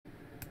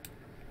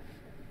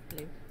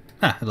Hello.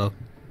 Ah, hello.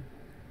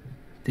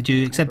 Did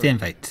you accept the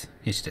invite?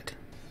 Yes, you did.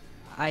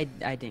 I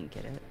didn't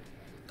get it.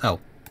 Oh.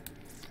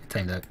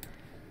 Timed out.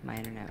 My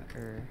internet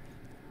or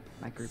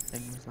my group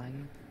thing was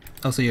lagging.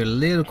 Also, you're a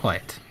little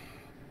quiet.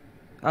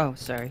 Oh,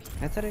 sorry.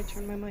 I thought I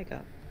turned my mic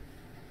up.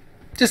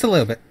 Just a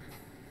little bit.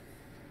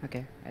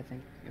 Okay, I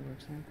think it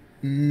works now.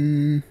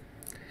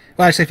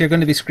 Well, actually, if you're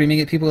going to be screaming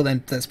at people,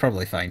 then that's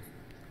probably fine.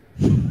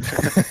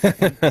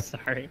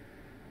 Sorry.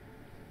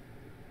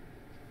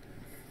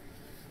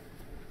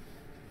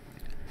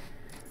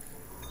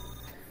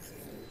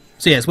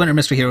 So yeah, it's Winter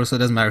Mystery Hero, so it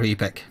doesn't matter who you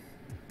pick.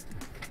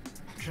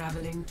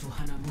 Traveling to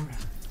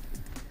Hanamura.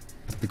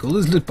 The goal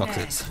is loot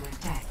boxes.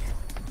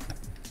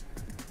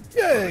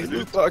 Yay,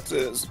 loot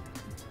boxes!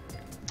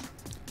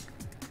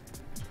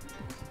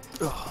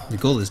 The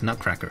goal is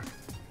Nutcracker.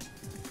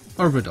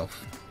 Or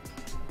Rudolph.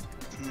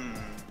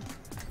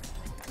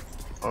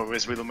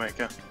 Always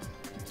Widowmaker.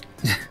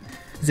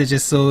 Is it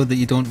just so that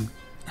you don't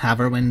have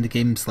her when the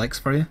game selects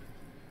for you?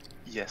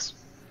 Yes.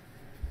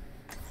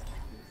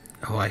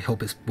 Oh, I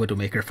hope it's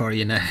Widowmaker for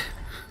you now.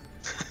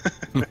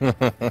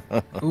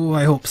 Oh,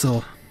 I hope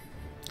so.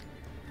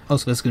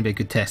 Also, this is going to be a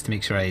good test to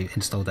make sure I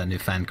installed that new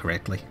fan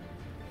correctly.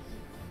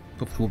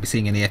 Hopefully we won't be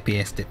seeing any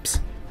FPS dips.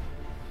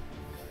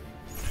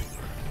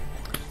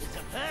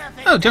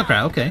 Oh,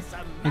 Junkrat, okay.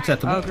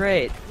 Acceptable. Oh,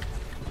 great.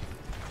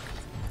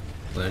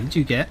 What did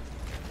you get?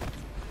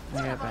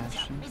 I got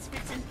Bastion.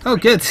 Oh,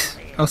 good.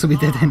 Also, we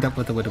did end up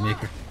with a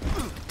Widowmaker.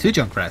 2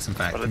 Junkrats, in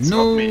fact. Well, it's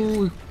not me.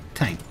 No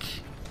tank.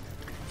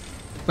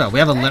 Well, we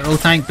have a literal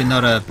tank, but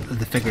not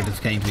the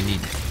figurative kind we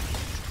need.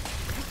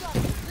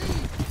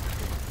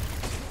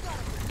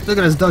 Look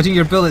at us dodging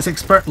your bullets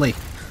expertly.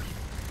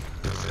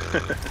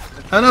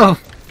 Oh no!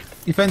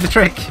 You found the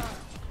trick.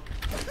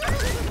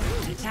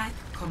 Attack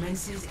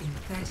commences in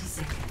 30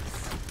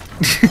 seconds.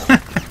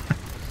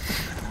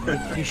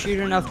 If you shoot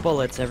enough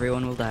bullets,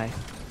 everyone will die.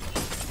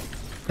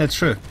 That's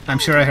true. I'm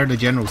sure I heard a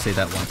general say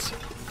that once.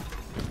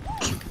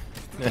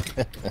 I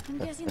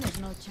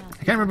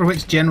can't remember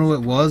which general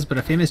it was, but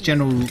a famous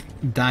general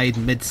died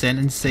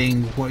mid-sentence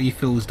saying, "What are you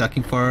fools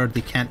ducking for? They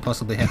can't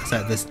possibly hit us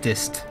at this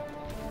dist."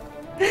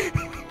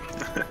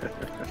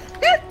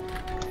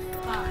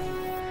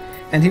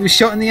 And he was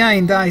shot in the eye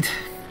and died.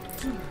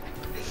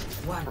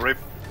 Rip.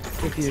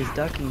 If he was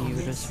ducking, he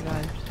would have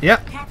survived.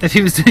 Yep, if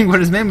he was doing what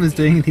his men was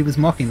doing and he was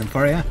mocking them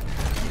for it, yeah.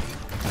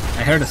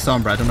 I heard a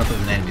Sombra, I don't know if it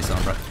was an enemy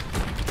Sombra.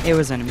 It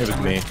was enemy. It was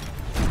me.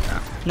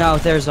 No,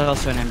 there's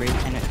also an Embry.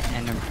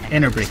 Enebry.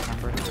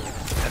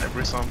 And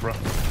every Sombra.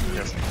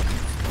 Yes.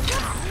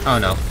 Oh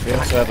no. We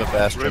also have a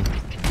Bastion.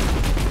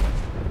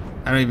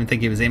 I don't even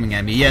think he was aiming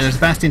at me. Yeah, there's a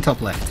Bastion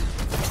top left.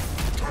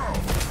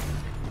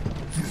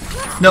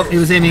 Nope, he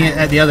was aiming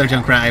at the other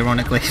Junkrat,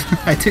 ironically.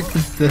 I took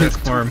the hook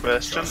for him.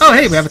 Bastions. Oh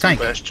hey, we have a tank.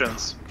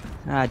 Bastions.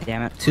 Ah,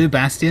 damn it. 2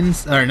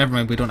 Bastions? Or never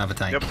mind, we don't have a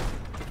tank. Yep.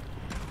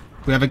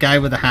 We have a guy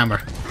with a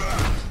hammer.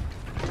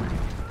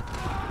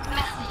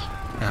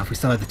 If we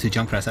still had the 2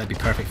 Junkrats, that'd be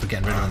perfect for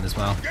getting rid of them as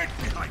well.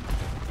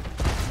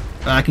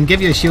 I can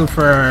give you a shield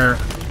for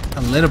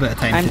a little bit of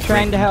time. I'm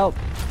trying to help.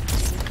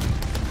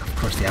 Of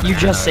course they have You a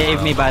just hammer.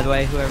 saved me, by the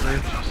way, whoever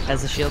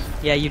has the shield.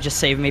 Yeah, you just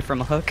saved me from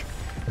a hook.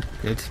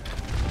 Good.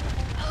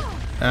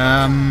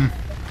 I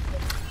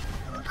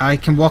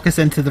can walk us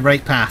into the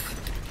right path.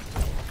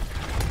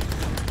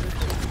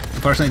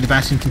 Unfortunately, the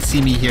Bastion can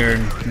see me here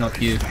and not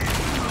you.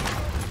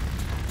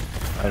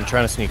 I'm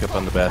trying to sneak up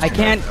on the Bastion. I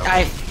can't.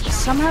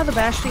 Somehow the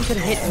Bastion could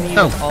hit me.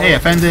 Oh, with all hey, I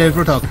of- found the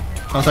Roadhog.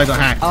 Also, I got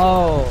hacked.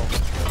 Oh.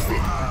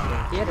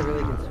 He had a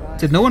really good spot.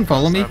 Did no one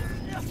follow me? I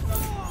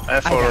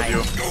followed died. you.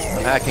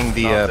 I'm hacking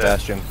the Not dead.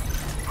 Bastion.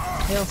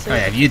 Hail Oh Satan.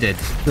 yeah, you did.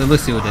 The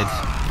Lucio did.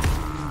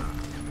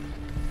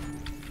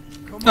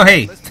 Oh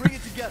hey!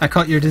 I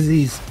caught your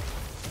disease.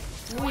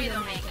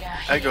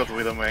 I got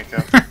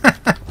Widowmaker.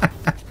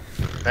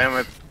 Damn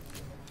it.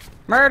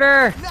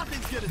 Murder!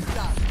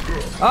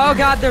 Oh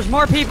god, there's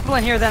more people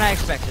in here than I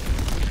expected.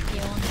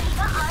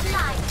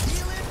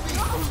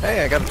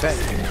 Hey, I got a tank.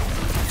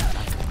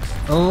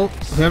 Oh,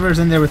 whoever's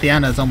in there with the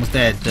Anna is almost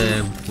dead.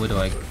 The Widow,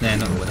 not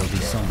the Widow, the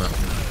Sombra.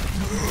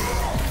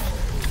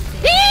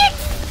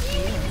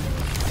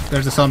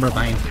 There's a Sombra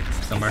behind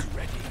somewhere.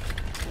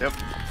 Yep.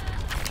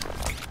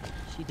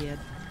 She did.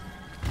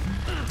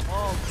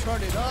 Oh,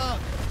 turn it up.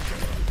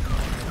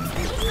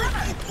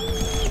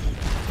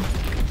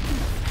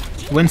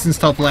 Winston's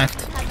top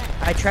left.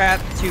 I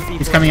trapped 2 people.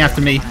 He's coming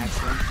after me.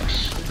 Excellent.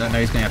 So now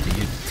he's going after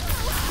you.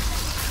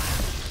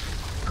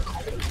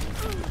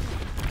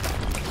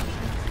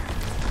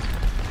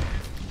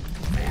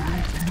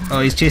 Oh,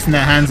 he's chasing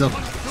that Hanzo.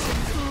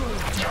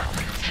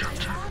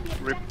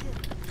 Rip.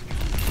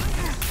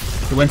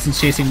 The Winston's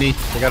chasing me.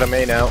 I got a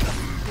main out.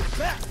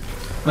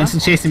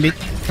 Winston's chasing me.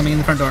 Coming in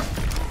the front door.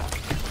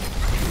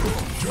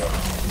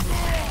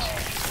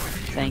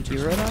 Thank you,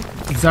 Roadhog.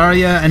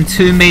 Zarya and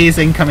 2 Mays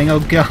incoming. Oh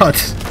god.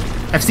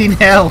 I've seen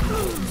hell.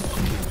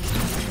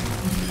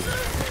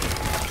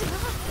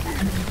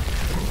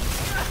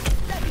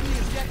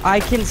 I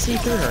can see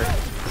through her.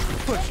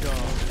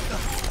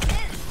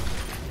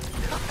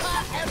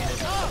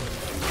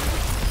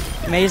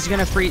 May's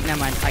gonna freeze. Never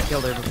mind. I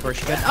killed her before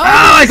she could. Oh,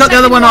 I got the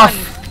other one off.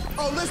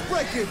 Oh, let's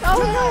break it.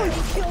 Oh no, you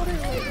killed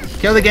her.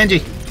 Kill the Genji.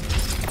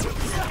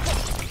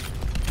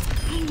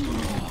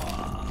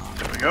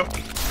 There we go.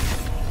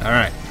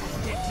 Alright.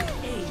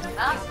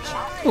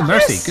 Oh,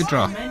 mercy. Good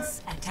draw.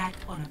 Commence attack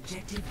on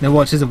objective. Now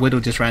watch as a Widow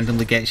just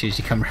randomly gets you as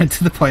you come around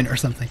to the point or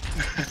something.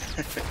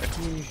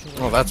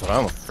 Well, that's what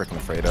I'm freaking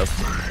afraid of.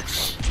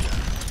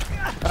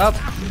 Up.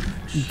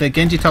 The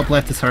Genji top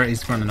left is hurt.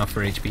 He's running off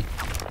for HP.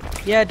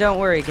 Yeah, don't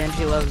worry.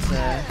 Genji loves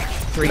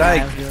 3 Did I-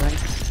 miles healing.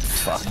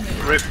 Fuck.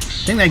 Rip. I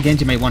think that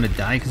Genji might want to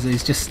die because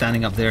he's just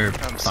standing up there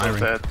I'm so firing.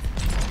 dead.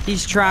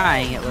 He's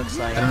trying. It looks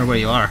like. I don't know where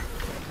you are.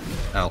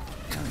 Oh.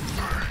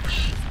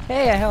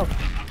 Hey, I helped.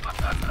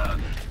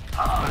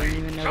 I didn't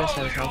even notice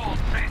I was helping.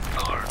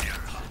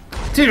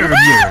 Dear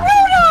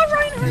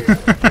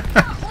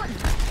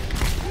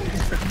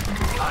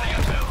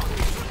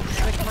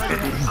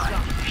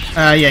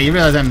yeah, you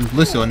realize I'm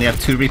Lucio and they have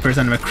 2 Reapers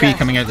and a McCree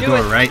coming out the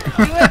door, right?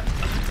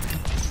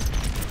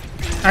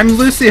 I'm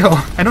Lucio!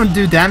 I don't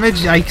do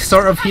damage, I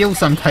sort of heal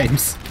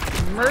sometimes.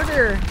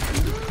 Murder.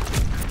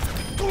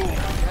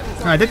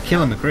 No, I did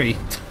kill a McCree.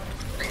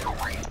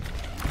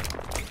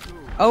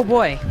 Oh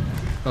boy.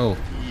 Oh.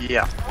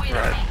 Yeah.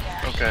 Right.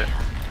 Okay.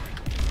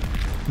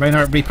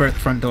 Reinhardt Reaper at the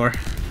front door.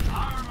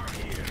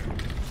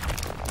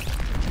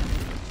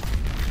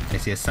 I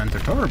see a center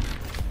torb.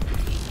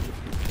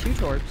 2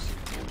 torbs.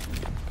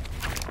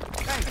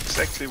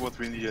 Exactly what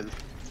we needed.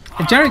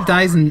 If Jarek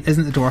dies and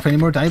isn't the dwarf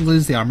anymore, did I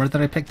lose the armor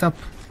that I picked up?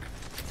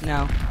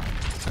 No.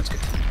 That's good.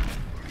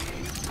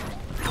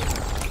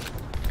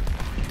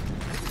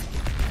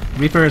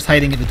 Reaper is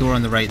hiding at the door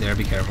on the right there,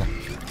 be careful.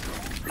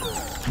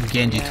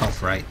 Genji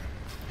top right.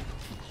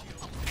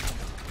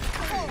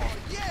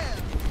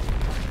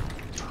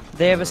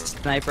 They have a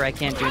sniper. I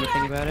can't do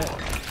anything about it.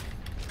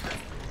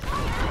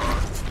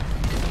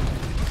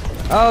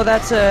 Oh,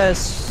 that's a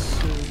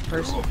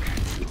person.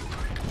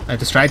 I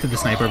distracted the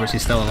sniper, but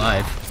she's still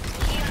alive.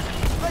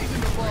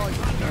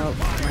 Oh,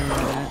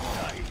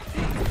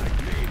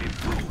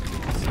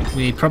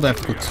 We probably have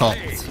to go top.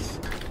 Yep,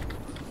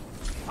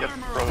 I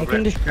probably.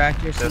 can distract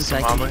her There's since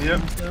I some armor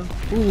can.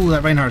 here. Ooh,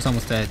 that Reinhardt's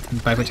almost dead.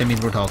 By which I mean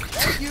Roadhog.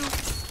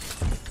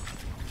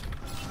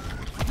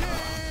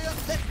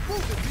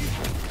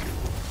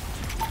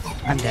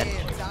 I'm dead.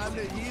 Time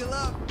to heal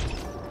up.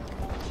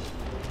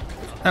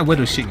 That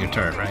Widow's shooting your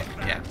turret, right?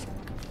 Yeah.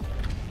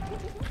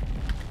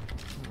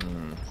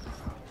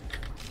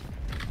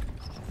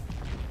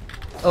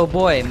 Oh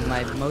boy,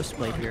 my most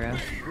played hero.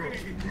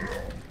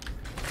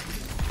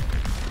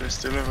 They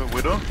still have a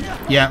Widow.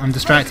 Yeah, I'm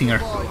distracting her.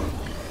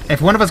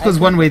 If one of us goes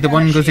one way, the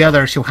one goes the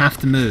other, she'll have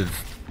to move.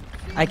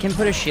 I can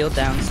put a shield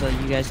down so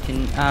you guys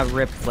can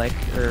rip Flik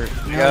or.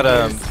 You got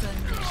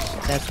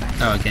That's fine.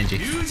 Oh, Genji.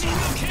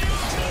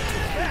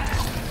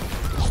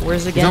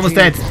 Where's the He's Genji? almost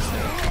dead.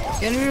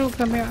 Genji,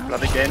 come here.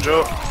 Bloody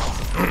Genjo.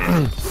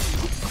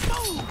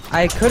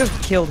 I could have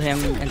killed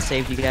him and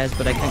saved you guys,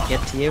 but I couldn't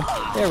get to you.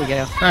 There we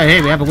go. Oh,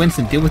 hey, we have a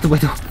Winston. Deal with the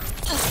Widow.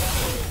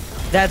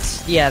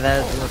 That's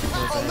that's what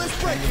Oh,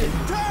 let's break it.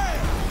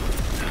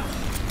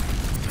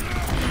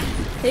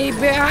 Hey,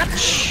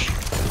 bitch!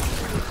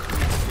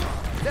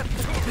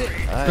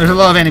 There's a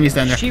lot of enemies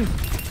down there. She.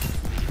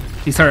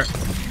 He's hurt.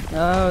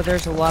 Oh,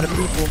 there's a lot of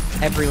people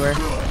everywhere.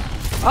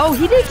 Oh,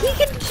 he did. He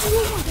can.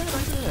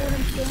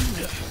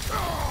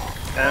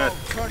 Damn it.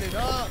 Turn it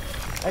up.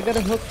 I got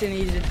a hooked and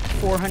he did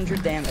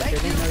 400 damage. I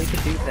didn't know he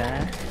could do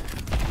that.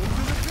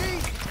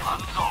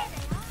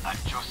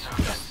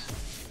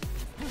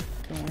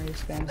 Don't worry,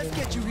 Spencer. Let's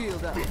get you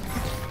healed up.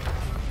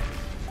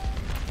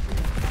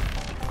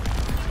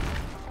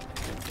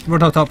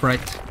 Roadhog top right.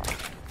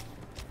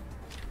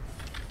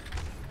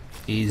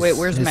 He's, Wait,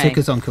 where's his May? hook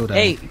is on cooldown.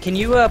 Hey, can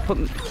you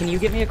can you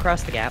get me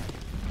across the gap?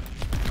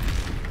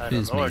 I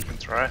Who's don't know, I me? can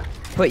try.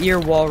 Put your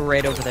wall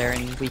right over there,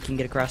 and we can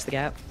get across the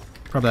gap.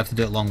 Probably have to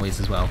do it long ways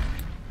as well.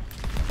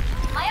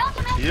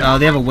 Here? Oh,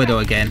 they have a Widow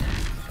again.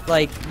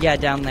 Like, yeah,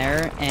 down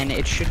there, and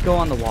it should go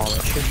on the wall.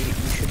 It should be. You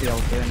should be able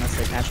to unless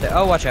they patched it.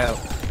 Oh, watch out!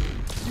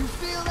 You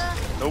feel that?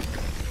 Nope.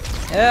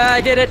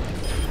 I did it.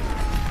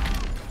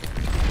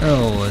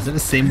 Oh, is it the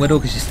same Widow?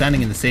 Because she's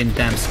standing in the same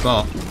damn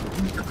spot.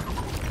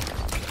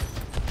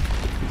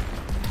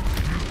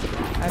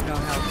 I have no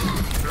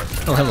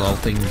help. Oh, hello,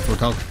 thing,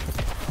 Roadhog.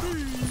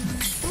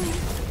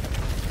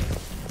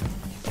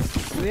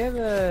 Do we have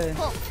a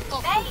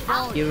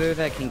healer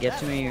that can get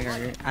to me,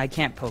 or I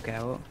can't poke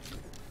out?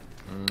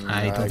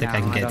 I don't think I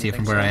No, can I get don't to you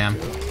from think where so. I am.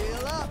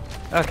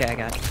 Okay, I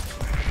got it.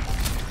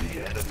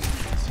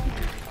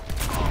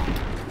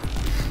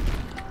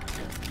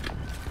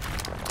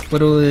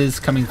 Widow is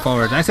coming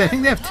forward. Actually, I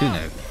think they have 2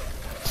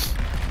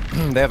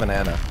 now. They have an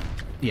Ana.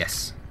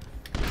 Yes.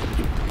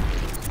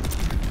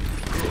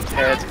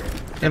 Head.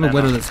 They have a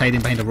Widow that's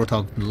hiding behind a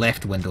Roadhog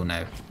left window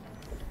now.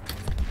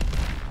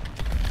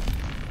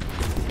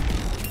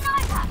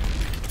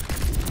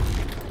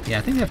 Yeah,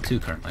 I think they have 2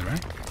 currently,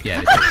 right?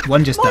 Yeah, they do.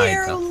 One just My died,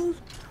 arrow! though.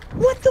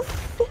 What the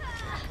f?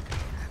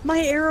 My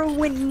arrow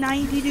went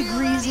 90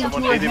 degrees into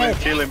Someone her hit him and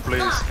head. kill him,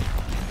 please.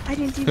 I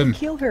didn't even Whom?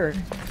 kill her.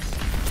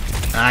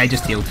 I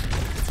just healed.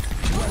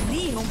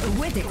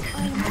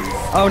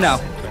 Oh no.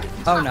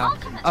 Oh no.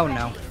 Oh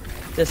no.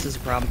 This is a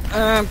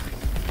problem.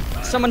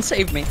 Someone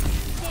save me.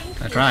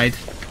 I tried.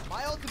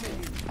 My ultimate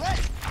is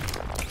ready.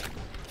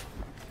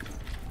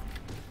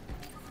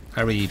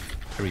 Are we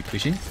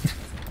pushing?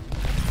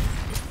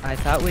 I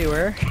thought we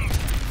were.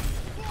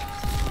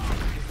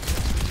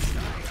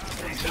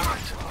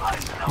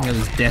 There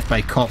was death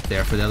by cop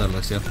there for the other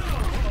Lucio.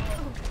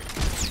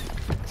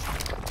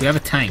 We have a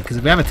tank, because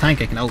if we have a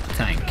tank I can ult the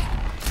tank.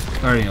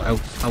 Or, you know,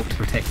 out to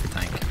protect the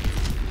tank.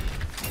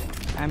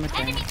 I'm a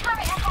tank.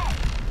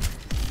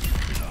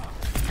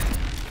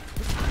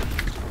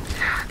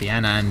 The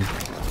Ana and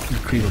the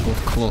Kree were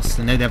both close,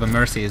 and now they have a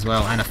Mercy as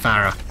well, and a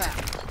Pharah.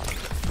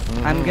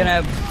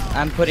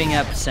 I'm putting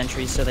up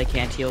sentries so they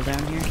can't heal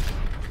down here.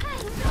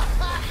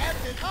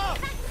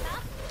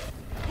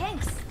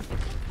 Thanks.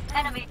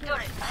 Enemy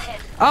turret ahead.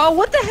 Oh,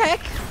 what the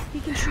heck? He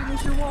can shoot me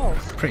through walls.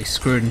 Pretty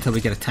screwed until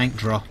we get a tank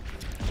draw.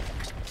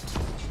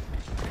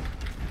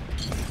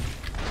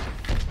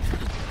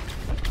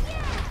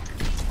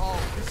 Oh,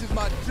 this is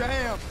my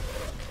jam.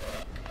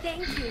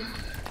 Thank you.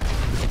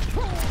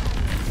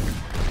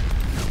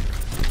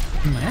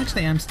 I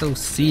actually am still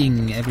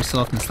seeing every so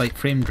often slight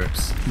frame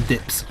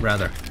dips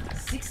rather.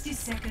 60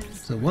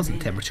 seconds. So it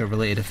wasn't temperature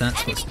related if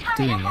that's what's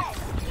doing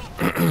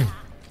it.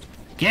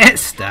 Get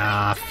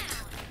stuffed!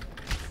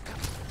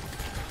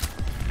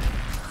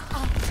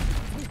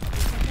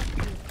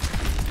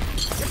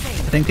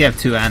 I think they have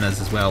two Annas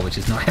as well, which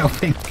is not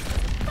helping.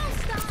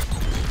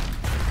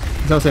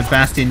 There's also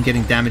Bastion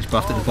getting damage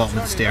buffed at the bottom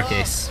of the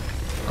staircase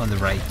on the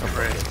right.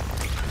 Right.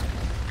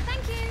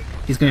 Thank you.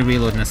 He's going to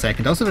reload in a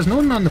second. Also, there's no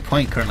one on the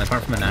point currently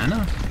apart from an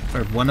Ana.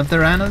 Or one of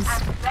their Annas.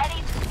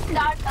 Ready to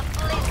start a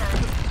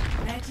blizzard.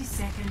 30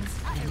 seconds.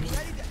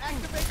 Ready to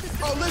activate this?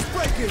 Oh, let's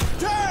break it.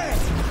 Damn!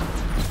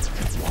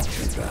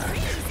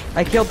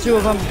 I killed two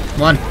of them.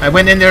 One. I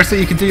went in there so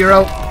you can do your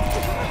ult.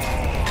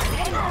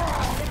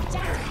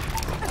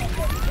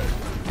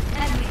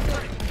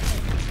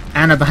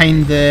 Ana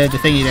behind the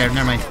thingy there.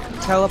 Never mind.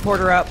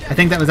 Teleporter up. I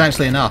think that was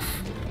actually enough.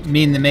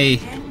 Me and the May.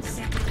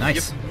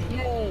 Nice.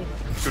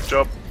 Good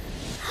job.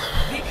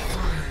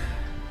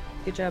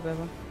 Good job,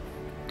 Eva.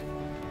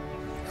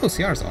 Oh,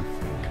 CR's on.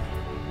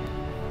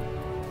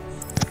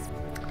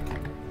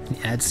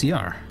 Add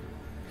CR.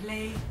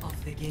 Play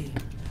of the game.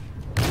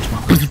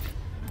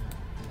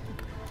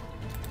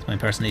 It's my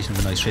impersonation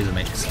of the noise Tracer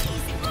makes.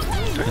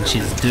 And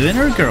she's doing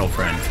her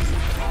girlfriend.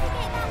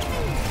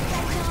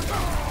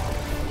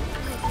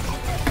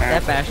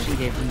 That Bastion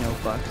gave me no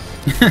fucks.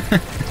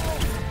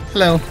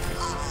 Hello.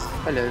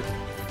 Hello.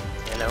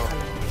 Hello.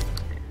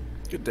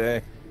 Good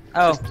day.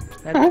 Oh,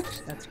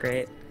 that's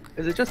great.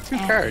 Is it just two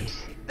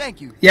cards?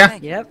 Thank you. Yeah,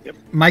 Yep.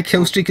 my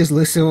kill streak is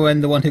Lucio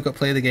and the one who got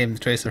play of the game, the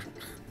Tracer.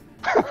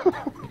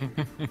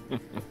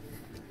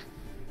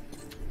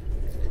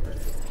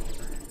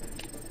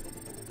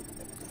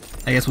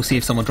 I guess we'll see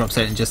if someone drops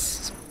out and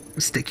just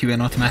stick you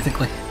in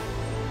automatically.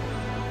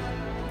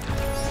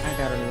 I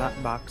got a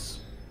lot box.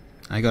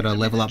 I got a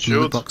level up Shoot.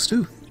 loot box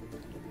too.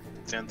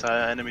 The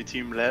entire enemy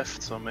team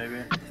left, so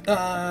maybe.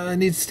 It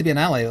needs to be an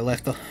ally that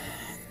left though.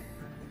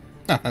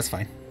 Oh, that's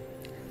fine.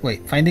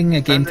 Wait, finding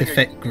a game to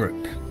fit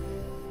group.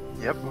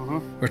 Yep.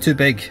 We're too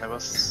big. I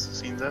was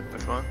seen that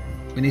before.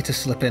 We need to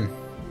slip in.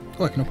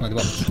 Oh, I can open the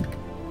box.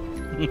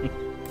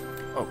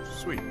 Oh,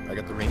 sweet. I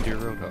got the reindeer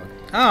roadhog.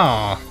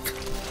 Oh,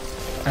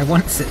 I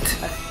want it.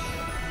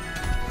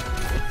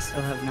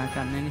 Still have not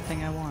gotten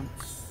anything I want.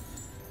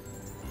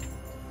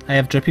 I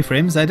have drippy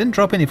frames. I didn't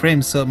drop any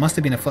frames, so it must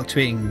have been a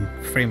fluctuating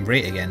frame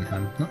rate again.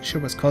 I'm not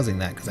sure what's causing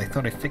that, because I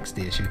thought I fixed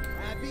the issue.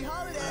 Happy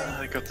holiday.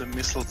 I got the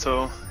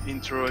mistletoe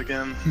intro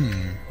again.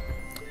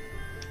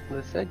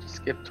 Well, they said you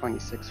skipped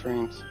 26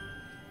 frames.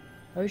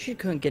 I wish you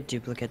couldn't get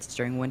duplicates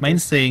during winter.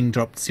 Mine's saying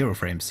dropped 0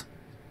 frames.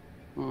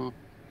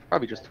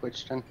 Probably just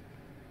Twitch then.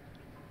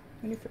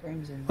 20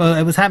 frames in. Well,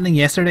 it was happening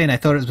yesterday, and I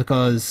thought it was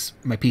because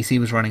my PC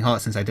was running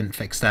hot since I didn't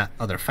fix that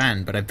other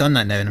fan. But I've done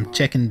that now, and I'm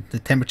checking the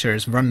temperature.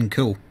 It's running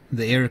cool.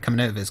 The air coming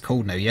out of it is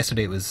cold now.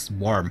 Yesterday it was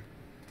warm.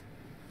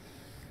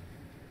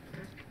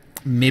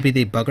 Maybe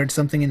they buggered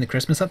something in the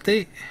Christmas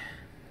update?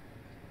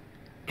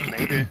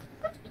 Maybe.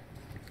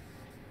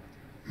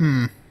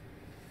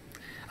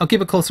 I'll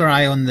keep a closer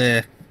eye on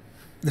the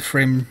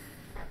frame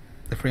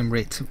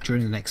rate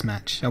during the next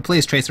match. I'll play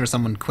as Tracer or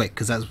someone quick,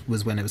 because that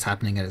was when it was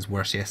happening at its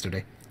worst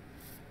yesterday.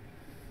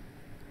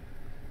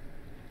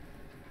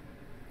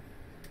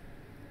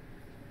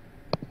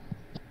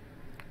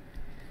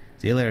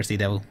 See you later, Sea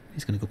Devil.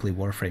 He's gonna go play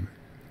Warframe.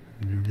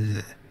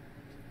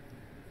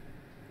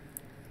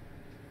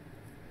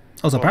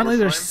 Also, apparently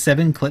there's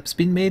 7 clips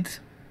being made.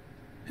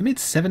 Who made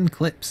 7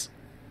 clips?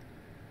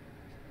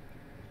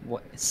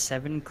 What,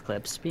 7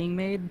 clips being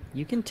made?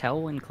 You can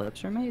tell when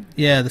clips are made?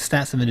 Yeah, the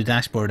stats on the new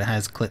dashboard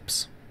has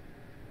clips.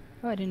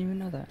 Oh, I didn't even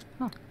know that.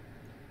 Huh.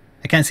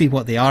 I can't see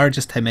what they are,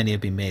 just how many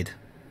have been made.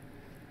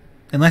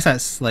 Unless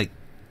that's like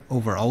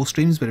over all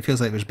streams, but it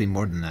feels like there's been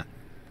more than that.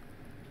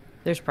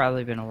 There's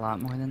probably been a lot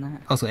more than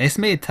that. Also,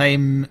 estimated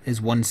time is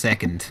 1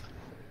 second.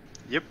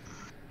 Yep.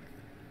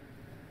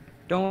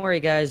 Don't worry,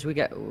 guys.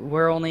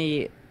 We're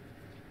only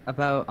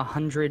about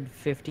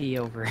 150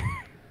 over.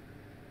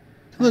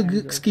 Hello,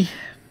 Gookski.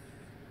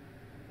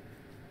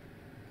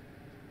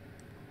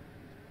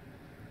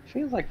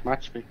 Feels like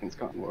matchmaking's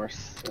gotten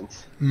worse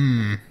since.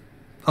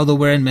 Although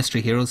we're in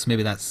Mystery Heroes,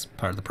 maybe that's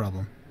part of the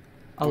problem.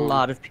 A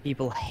lot of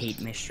people hate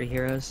Mystery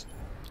Heroes.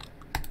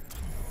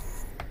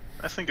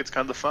 I think it's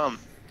kind of fun.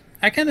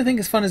 I kind of think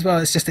it's fun as well.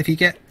 It's just if you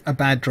get a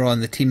bad draw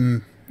and the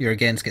team you're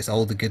against gets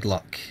all the good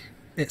luck,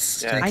 it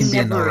Yeah, can be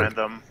I never- annoying.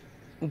 random.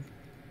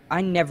 I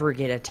never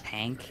get a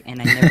tank,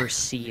 and I never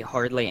see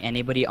hardly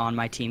anybody on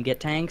my team get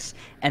tanks.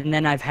 And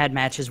then I've had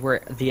matches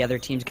where the other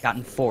team's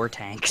gotten 4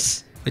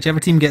 tanks. Whichever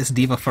team gets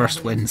Diva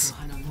first wins.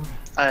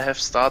 I have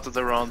started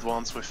a round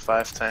once with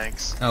 5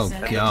 tanks. Oh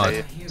and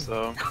god. a,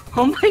 so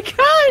Oh my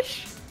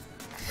gosh!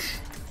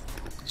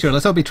 Sure,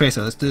 let's all be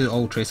Tracer. Let's do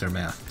all Tracer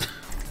meta.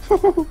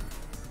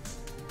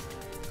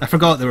 I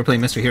forgot they were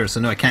playing Mystery Heroes, so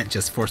no, I can't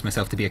just force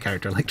myself to be a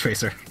character like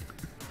Tracer.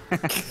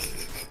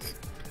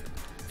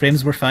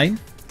 Frames were fine.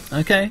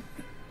 Okay.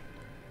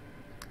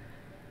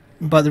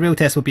 But the real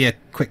test will be a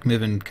quick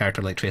moving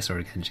character like Tracer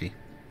or Genji.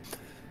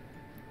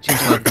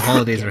 Seems like the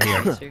holidays are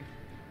here.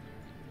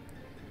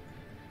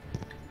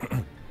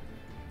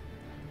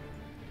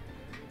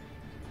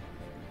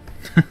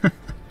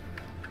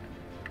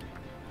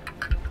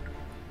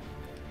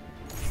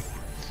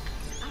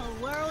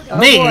 Oh,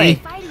 Me?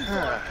 boy.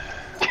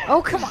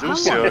 Oh, come on.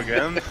 Lucio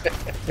again.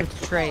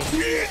 It's Trey.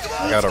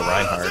 I got a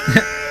Reinhardt.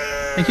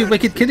 Thank you,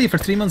 Wicked Kitty, for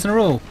 3 months in a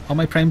row. All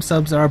my Prime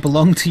subs are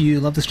belong to you.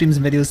 Love the streams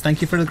and videos.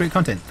 Thank you for the great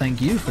content.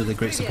 Thank you for the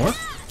great support.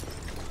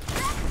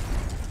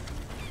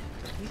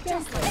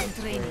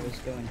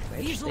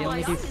 They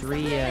only do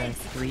three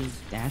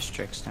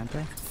asterisks, don't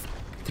they?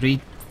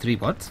 Three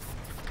what?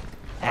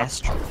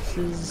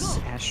 Asterisks,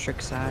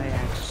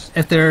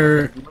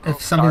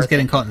 If something's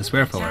getting caught in the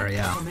swear folder,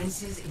 yeah.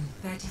 Commences in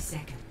 30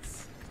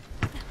 seconds.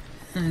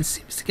 It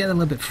seems to get a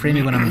little bit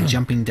framey when I'm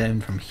jumping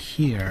down from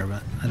here,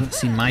 but I don't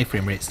see my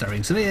frame rate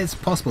starting, so it's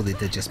possible they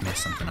did just mess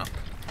something up.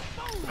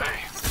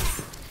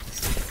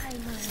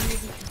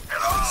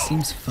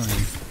 Seems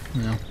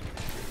fine. No.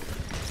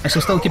 I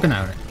shall still keep an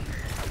eye on it.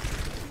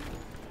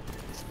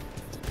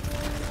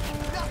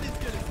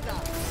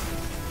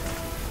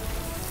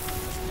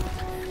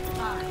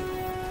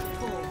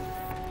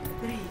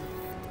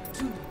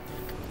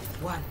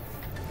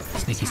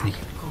 Sneaky, sneaky.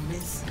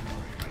 Commencing.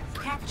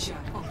 Capture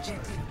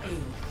objective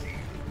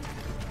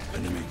A.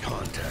 Enemy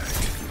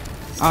contact.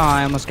 Oh,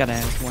 I almost got a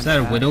one. Is that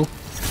a shot. Widow?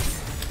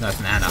 No, it's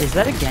an Ana. Is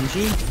that a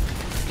Genji?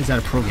 Is that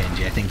a Pro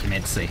Genji, I think you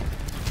meant to say.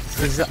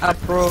 Is it a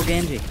pro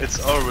Genji? It's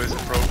always a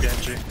pro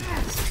Genji.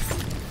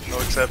 No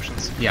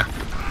exceptions. Yeah.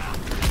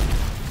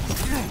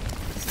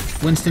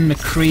 Winston,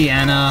 McCree,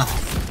 Ana.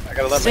 I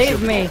gotta let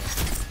Save me!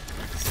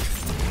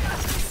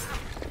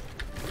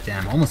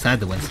 Damn, almost had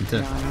the Winston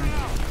too.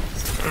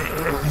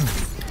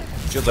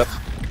 Shield up.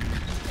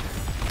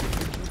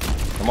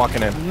 I'm walking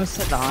in. I almost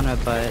hit the Ana,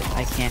 but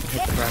I can't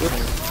hit the Brock.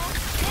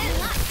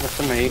 What's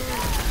the mate?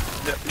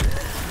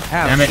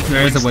 Ow, Damn it,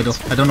 there is a Widow.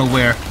 I don't know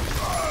where.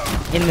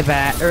 in the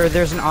back, or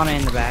there's an Ana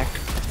in the back.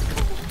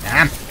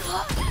 Damn.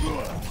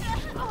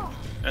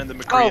 And the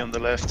McCree Oh. on the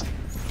left.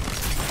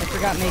 I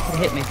forgot May could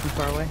hit me from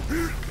far away.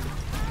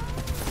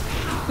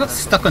 I got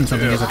stuck on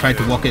something as I tried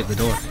to walk out the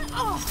door.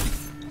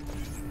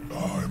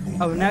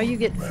 Oh, now you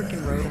get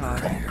freaking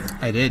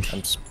Roadhog. I did.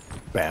 I'm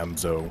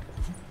Spamzo.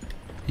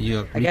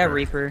 You I got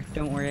Reaper.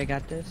 Don't worry, I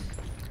got this.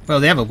 Well,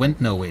 they have a Win.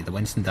 No, wait, the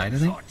Winston died, I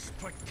think?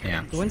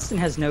 Yeah. Winston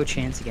has no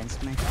chance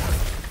against me.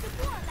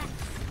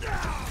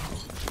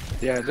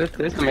 Yeah,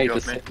 there's the mate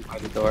just sitting by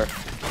the door.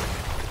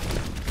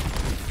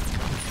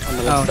 On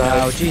the Oh left side.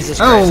 no, Jesus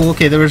Christ. Oh,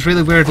 okay, there was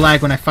really weird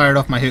lag when I fired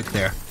off my hook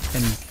there.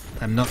 And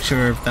I'm not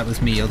sure if that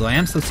was me, although I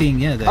am still seeing,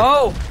 yeah, the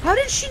Oh! How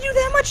did she do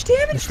that much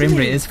damage to frame me?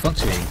 rate is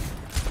fluctuating.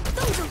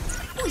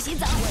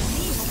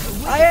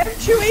 I have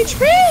 2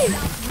 HP!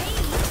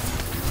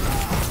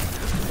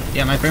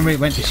 Yeah, my frame rate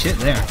went to shit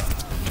there.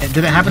 Did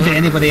it happen to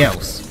anybody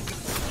else?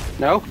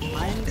 No?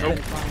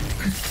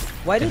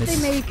 Why did they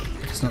make...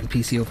 If it's not the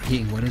PC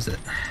overheating, what is it?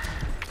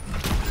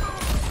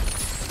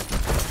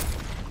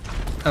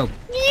 Oh,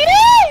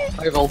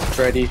 I have ult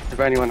ready, if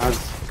anyone has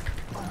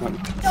one.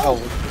 Oh,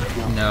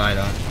 no, I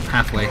don't.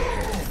 Halfway.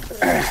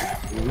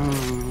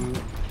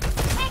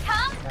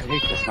 I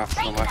hate this map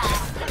so much.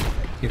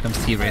 Here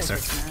comes T-Racer.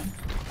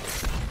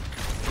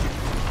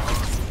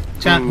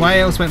 Chat, why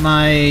else would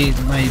my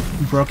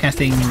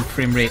broadcasting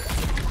frame rate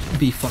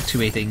be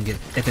fluctuating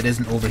if it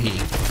isn't overheating?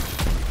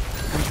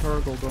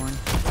 Torgal going.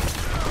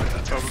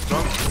 That's how we've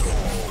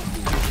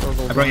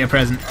done. I brought you a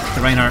present,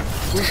 the Reinhardt.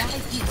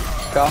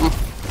 Got him.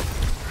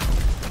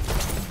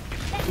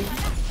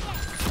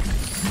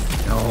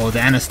 Oh,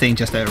 the Anna's staying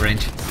just out of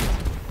range.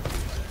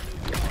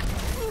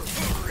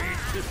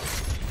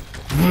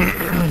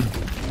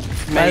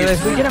 By the way,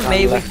 if we get a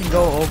May, we can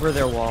go over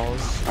their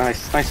walls.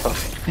 Nice, nice hook.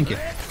 Thank you.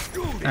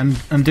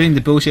 I'm doing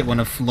the bullshit one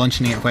of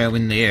launching it while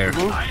in the air.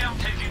 I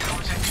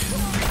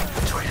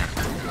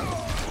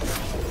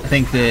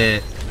think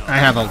I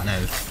have ult now.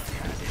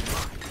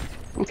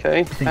 Okay.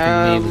 I think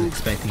May was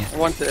expecting I it.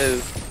 want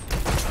to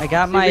I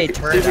got my see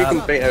turret if we can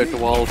up. bait out the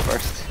wall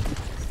first.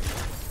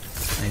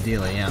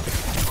 Ideally, yeah.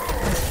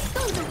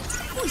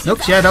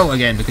 Nope, she had ult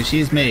again because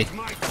she's May.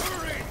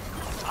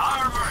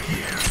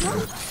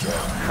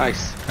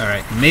 Nice.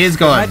 Alright, May is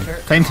gone. My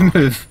turret. Time to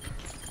move.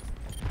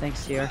 Thanks,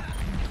 Sierra.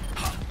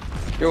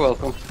 You're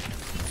welcome.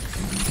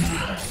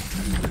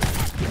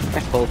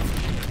 Nice pull.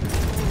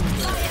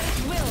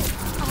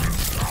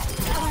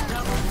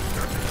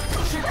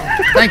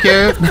 Thank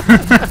you!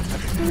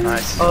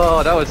 Nice.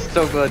 Oh, that was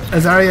so good.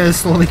 Azaria is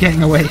slowly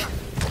getting away.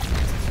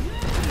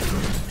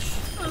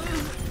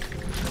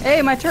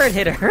 Hey, my turret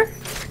hit her.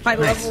 My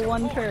Nice. level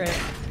 1 turret.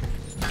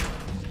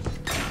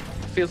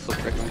 Feels so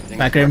freaking.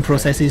 Background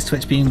processes,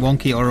 Twitch being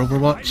wonky or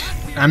Overwatch.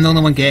 I'm the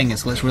only one getting it,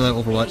 so let's rule out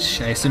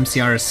Overwatch. I assume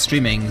CR is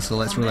streaming, so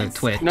let's rule out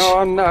Twitch. No,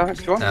 I'm not.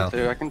 If you want Oh. me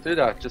to, I can do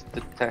that. Just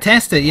to test.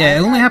 Test it, yeah.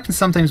 It only happens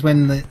sometimes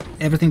when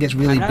everything gets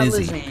really I'm not busy,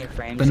 losing any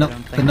frames, but I not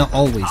don't think. but not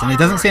always. And it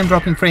doesn't say I'm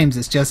dropping frames.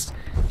 It's just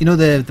you know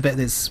the bit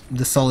that's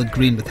the solid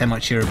green with how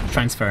much you're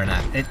transferring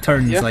at. It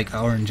turns Yeah. like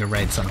orange or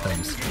red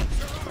sometimes,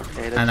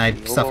 Okay, let's and I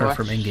see. suffer Overwatch.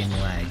 from in-game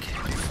lag.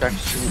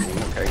 Section.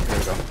 Okay, here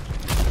we go.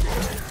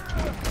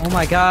 Oh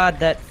my god,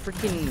 that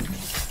freaking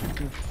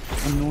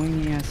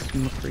annoying ass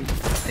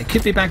McCree. It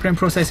could be background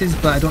processes,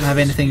 but I don't have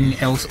anything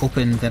else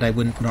open that I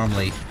wouldn't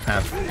normally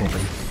have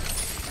open.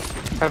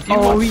 Have you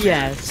Oh watched-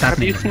 yes. It's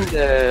Have you happening. seen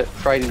the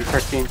Friday the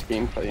 13th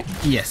gameplay?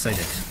 Yes, I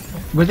did.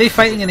 Were they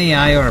fighting an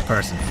AI or a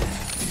person?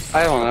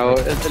 I don't know.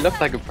 It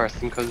looked like a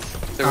person because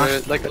there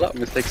were like a lot of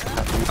mistakes that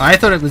happened. I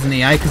thought it was an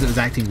AI because it was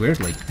acting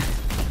weirdly.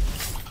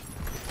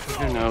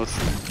 Who knows?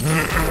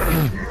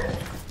 I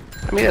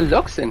mean, it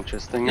looks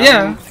interesting.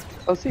 Yeah.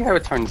 I'll see how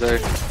it turns out.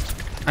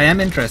 I am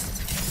interested.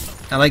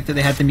 I like that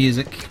they had the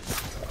music.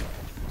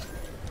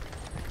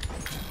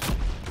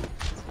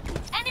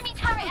 Enemy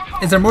turret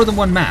ahead. Is there more than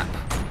one map?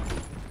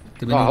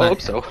 Did we Oh, know I that?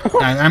 hope so.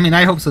 I mean,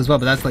 I hope so as well,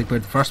 but that's like where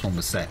the first one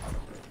was set.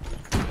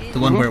 The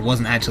one where it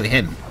wasn't actually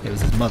him, it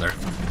was his mother.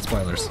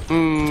 Spoilers.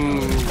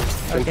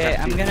 Okay,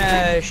 I'm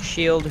gonna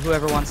shield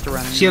whoever wants to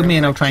run in. Shield me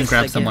and real I'll try and quick,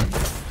 grab just someone.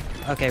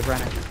 Okay,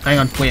 run it. Hang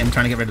on, wait, I'm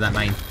trying to get rid of that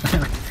mine.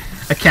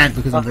 I can't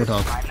because I'm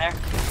Roadhog. Mine there.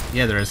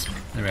 Yeah, there is.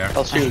 There we are.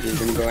 I'll shoot you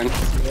when you go in.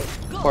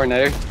 For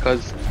now,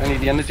 because I need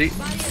the energy.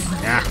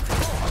 Yeah.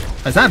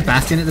 Is that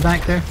Bastion at the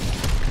back there?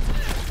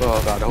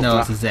 Oh god, I hope No,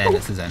 not. it's a Zen,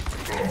 it's a Zen.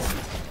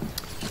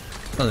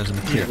 Oh, there's a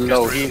He's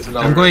material. low, he's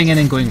low. I'm going in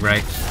and going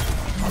right.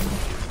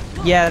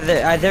 Yeah,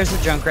 there's a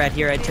Junkrat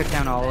here. I took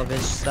down all of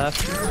his stuff.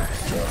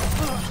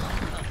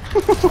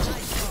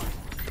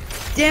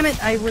 Damn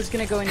it! I was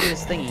gonna go into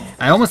his thingy.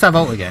 I almost have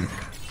ult again.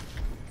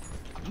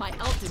 My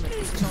ultimate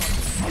is charged.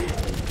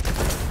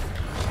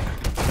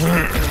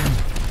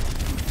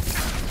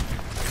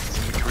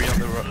 McCree on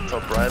the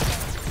top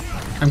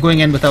right. I'm going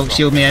in without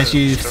shield me as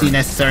you see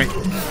necessary. I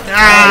don't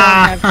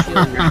have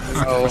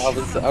Ah!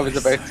 Oh, I was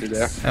about to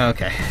there.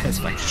 Okay, that's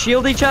fine.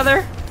 Shield each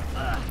other.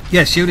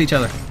 Yeah, shield each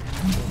other.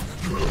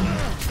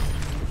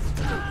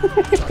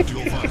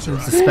 It's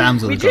the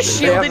spams of We the just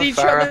trouble. have shielded a each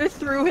Pharah. other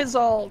through his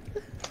ult.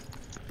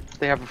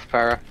 They have a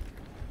Pharah.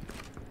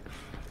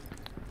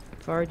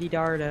 Fardy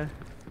Darda.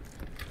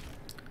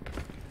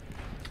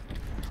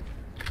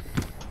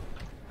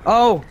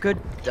 Oh, good.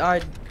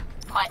 My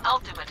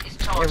ultimate is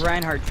Yeah, charged.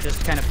 Reinhardt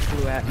just kind of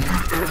flew at me.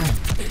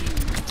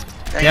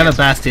 They have a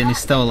Bastion, he's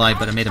still alive,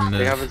 but I made him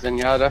They have a move.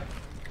 Zenyatta.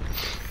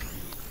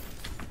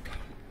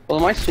 Well,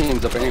 my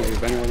stream's up anyway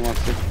if anyone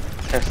wants to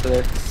test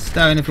it out.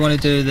 Down if you want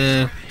to do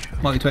the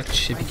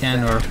multi-twitch if you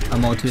can, or a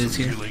mod 2 is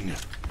here. Do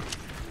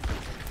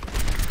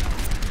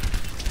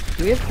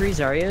we have 3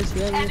 Zaryas?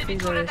 Yeah, we have 3 Enemy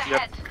turret Zaryas.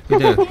 ahead. We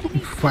do.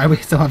 Why are we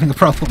still having a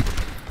problem?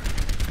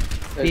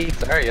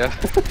 Sorry, yeah.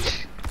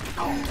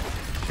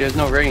 She has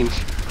no range.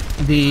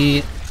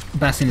 The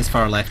Bastion is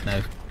far left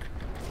now.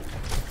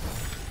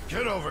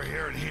 Get over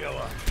here and heal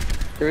up.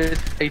 There is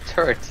a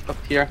turret up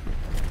here.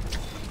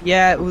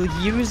 Yeah, we'll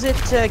use it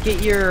to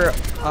get your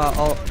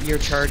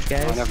charge, Oh,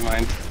 guys. never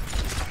mind.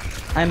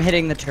 I'm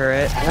hitting the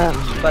turret,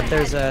 but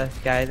there's a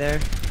guy there.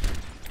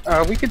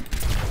 We could.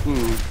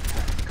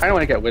 Kind of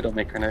want to get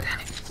Widowmaker now.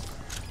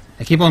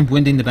 I keep on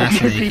winding the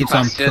Bastion and he keeps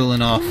on Bastion.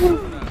 pulling off.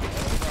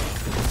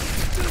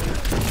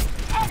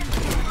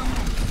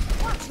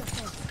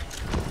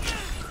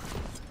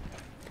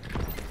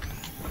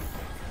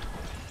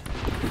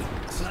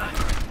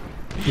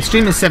 The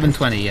stream is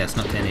 720, yes,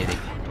 not 1080.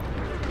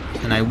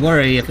 And I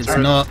worry if it's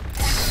not...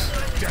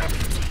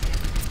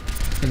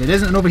 If it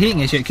isn't an overheating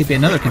issue, it could be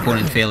another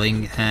component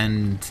failing,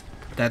 and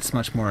that's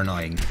much more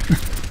annoying.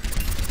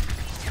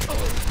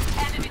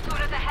 Enemy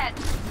turret ahead.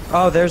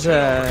 Oh, there's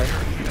a...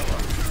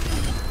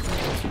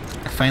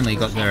 I finally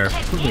got there.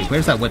 Wait,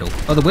 where's that Widow?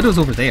 Oh, the Widow's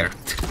over there.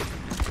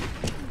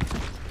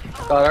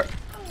 Got her.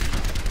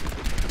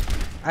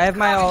 I have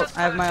my ult.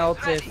 I have my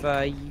ult if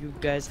you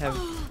guys have...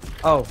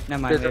 Oh,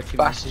 never mind. We There's have a 2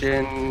 matches.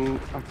 Bastion.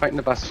 I'm fighting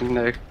the Bastion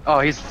now. Oh,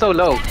 he's so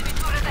low. Enemy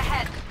turret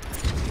ahead.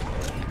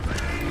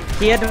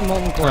 He had a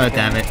molten core. Oh,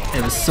 damn it.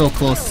 It was so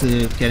close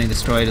to getting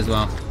destroyed as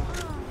well.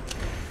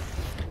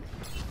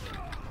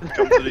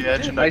 Come to the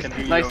edge and I Nice, can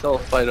heal nice you.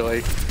 ult, by the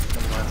way.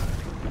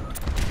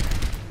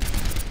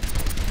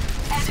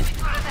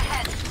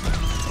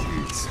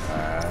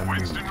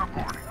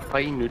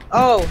 Fine.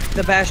 Oh,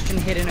 the Bastion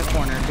hid in a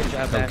corner. Good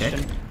job, Okay.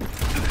 Bastion.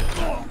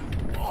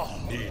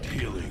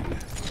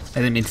 I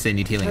didn't mean to say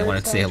need healing. I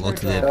wanted to say hello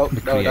to the No,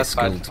 McCree that's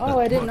fine. Scold. Oh,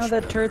 I didn't know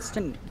that turrets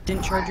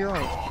didn't charge your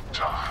ult.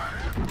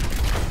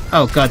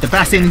 Oh god, the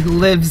Bastion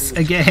lives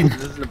again.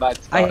 This isn't a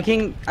bad spot.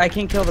 I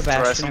can kill the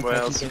Bastion if somewhere I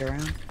else. can get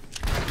around.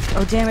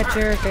 Oh damn it,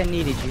 Jarek, I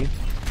needed you.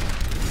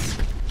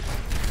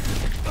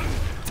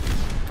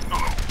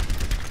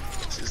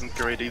 This isn't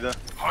great either.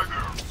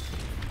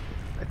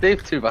 They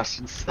have 2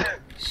 bastions.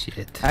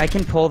 Shit. I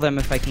can pull them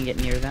if I can get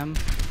near them.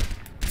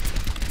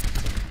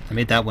 I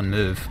made that one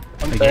move.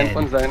 One's down, Again.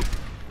 one's down.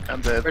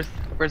 I'm dead.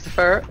 Where's the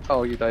ferret?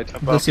 Oh, you died.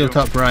 Above Lucio you.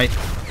 top right.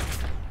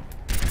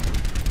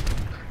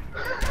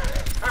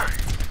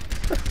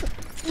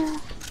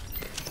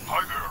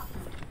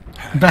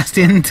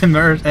 Bastion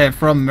to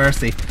from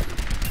Mercy.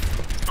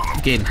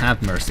 Game,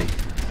 have mercy.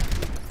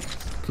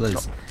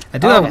 Please. I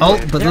do have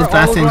ult, but They're those all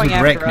Bastions going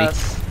would wreck after me.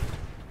 us.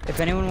 If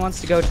anyone wants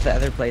to go to the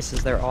other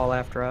places, they're all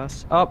after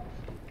us. Oh,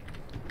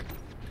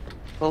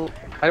 Well,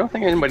 I don't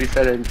think anybody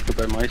said anything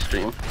about my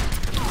stream.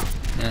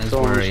 Yeah, it's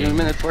So, worrying. 2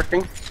 minutes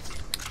working.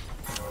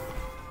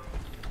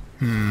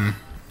 I'm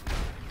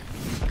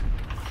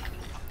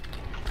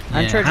Yeah,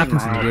 it charging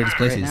happens in the mine weirdest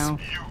right places. now.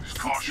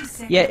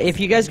 Yeah, if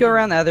you guys go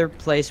around the other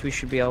place, we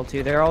should be able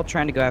to. They're all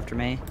trying to go after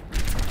me.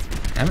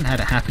 I haven't had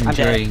it happen I'm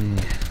dead. during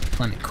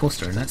Planet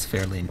Coaster, and that's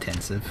fairly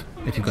intensive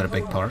if you've got a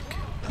big park.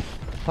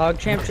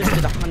 PogChamp just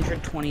did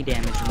 120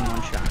 damage in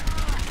one shot.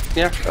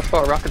 Yeah, that's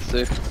what rockets do.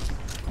 If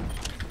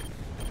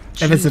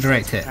it's a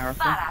direct hit.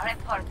 Powerful. Para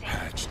reporting.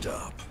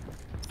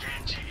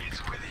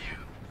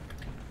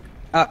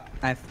 Oh,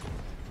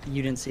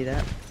 you didn't see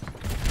that.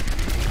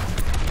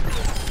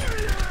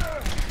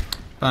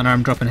 Banner,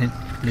 I'm dropping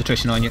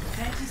nutrition on you.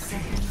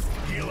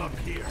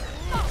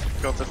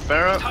 Got the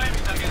ferret. I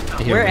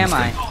hear Where am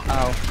Winston. I?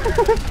 Oh.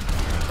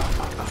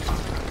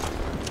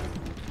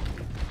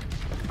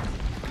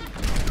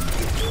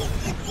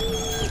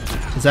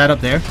 Is that up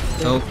there?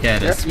 Oh, yeah,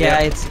 it is. Yeah,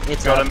 it's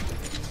Got up. him.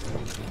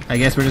 I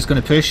guess we're just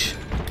going to push.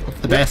 Hope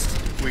for the best.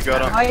 We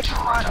got him.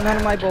 None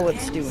of my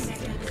bullets do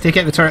anything. Take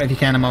out the turret if you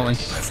can, I'm ulting.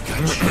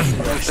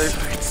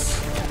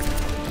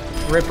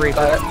 Rip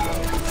Reaper.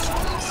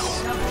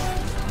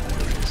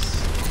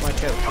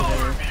 Watch out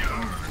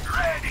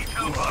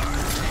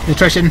for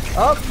Nutrition. the...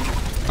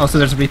 Oh! Also,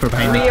 there's a Reaper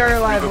behind We me. are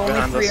alive, Reaper only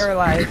behind 3 us. are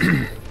alive.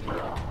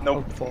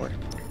 Nope. 4.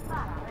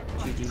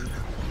 GG.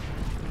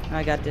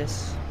 I got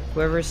this.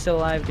 Whoever's still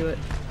alive, do it.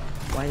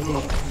 Why is it?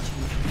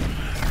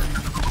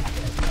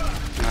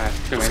 Nah,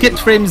 it's too many. Skipped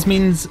frames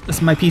means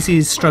my PC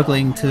is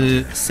struggling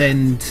to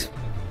send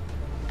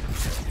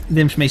the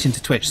information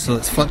to Twitch, so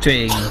it's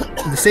fluctuating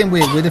the same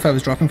way it would if I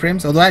was dropping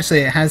frames. Although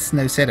actually it has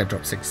now said I've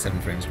dropped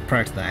 6-7 frames.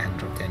 Prior to that I hadn't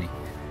dropped any.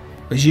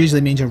 Which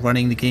usually means you're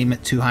running the game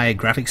at too high a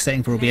graphics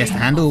setting for OBS to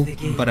handle,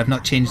 but I've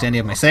not changed any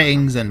of my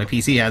settings and my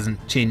PC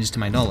hasn't changed to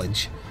my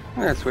knowledge.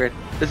 That's weird.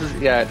 This is a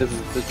good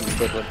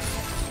one.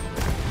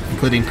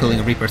 Including pulling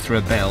a Reaper through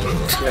a bell.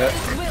 Yeah.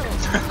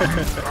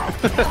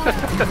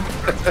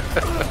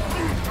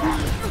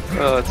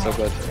 Oh, it's so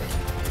good.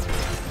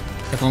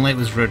 If only it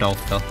was Rudolph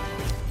though.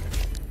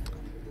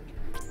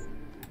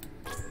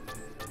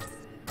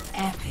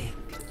 Epic.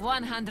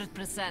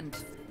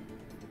 100%.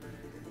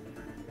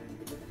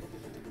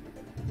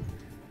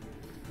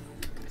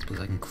 Suppose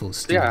I can close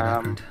Steam Yeah, in the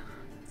background.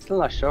 Still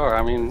not sure.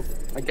 I mean,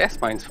 I guess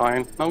mine's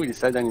fine. Nobody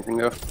said anything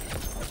though.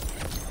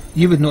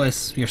 You would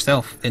notice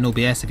yourself in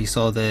OBS if you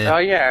saw Oh the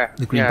yeah.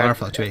 green yeah, bar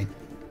fluctuating.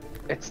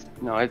 It's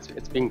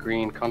been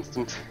green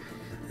constant.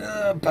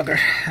 Bugger.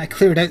 I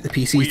cleared out the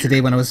PCs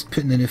today when I was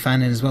putting the new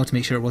fan in as well to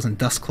make sure it wasn't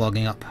dust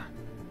clogging up.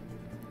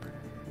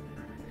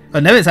 Oh,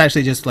 now it's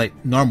actually just like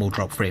normal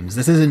drop frames.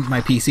 This isn't my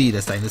PC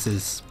this time, this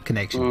is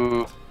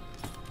connection.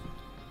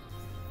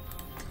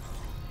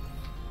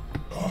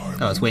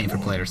 Oh, it's waiting for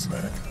players.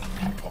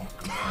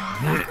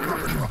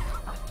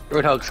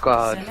 Roadhog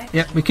squad.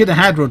 Yeah, we could have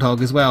had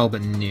Roadhog as well,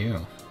 but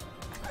no.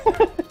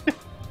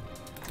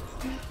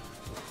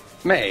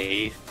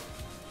 May.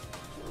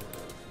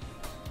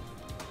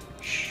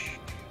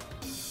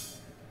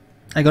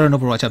 I got an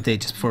Overwatch update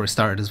just before we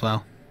started as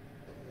well.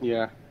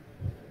 Yeah.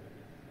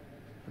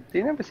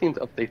 They never seem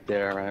to update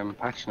their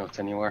patch notes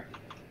anywhere.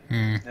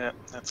 Yeah,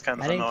 that's kind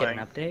of I didn't annoying. get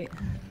an update.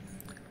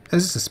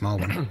 This is a small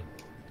one.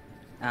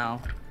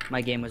 Oh,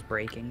 my game was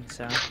breaking,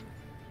 so...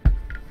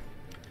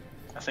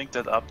 I think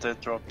that update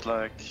dropped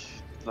like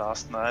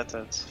last night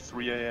at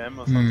 3 AM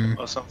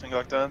or something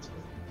like that.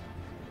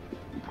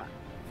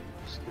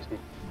 Excuse me.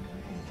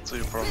 So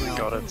you probably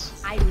got it.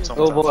 will- sometime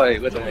Oh boy,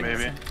 what today, the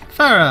maybe.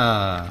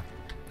 Farah!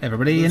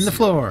 Everybody in the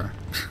floor.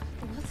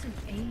 What's an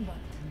aim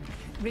button?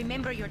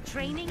 Remember your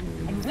training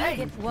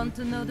and want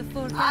to know the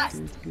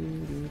forecast?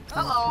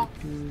 Hello.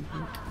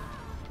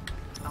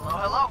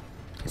 Hello.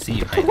 I see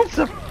you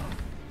hiding.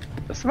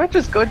 This match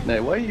is good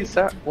now. Why are you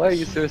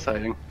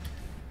suiciding?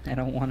 I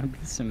don't want to be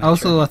symmetric.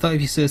 Also, I thought if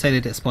you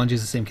suicided it, Sponge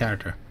is the same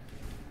character.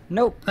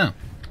 Nope. Oh,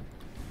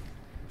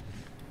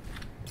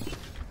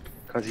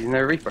 Because he's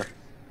no Reaper.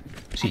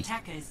 she.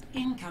 Attackers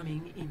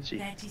incoming in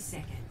 30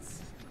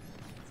 seconds.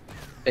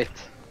 It.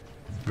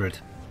 Rude.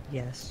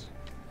 Yes.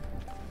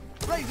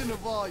 Raising the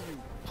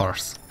volume.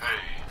 Horse.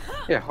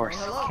 Yeah, horse.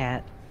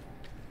 Cat.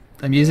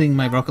 I'm using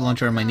my rocket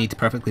launcher on my knee to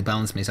perfectly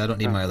balance me, so I don't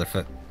need my other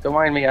foot. Don't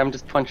mind me, I'm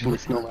just punching the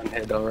snowman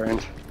head all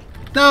around.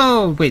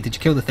 No! Wait, did you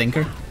kill the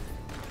Thinker?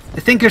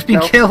 The Thinker's been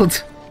No.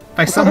 killed!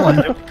 By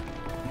someone!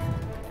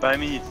 By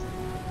me.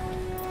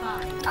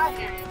 I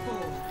hear you.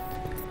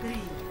 3,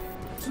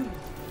 2,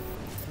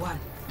 1.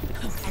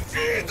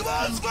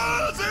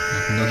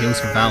 No heals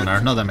for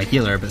Valnar. Not that I'm a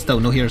healer, but still,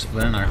 no heals for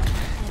Valnar.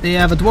 They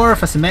have a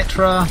Dwarf, a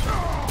Symmetra,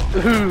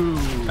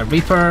 a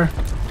Reaper,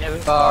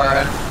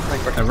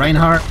 Sniper. a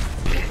Reinhardt.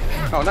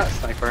 Oh, not a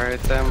sniper,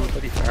 it's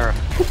bloody Farah.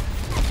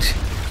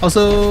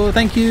 Also,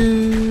 thank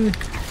you...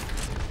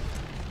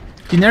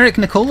 Generic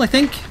Nicole, I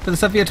think, for the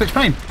sub via Twitch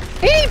Prime.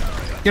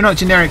 You're not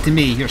generic to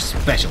me, you're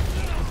special.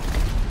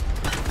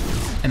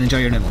 And enjoy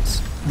your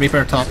nibbles.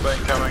 Reaper top.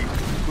 Coming.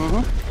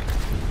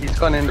 He's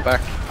gone in the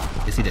back.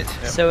 Yes, he did.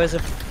 So is it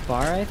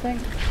far, I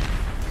think?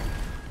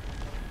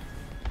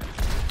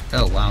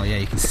 Oh wow, yeah,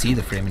 you can see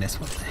the framiness.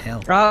 What the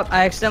hell? Oh,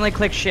 I accidentally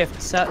clicked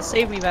shift. So,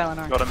 save me,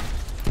 Valinor. Got him.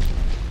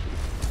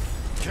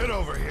 Get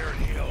over here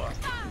and heal up.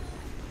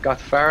 Got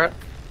Farah.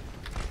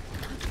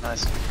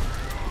 Nice.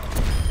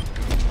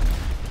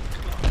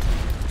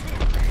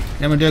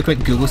 I'm gonna do a quick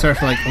Google search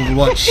for like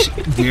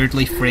Overwatch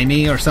weirdly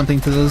framey or something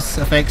to those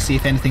effects, see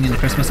if anything in the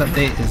Christmas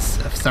update has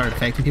started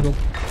affecting people.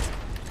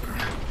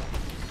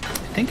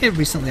 I think I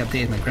recently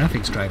updated my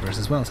graphics drivers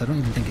as well, so I don't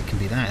even think it can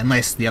be that,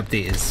 unless the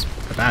update is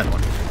a bad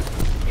one.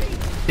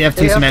 They have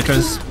two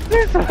Symmetras.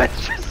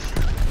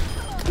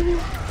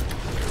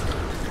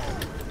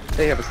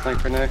 They have a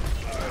sniper now.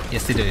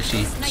 Yes, they do.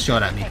 She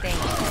shot at me.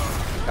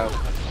 Oh,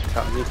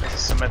 got me. There's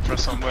a Symmetra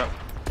somewhere.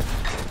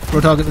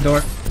 Roadhog at the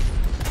door.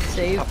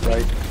 Save Top me.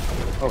 right.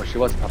 Oh, she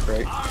was top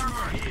right.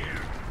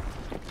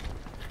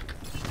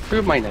 Who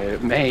am I now?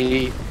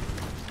 May.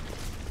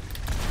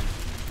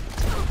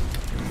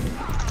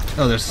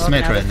 Oh, there's a Oh, now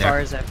Symmetra the in there.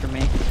 Far's after me.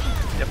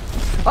 Yep.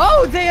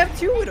 Oh, they have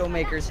two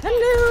Widowmakers.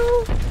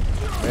 Hello.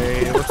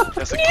 Hey, what's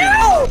There's a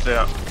kill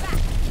there.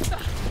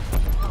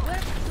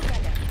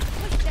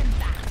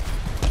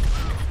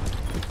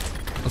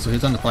 Also,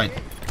 who's on the point?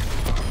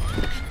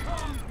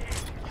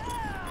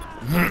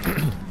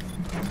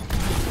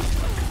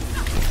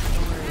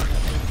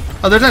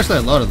 Oh, there's actually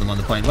a lot of them on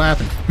the point. What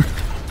happened?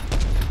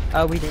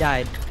 Oh, we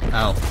died.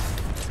 Oh.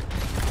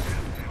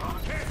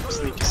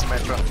 Sneaky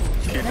Symmetra.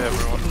 Kill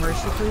everyone.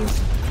 Mercy,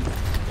 please.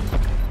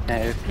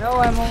 No, No,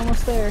 I'm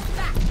almost there.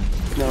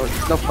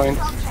 no point.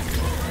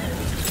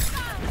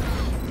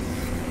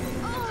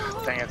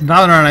 Dang it.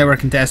 Valinor and I were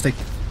contesting.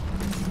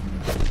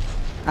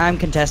 I'm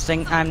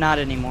contesting. I'm not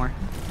anymore.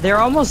 They're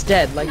almost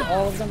dead. Like,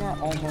 all of them are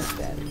almost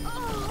dead.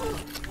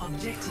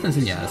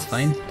 Listen, yeah, that's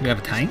fine. Do we have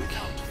a tank?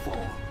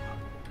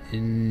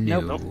 No.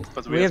 Nope.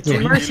 But We have two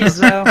three Mercies, healers.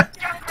 though.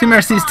 Two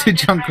Mercies, two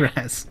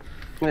Junkratz.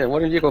 Yeah, why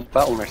don't you go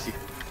battle mercy?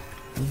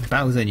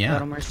 Battle's in, yeah.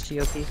 Battle Mercy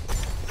OP.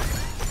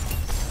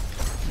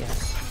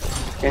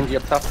 Yes. Genji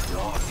up top.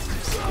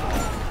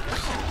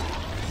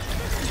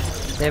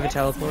 They have a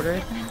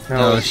teleporter.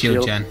 No,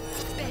 shield gen.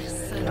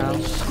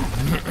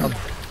 Oh.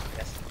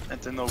 And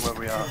they know where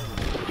we are.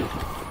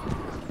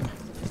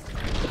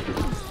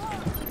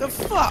 The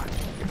fuck?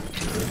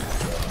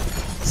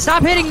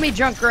 Stop hitting me,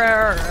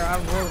 Junkrat!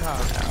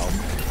 Roadhog.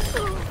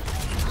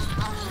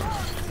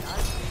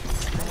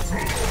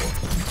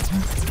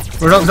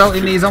 Roadhog's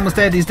ulting me, he's almost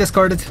dead, he's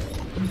discarded.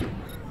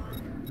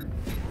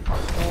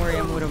 Don't worry,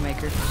 I'm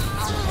Widowmaker.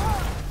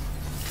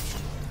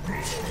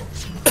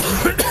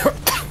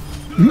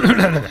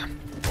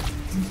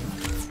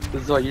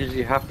 This is what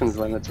usually happens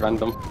when it's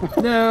random.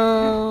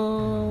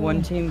 No.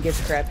 One team gets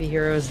crappy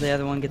heroes, the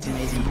other one gets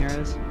amazing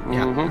heroes.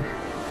 Yeah.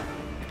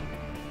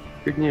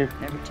 Good news.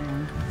 Every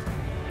time.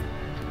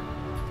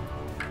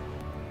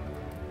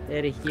 They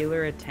had a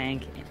healer, a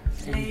tank,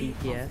 and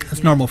DPS.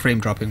 That's normal frame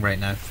dropping right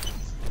now.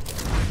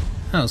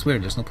 Oh, it's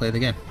weird, there's no play of the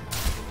game.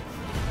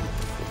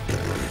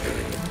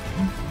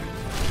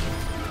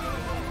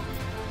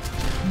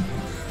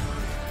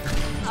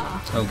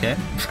 Okay.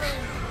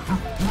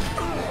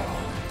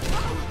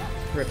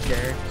 Rip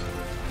Jared.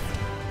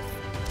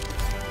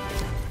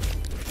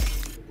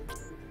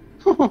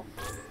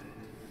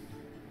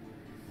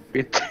 We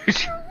had two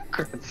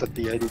shots at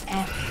the end.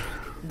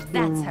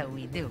 That's how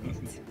we do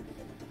it.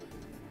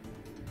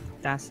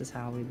 That's just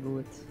how we do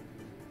it.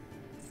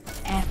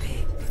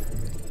 Epic.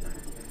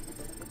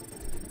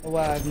 Oh,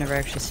 wow, I've never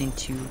actually seen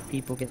two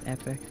people get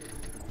epic.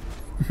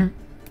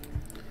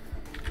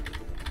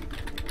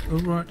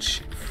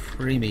 Overwatch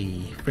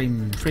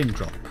frame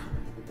drop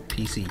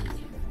PC.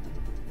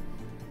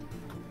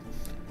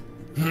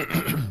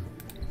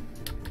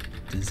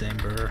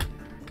 December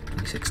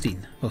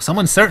 2016. Well,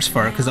 someone searched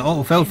for it because it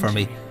auto filled for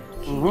me.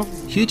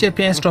 Huge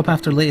FPS drop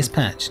after latest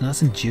patch. And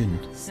that's in June.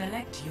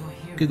 Select your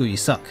hero. Google, you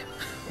suck.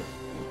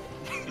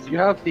 You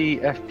have the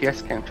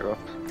FPS counter up.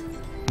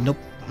 Nope.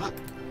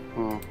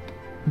 Hmm.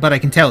 But I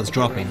can tell it's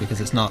dropping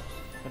because it's not.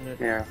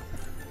 Yeah.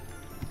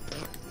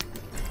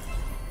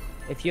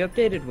 If you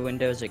updated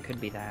Windows, it could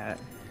be that.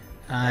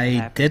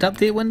 I did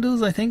update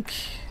Windows, I think.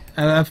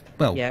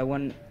 Well, Yeah,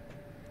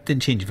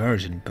 didn't change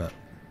version, but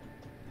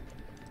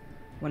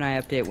when I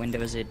update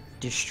Windows, it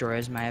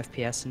destroys my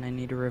FPS, and I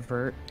need to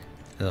revert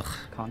ugh.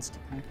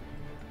 constantly.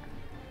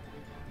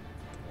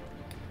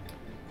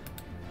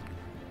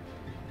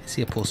 I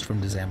see a post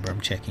from December.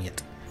 I'm checking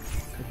it.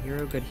 Good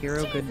hero, good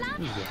hero, good.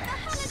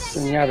 Yes.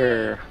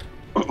 Another.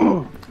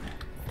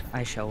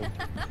 I shall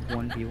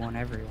 1v1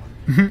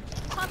 everyone.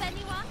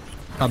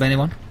 Pub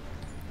anyone?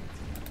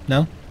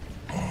 No?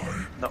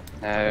 No.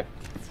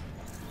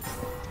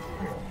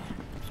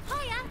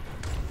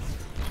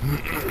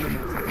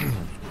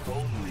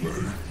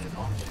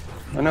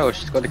 Oh no,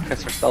 she's got to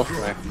kiss herself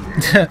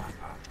now.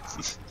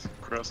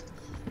 Gross.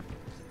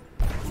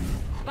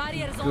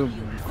 Barriers on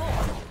you.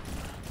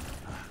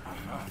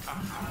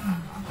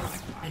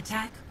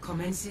 Attack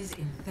commences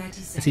in 30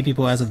 seconds. I see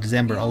people as of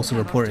December also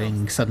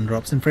reporting sudden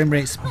drops in frame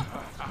rates,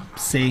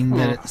 saying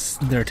that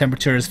their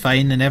temperature is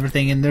fine and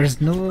everything, and there's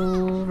no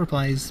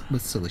replies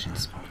with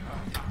solutions.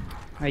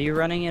 Are you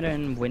running it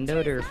in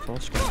windowed or full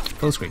screen?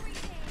 Full screen.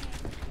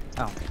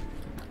 Oh.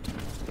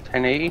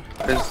 1080?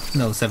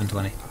 No,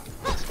 720.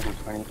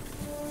 720.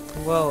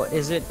 Well,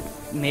 is it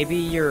maybe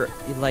your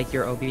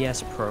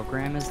OBS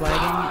program is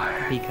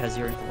lagging because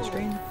you're in full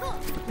screen?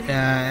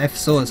 If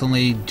so, it's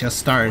only just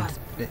started,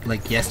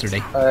 like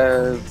yesterday.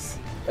 Are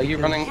you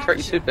running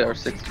 32-bit or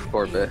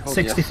 64-bit?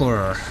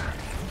 64.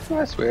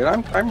 That's weird.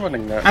 I'm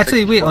running that.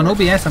 Actually, wait, 64. on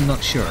OBS I'm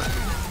not sure.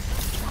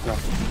 No.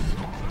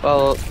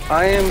 Well,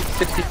 I am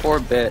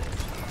 64-bit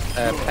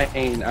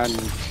playing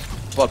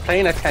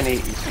playing at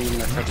 1080,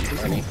 seeing at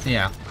 720,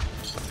 Yeah.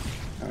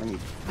 and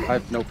I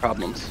have no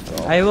problems.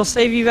 So. I will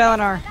save you,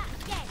 Valinar.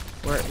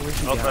 Where'd you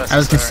Not go? necessary. I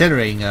was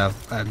considering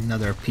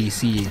another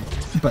PC,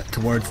 but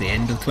towards the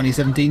end of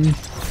 2017.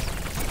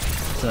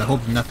 So I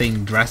hope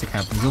nothing drastic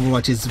happens.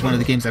 Overwatch is one of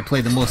the games I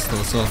play the most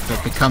though, so if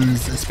it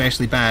becomes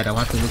especially bad, I'll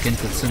have to look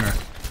into it sooner.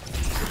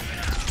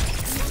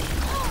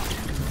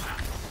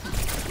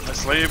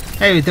 Asleep.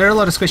 Hey, there are a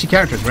lot of squishy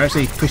characters. We're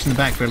actually pushing them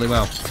back fairly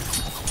well.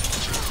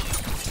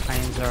 I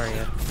am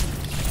Zarya.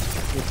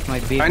 It's my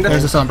big Kinda.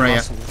 There's a Sombra, yeah.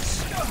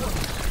 muscles.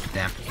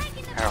 Damn.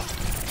 Ow.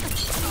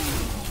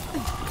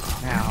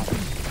 Ow.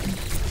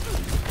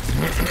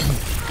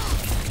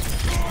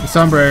 The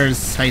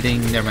Sombra's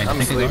hiding. Never mind. I I'm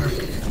think I got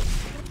asleep. her.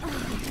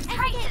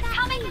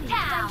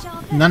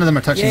 None of them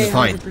are touching Yay, the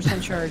point.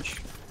 100%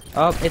 charge.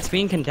 Oh, it's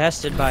being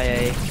contested by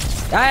a...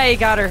 I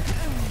got her!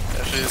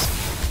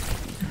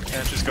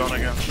 Yeah, she's gone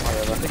again.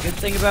 The good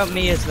thing about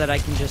me is that I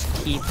can just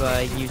keep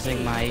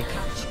using my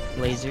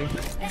laser.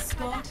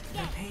 How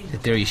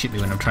dare you shoot me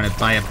when I'm trying to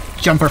buy a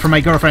jumper for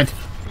my girlfriend?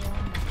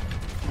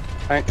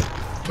 Thanks.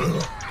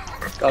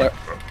 Got her.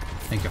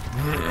 Thank you.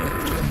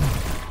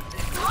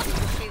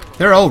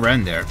 They're all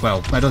round there.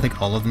 Well, I don't think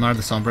all of them are.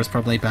 The Sombra's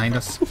probably behind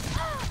us.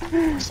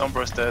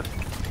 Sombra's dead.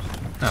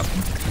 Oh,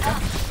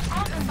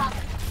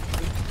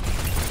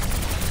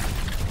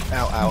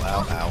 Ow, ow,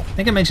 ow, ow. I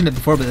think I mentioned it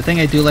before, but the thing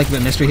I do like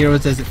about Mystery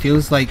Heroes is it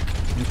feels like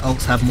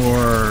ults have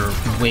more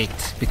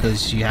weight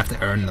because you have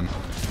to earn them.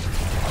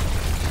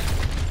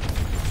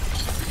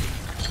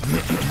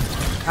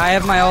 I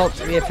have my ult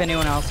if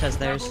anyone else has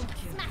theirs.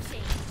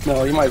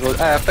 No, you might as well.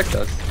 Flik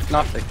does.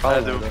 Not Flik. I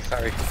Follow do. does.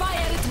 Sorry. Fire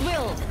at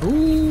will.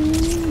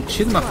 Ooh,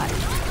 shoot them up.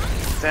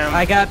 Damn.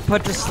 I got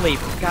put to sleep.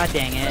 God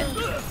dang it.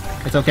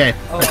 It's okay.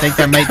 I think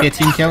that might be a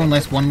team kill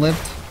unless one lived.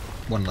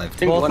 One lived.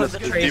 think Both one of is the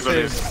the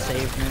tracers Diva.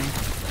 saved me.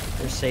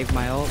 Or saved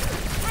my ult.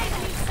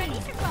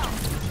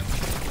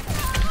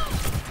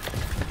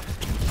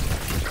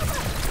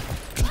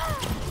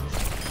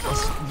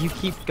 You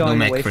keep No going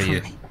mech away for from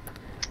you. me.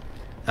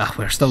 Ah,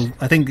 we're still.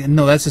 I think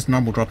no, that's just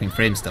normal dropping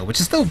frames still, which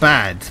is still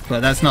bad,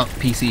 but that's not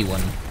PC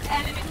one.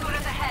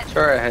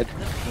 Sure ahead.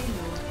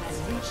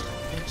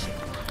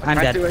 I'm Can't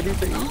dead. do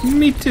anything.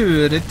 Me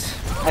too. It.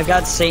 I've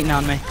got Satan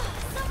on me.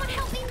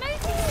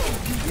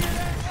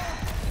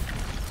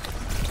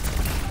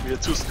 We are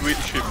too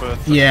squishy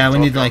for. Yeah, we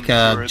top need like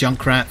a turret.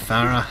 Junkrat,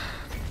 Farah,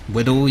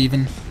 Widow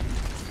even.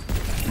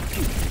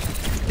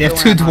 They have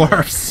Go two on, Hunter.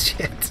 dwarfs.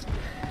 Shit.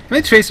 How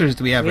many tracers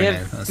do we have We right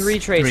have now? That's 3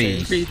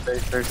 tracers. 3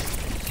 tracers.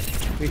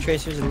 3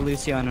 tracers, a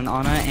Lucio and an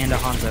Ana and a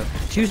Hanzo.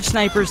 2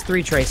 snipers,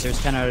 3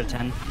 tracers, 10 out of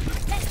 10.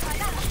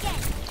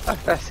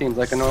 That seems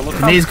like a normal.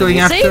 And he's going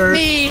after.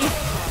 Save me!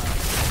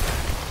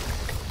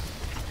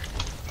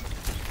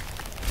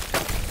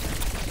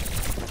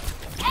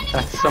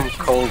 That's some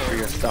cold for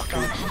your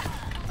stocking.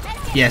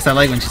 Yes, I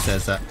like when she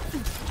says that.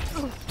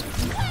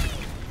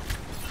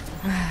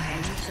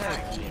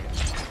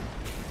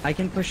 I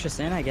can push us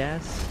in, I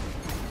guess.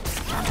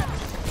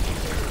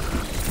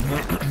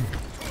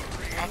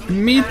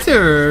 Me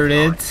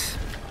turret.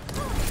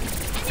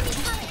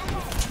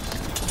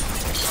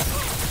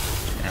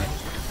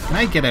 Can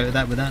I get out of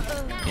that with that?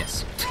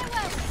 Yes.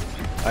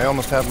 I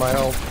almost have my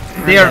ult.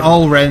 They are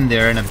all round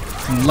there in a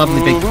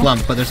lovely big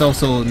clump, but there's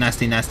also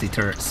nasty, nasty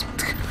turrets.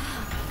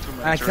 Too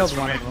many I killed turrets for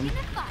one me. of them.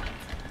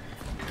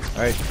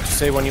 Alright,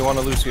 say when you want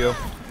to Lucio.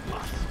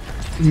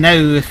 Now,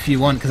 if you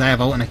want, because I have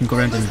ult and I can go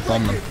around and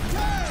bomb them.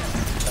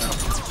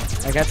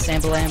 I got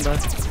Sambalamba.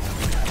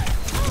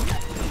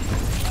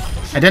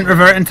 I didn't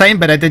revert in time,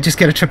 but I did just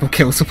get a triple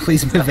kill, so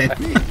please move in.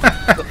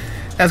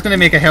 That's going to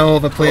make a hell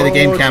of a play of the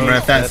game camera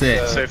if that's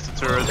it. Save the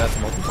turret. That's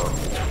multiple.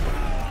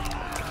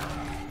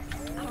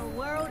 Our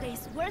world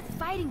is worth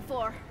fighting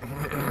for.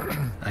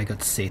 I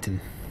got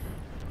Satan.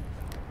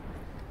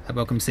 I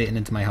welcome Satan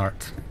into my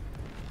heart.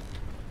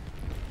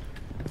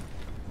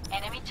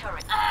 Enemy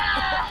turret.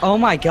 Oh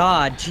my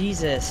god,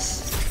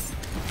 Jesus.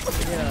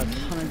 Yeah, a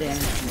ton of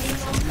damage.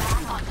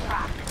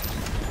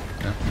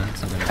 No,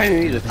 that's not I gonna...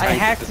 need a tank I at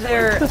hacked this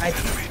their point.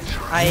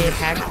 I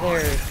hacked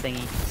their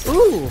thingy.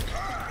 Ooh!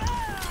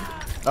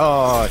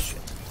 Oh shit.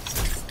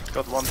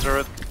 Got one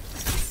turret.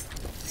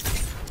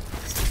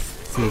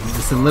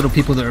 It's the little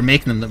people that are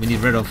making them that we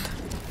need rid of.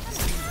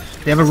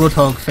 They have a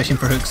roadhog fishing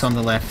for hooks on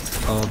the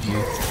left of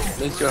you.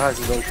 Lucio has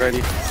his own ready.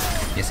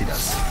 Yes, he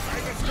does.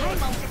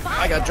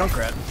 I got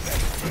Junkrat.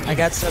 I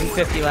got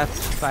 750 left,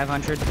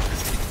 500.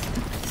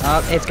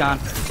 Oh, it's gone.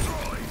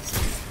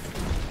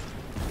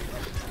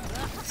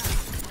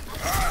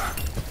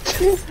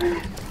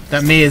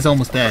 That May is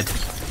almost dead.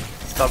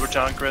 Double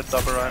Junkrat,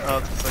 double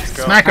Reinhardt. Let's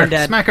go. Smack her! I'm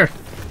dead. Smack her!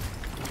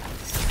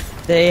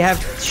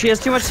 She has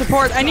too much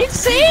support. I need to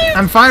save!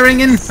 I'm firing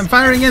in! I'm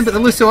firing in, but the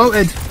Lucio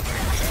ulted!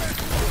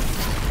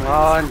 Come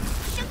on.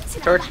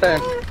 Turret's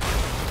down.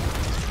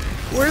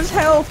 Where's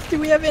health? Do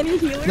we have any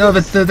healers? No,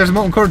 but there's a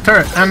molten core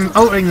turret. I'm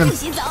ulting them.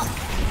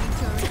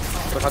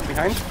 What hot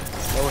behind?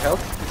 No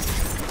health.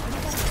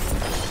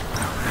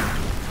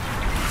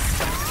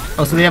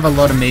 Oh, so they have a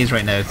lot of Maze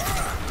right now.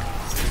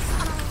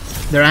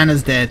 Their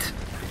Anna's dead.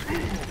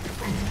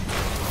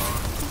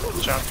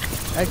 Jump.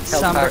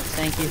 Sombra.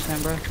 Thank you,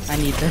 Sombra. I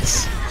need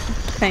this.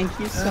 Thank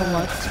you so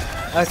much.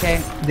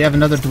 Okay. They have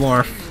another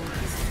dwarf.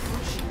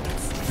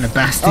 And a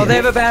Bastion. Oh, they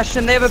have a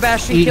Bastion. They have a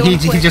Bastion. He, Kill him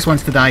he quick. just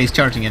wants to die. He's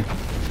charging in.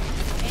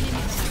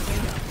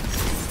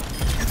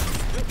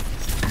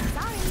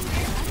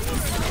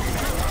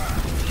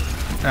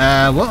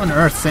 What on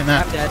earth sent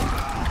that? I'm dead.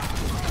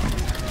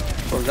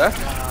 What was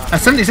that? A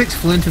 76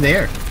 flew into the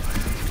air.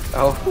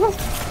 Oh.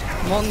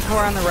 Molten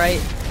core on the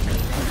right.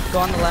 Go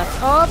on the left.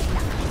 Oh!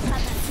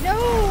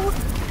 No!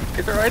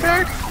 Get the right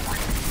out.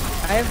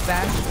 I have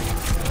Bastion.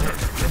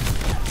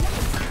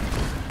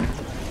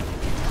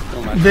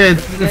 Oh man.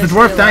 If the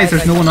dwarf dies,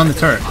 there's no one on the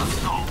turret.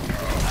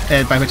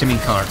 By which I mean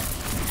car.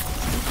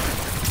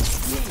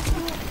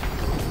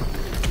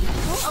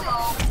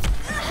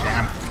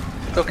 Damn.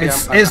 It's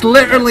okay, It's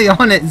literally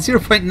on it,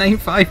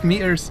 0.95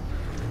 meters.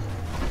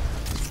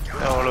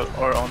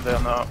 Or on there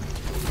now.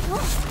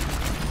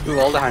 Do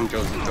all the hand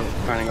jobs are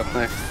running up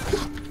now.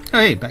 Oh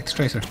hey, back to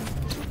Tracer.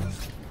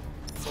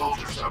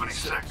 Soldier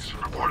 76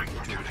 reporting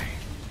for duty.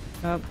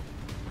 Oh.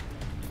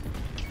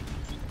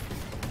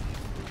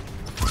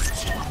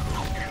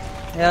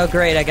 Oh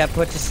great, I got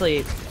put to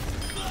sleep.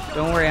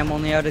 Don't worry, I'm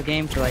only out of the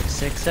game for like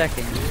 6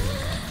 seconds.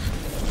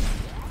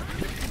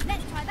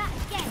 Let's try that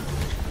again.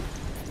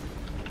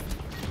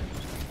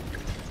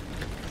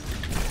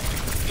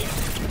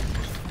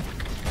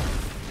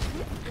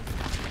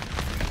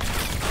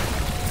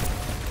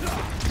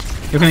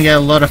 You're gonna get a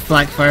lot of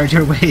flak fired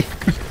your way.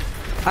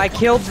 I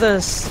killed the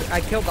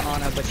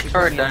Ana, but she put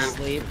Turret me down. to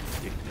sleep.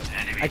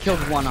 I killed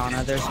one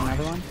Ana, there's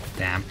another one.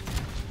 Damn.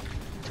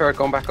 Turret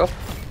going back up.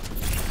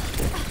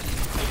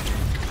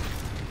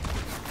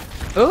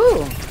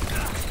 Ooh!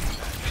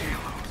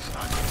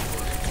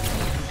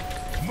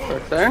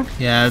 Turret down.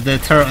 Yeah, the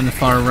turret on the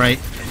far right.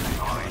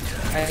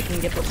 I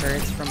can get the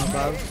turrets from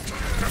above.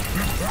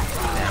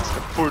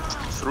 Put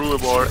through a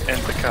wall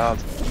and the card.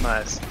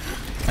 Nice.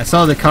 I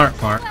saw the cart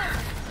part.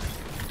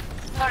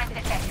 Turret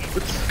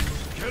detected.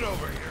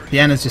 The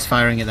Anna's just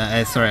firing at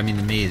that. Sorry, I mean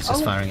the May is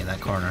just firing at that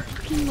corner.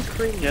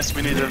 Yes,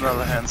 we need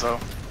another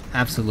Hanzo.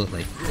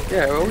 Absolutely.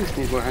 Yeah, I always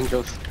need more hand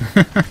jobs.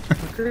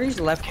 McCree's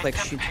left click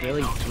shoots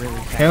really, really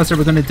How fast. else are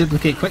we going to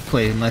duplicate quick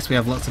play unless we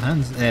have lots of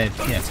hands? Yeah,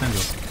 it's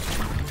handles.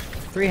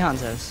 3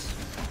 Hanzos.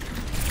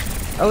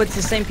 Oh, it's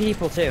the same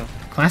people too.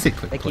 Classic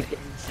quick They play. keep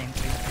getting the same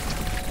people.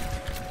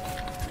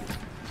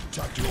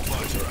 Tactical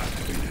visor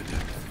activated.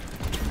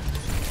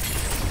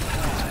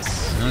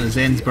 No,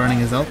 Zen's burning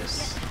his ult.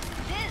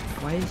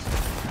 Why is...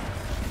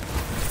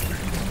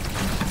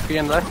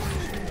 Being left.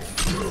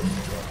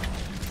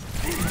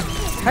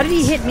 How did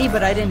he hit me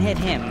but I didn't hit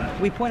him?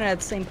 We pointed at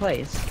the same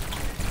place.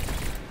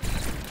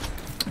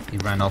 He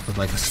ran off with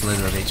like a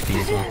slither of HP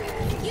as well.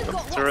 You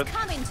got Turret. what's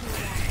coming to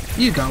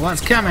you. You got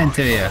what's coming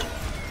to you.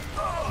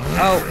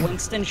 Oh,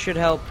 Winston should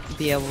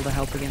be able to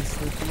help against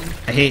the thing.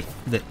 I hate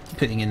that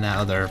putting in that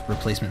other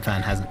replacement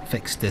fan hasn't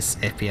fixed this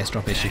FPS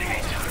drop issue.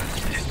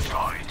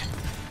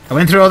 I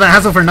went through all that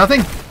hassle for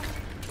nothing?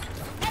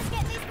 Let's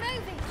get this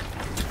moving.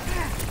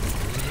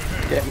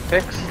 Getting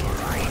fixed.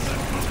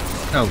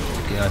 Oh,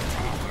 god.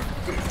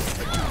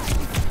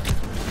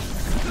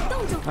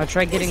 I'll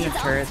try getting the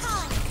turrets.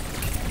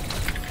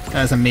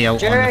 That's a me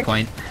out on the Jarek.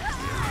 point.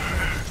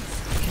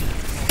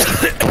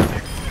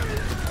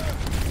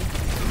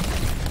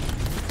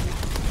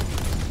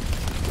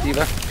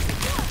 Diva.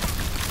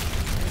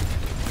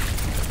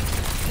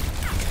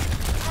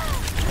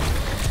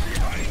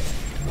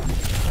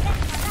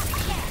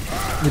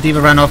 The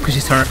Diva ran off because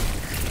she's hurt.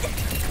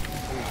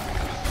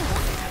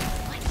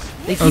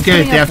 They keep Oh good,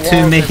 putting they up have two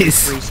walls every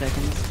mates. 3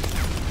 seconds.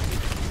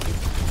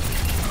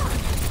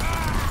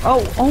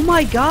 Oh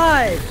my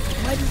god!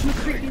 Why does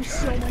McCree do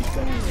so much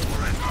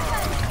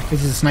damage?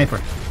 This is a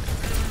sniper.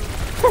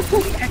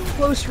 At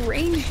close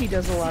range he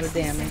does a lot of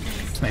damage.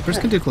 Snipers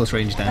can do close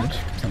range damage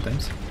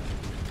sometimes.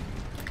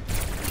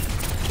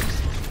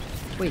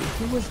 Wait,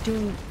 who was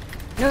doing...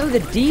 No, the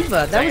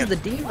D.Va! That was the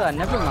D.Va,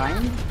 never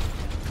mind.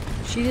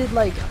 She did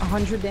like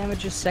 100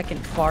 damage a second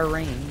far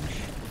range.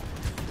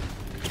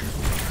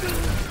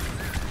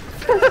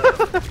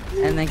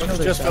 And then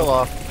killed Just fell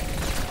herself.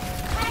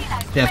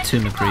 off. They have two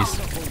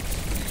McCrees.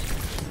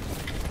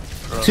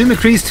 Two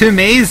McCrees, two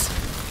Mays!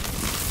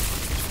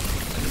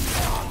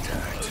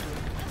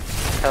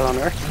 Hell on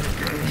earth.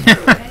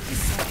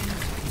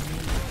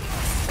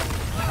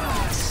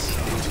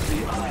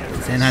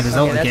 Zen had his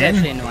ult Okay, that's again.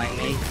 actually annoying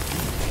me.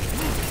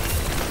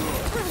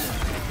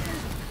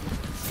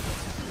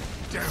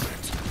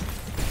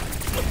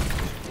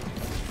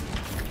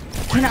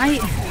 Can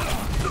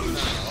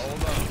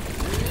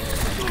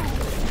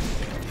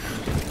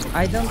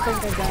I don't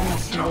think I've gotten a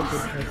single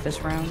good pick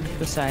this round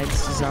besides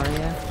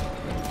Zarya.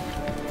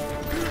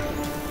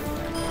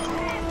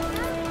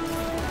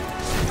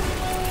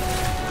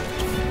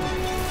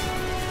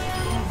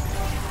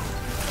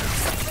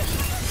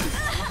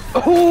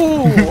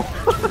 Oh!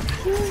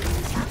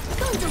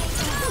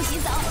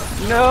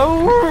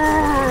 No!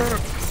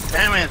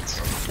 Damn it!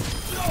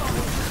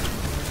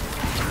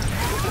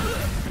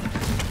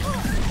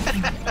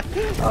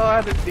 Oh, I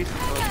had a decent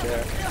one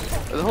there.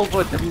 There's a whole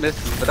bunch of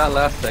misses, but that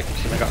last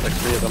section I got like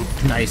 3 of them.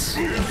 Nice.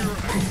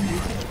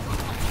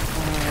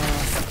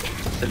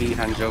 Silly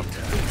hand joke.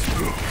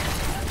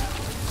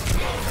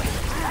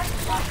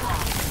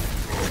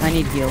 I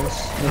need heals.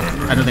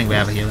 I don't think we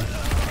have a healer.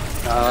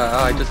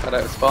 I just got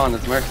out of spawn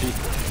as Mercy.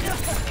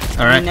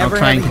 Alright, We I'll never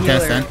try and have a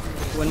contest healer then.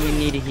 when we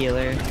need a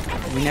healer.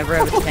 We never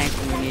have a tank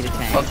when we need a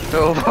tank. Let's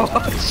go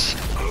Overwatch.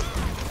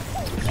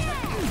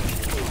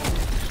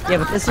 Yeah,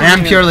 but this is I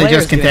am purely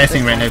just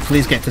contesting right now,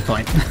 please get to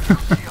point.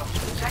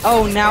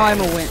 Oh, now I'm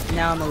a win.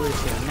 Now I'm a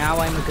Lucio. Now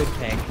I'm a good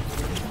pick.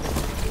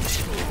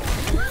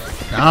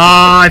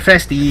 Ah, I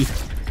pressed E.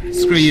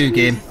 Screw you,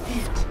 game.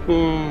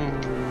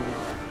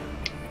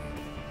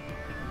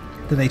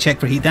 Did I check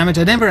for heat damage?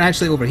 I never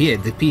actually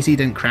overheated. The PC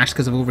didn't crash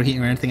because of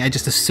overheating or anything. I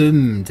just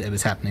assumed it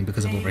was happening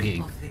because of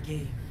overheating.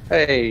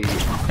 Hey.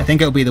 I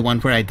think it'll be the one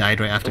where I died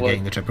right after The one-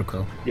 getting the triple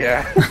kill.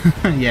 Yeah.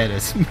 Yeah, it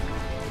is.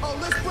 Oh,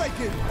 let's break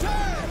it.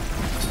 Damn!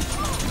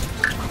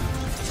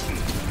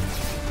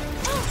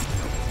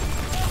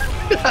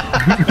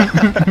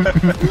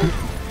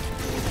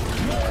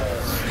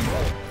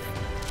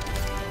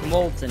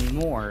 Molten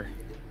more.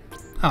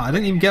 Oh, I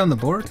didn't even get on the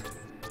board.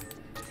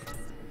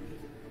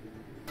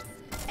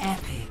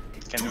 Epic.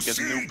 Can you get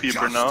new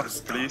people now,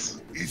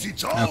 please? Is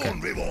its Okay. own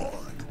reward.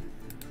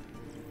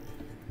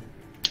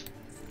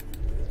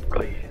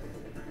 Oh yeah.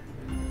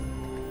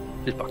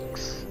 This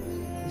box.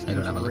 I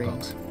don't have a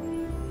box.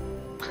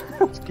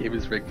 This game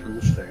is rigged from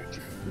the start.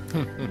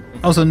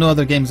 Also, no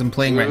other games I'm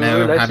playing right now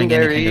are having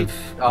any kind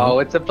of... Oh,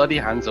 it's a bloody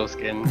Hanzo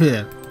skin.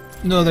 Yeah.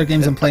 No other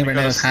games I'm playing right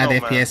now got have a had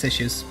snowman. FPS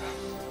issues.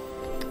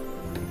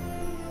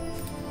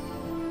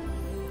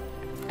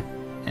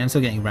 And I'm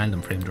still getting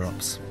random frame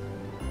drops.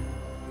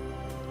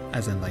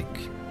 As in, like,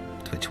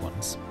 Twitch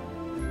ones.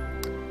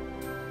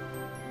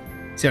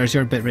 Sarah, is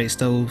your bitrate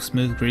still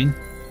smooth green?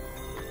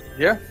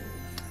 Yeah.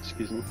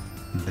 Excuse me.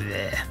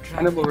 Bleh.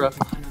 Hanamura.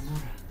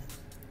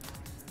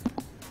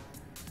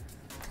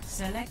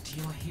 Select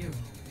your hero.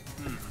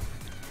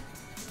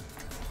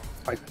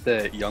 Like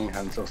the young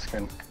Hanzo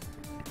skin.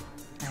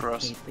 I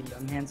Gross. hate the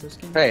young Hanzo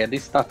skin. Hey, at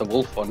least not the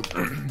wolf one.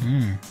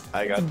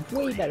 I got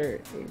Way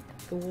better.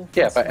 The wolf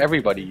Yeah, is- but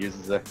everybody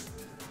uses it.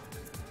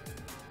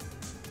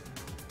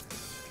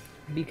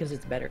 because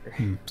it's better.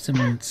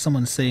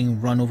 Someone's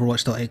saying run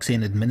Overwatch.exe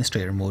in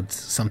administrator mode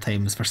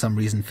sometimes for some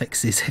reason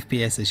fixes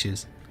FPS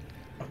issues.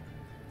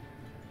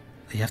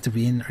 You have to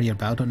re-enter your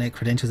Battle.net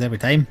credentials every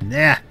time?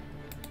 Nah.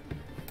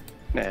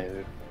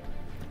 No.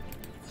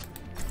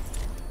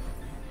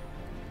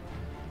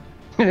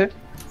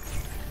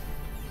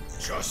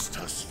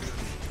 Justice will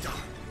be done.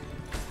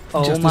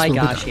 Oh Justice my will be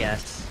gosh, done.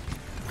 yes.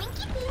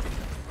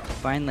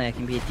 Finally, I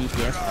can be a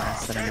DPS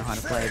class that I know how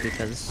to play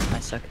because I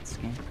suck at this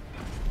game.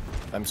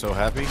 I'm so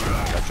happy.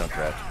 That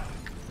Junkrat.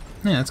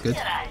 Yeah, that's good.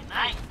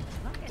 I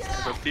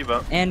got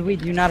D.Va. And we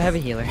do not have a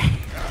healer.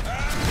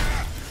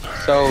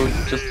 So,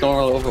 just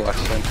normal Overwatch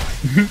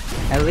then.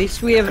 At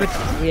least we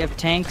have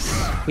tanks.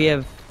 We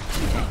have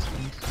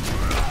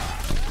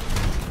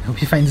Hope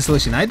you find the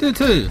solution. I do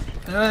too.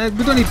 We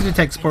don't need to do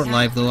tech support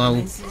live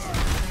though.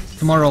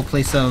 Tomorrow I'll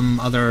play some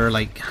other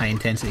like high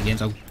intensity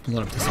games. I'll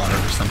load up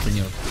Dishonored or something,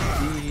 you know.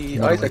 The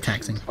More Isaac like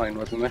taxing. was fine,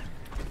 wasn't it?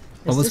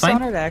 What Is was fine?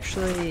 Dishonored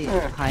actually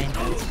high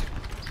intense?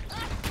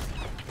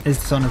 Is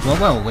Dishonored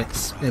well,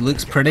 it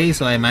looks pretty,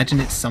 so I imagine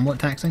it's somewhat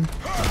taxing.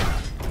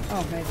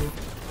 Oh, maybe.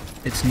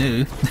 It's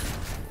new.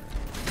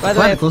 By the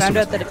way, I Close found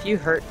to out that if you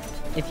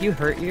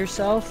hurt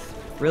yourself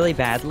really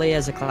badly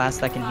as a class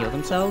that can heal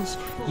themselves,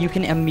 you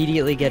can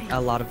immediately get a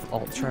lot of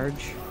ult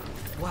charge.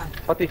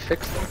 Thought they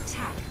fixed it.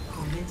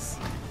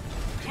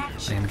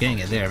 Like, I'm getting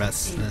it there.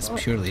 That's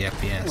purely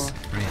FPS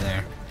right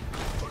there.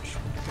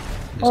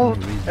 There's Oh,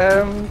 no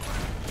reason.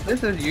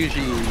 this is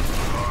usually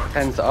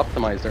tends to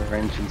optimize their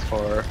engines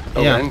for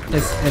low Yeah, end.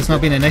 it's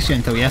not been an issue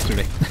until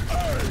yesterday.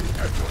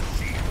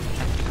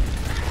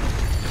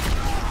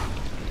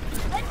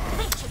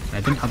 I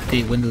didn't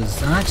update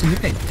Windows. Actually,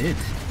 maybe I did.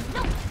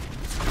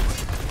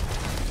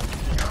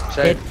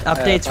 It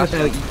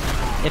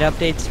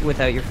updates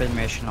without your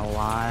permission a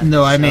lot.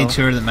 No, I so- made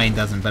sure that mine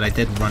doesn't, but I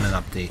did run an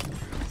update.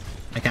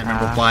 I can't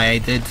remember why I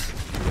did.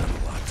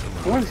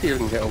 I want to see if we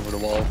can get over the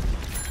wall.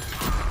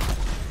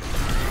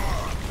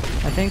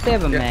 I think they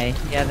have a May.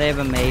 Yeah, they have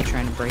a May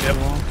trying to break the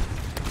wall.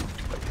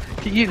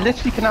 You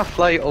literally cannot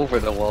fly over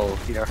the wall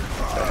here.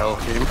 What the hell,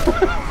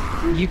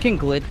 game? You can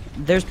glitch.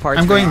 There's parts.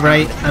 I'm where going you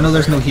right. can- I know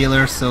there's no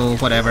healer, so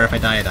whatever. If I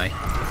die, I die.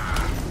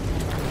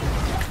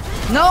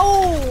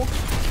 No!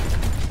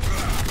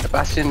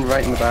 Bastion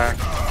right in the back.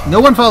 No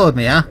one followed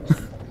me, huh?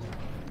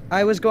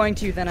 I was going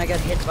to, then I got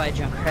hit by a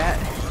Junkrat.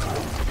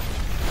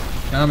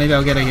 Well, maybe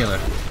I'll get a healer.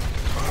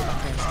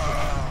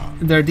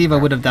 Their diva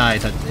would have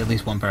died had at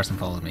least one person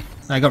followed me.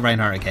 I got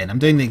Reinhardt again. I'm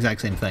doing the exact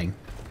same thing.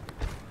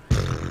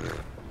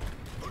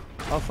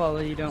 I'll follow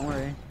you, don't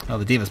worry. Oh,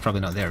 the diva's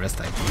probably not there this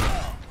time.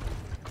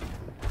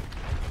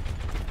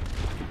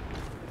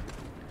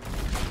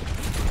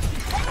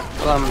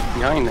 Well, I'm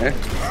behind there.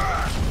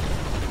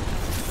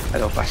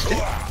 Hello, Bastion.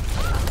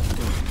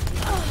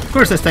 Of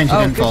course, this time she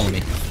didn't good. follow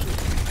me.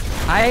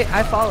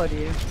 I followed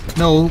you.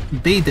 No,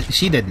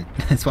 she didn't.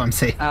 That's what I'm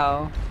saying.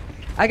 Oh.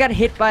 I got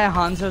hit by a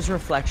Hanzo's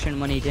reflection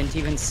when he didn't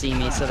even see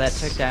me, so that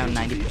took down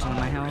 90% of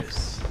my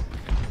health.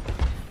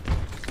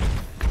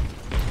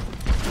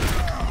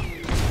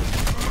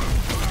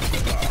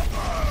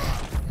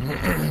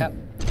 Yep.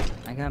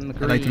 I got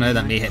McGree. I'd like to know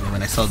that may hit me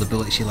when I saw the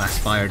bullet she last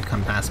fired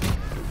come past me.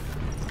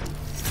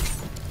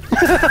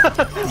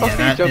 Yeah,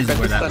 that is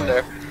where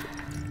that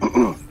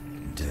went.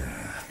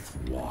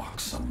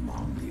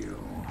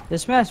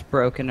 This map's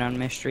broken on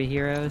Mystery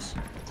Heroes.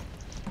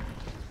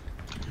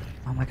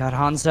 Oh my god,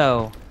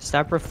 Hanzo.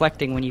 Stop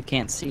reflecting when you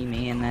can't see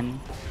me and then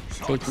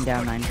taking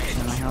down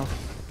 90% of my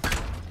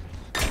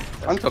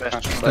health. I'm so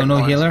conscious. Still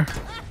no healer?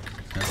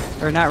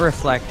 Or not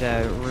reflect,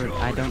 I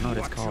don't know what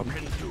it's called.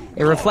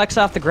 It reflects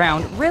off the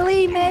ground.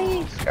 Really,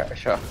 May? Got a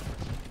shot.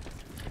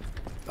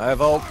 I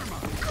have ult.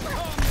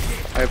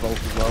 I have ult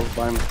as well,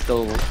 but I'm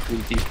still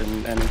really deep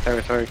in enemy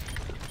territory.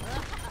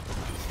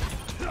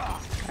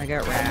 I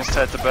got Almost wrapped.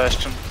 had the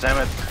Bastion. Damn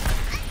it.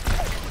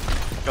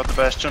 Got the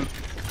Bastion.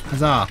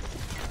 Huzzah!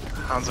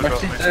 Hanzo got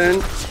Mercy me.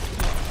 Zen.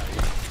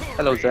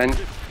 Hello, Zen.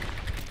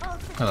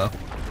 Hello.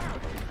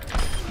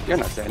 You're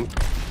not Zen.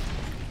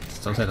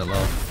 Still said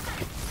hello.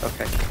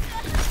 Okay.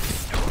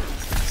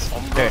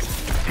 Okay.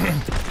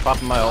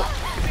 Popping my ult.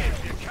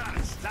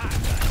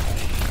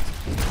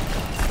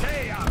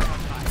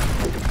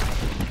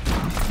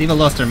 Diva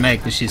lost her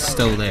meg, but she's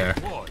still there.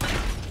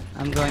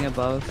 I'm going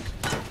above.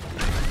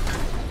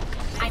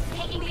 I'm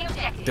taking the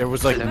objective. There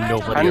was like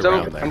nobody Hands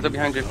around up, there. hands up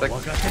behind you, Flik.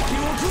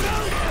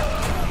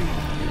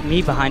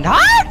 Me behind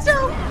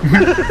Hanzo!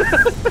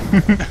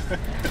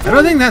 I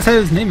don't think that's how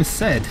his name is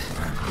said.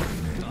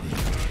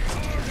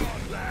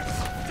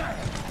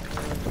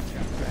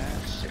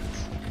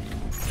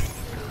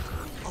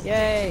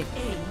 Yay!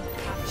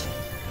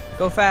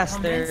 Go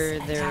fast,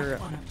 they're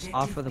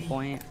off of the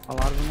point. A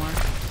lot of them are.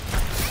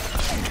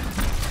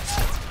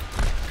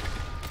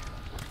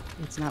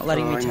 It's not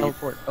letting Oh, I me need-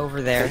 teleport over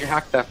Can there. you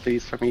hack that,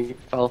 please, for me,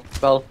 Val?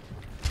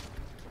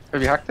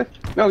 Have you hacked it?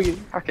 No, you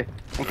hack it.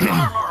 Thank you.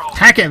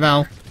 Hack it,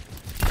 Val!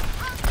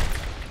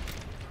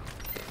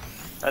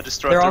 I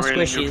destroyed They're the all railing.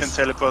 You can squishies.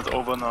 teleport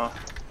over now.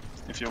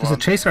 If you There's a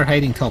want. tracer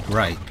hiding top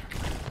right.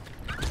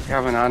 You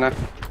have an Ana.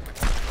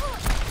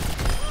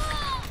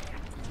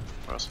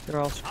 They're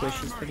all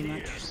squishies pretty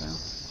much, so.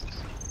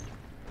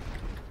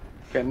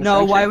 Getting the No,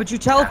 sentry. why would you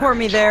teleport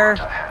me there?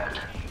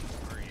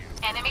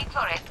 Enemy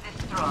turret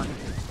destroyed.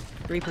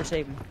 Reaper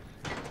save me.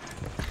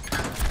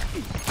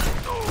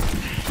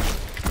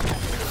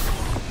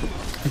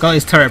 I got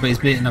his turret, but he's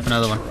beating up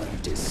another one.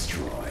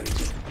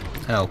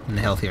 Oh, and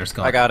the health here is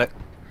gone. I got it.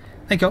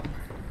 Thank you.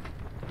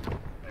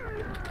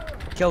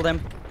 Killed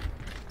him.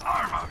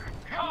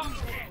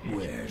 You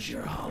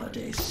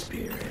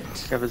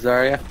have a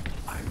Zarya.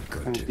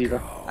 And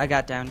Diva. I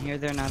got down here,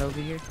 they're not over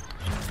here.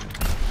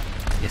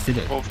 Yes, they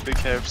do. Both big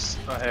caves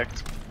are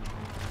hacked.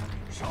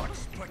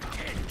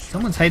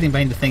 Someone's hiding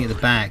behind the thing at the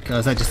back. Oh,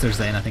 is that just their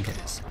Zen? I think it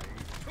is.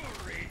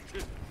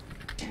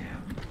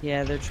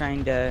 Yeah, they're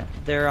trying to.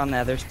 They're on the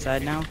other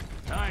side now.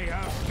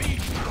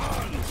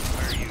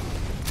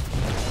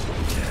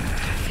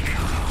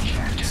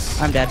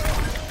 I'm dead.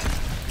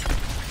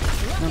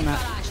 No, I'm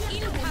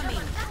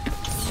not.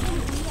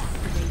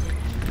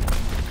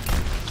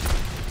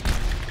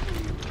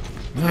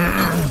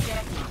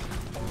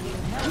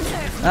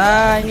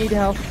 I need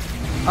help.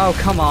 Oh,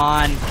 come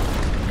on.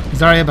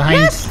 Zarya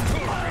behind. Yes!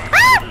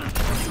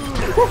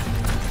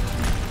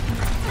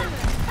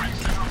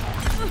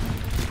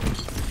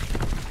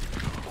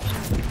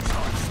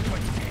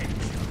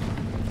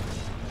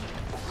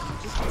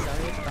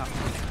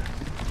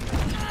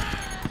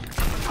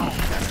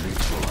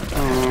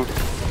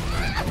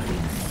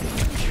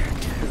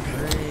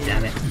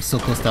 so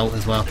close to ult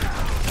as well.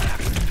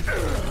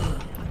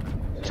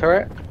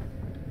 Turret?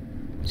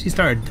 She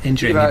started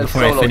injuring me D.Va is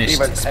before I solo, finished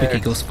D.Va is spooky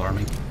paired. ghost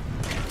farming.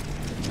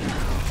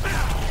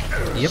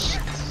 Yep.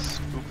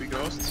 Spoopy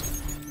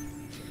ghosts.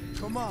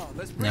 Come on,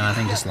 let's No, I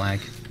think just lag.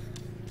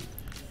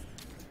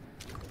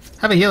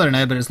 I have a healer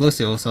now, but it's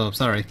Lucio, so I'm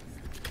sorry.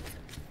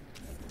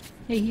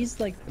 Hey,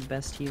 he's like the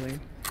best healer.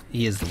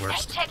 He is the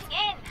worst. Checking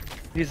in.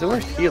 He's the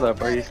worst healer,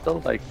 but he's still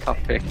like top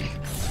pick.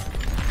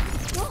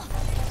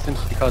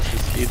 Simply because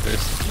he's speed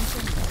boost.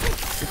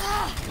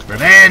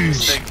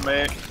 Revenge! Take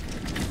me.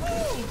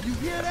 You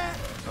hear that?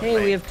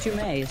 Hey, we have 2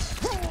 Mays.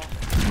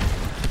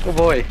 Oh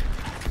boy.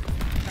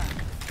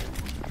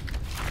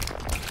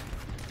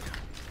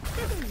 I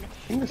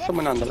think there's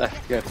someone on the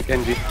left. Yeah, it's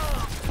Genji.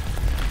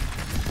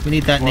 We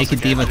need that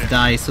naked diva to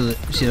die so that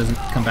she doesn't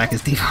come back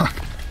as diva.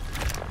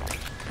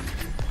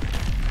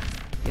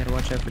 You gotta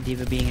watch out for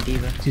Diva being a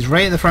diva. She's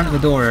right at the front of the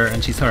door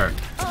and she's hurt.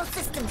 All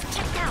systems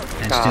checked out.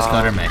 And she just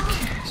got her mech.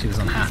 She was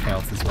on half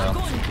health as well.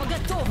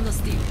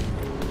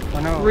 Oh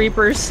no.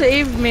 Reaper,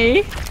 save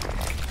me!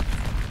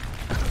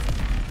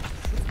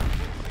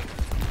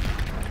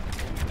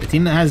 The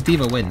team that has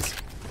diva wins.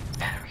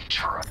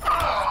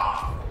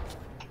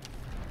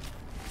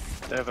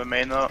 They have a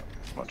main now.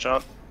 Watch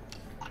out.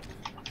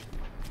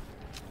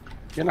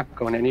 You're not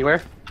going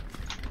anywhere.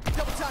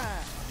 Double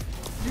time.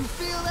 You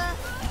feel that?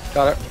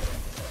 Got it.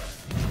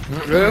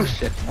 Oh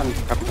shit. I'm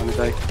probably gonna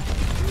die.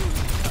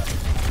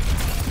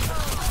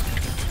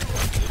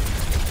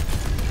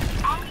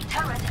 Enemy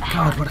turret ahead.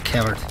 God, what a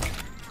coward.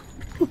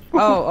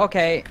 Oh,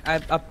 okay.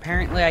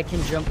 Apparently I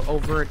can jump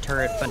over a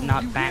turret, but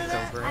not back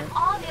over it. I'm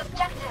on the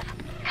objective.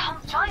 Come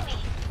join me.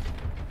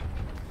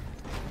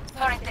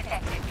 Turret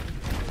detected.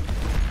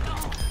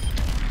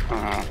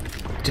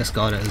 Just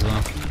got it as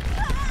well.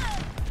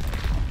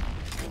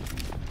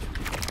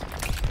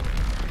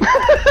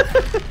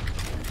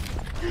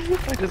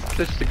 I just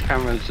switched the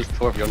camera and it's just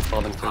Torbjorn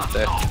falling to his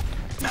death.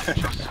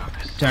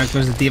 Jarek,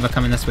 there's a diva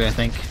coming this way, I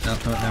think. No,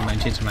 no, never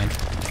mind, change your mind.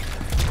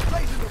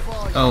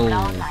 Oh,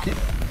 okay.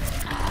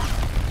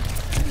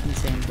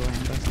 Insane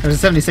Blanda. There's a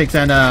 76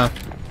 and a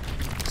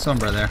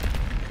Sombra there.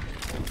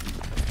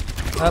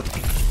 Oh,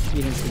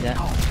 you didn't see that.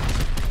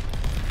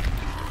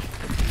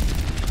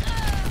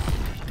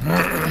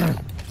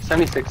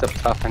 76 up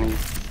top and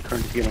he's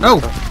currently getting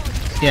Oh!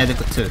 Yeah, they've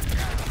got 2.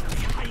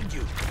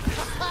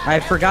 I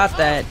forgot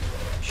that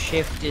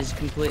shift is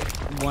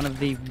one of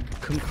the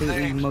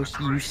completely most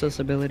useless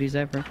abilities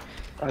ever.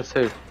 That's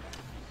who?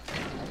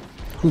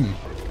 Whom?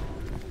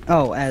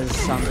 Oh, as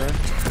Sombra.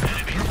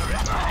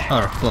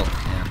 Or Flik,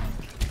 yeah.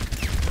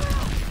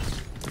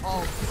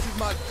 Oh, this is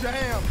my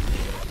jam.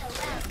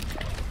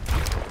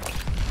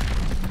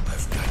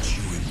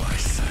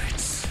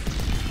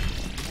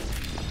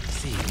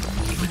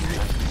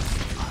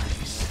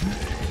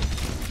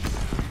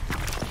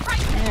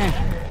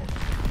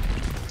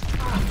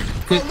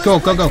 Go,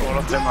 go, go! All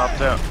of them up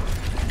there.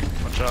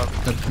 Watch out.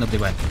 No, nobody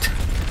went.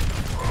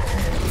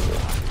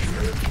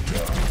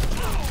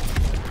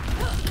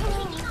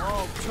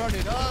 Oh, turn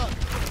it up.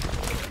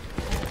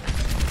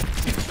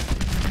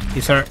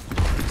 He's hurt.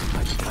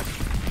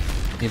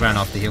 He ran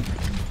off the hill.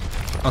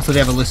 Also, they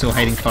have a Lucio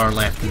hiding far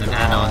left and then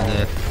Anna on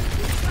the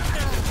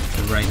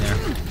right there.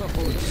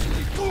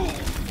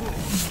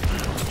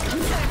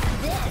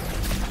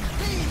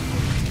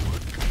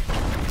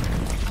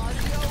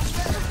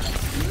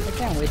 I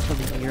can't wait till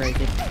the year I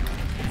get a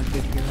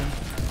good hero.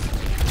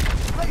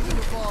 Raising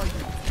the volume.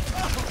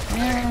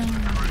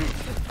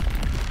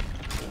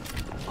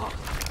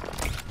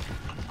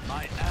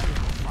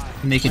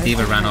 Naked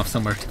diva ran off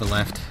somewhere to the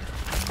left.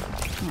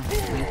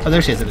 Oh,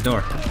 there she is at the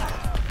door.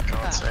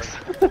 God's sake.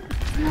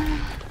 Yeah,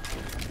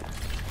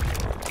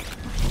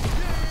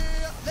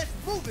 let's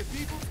move it,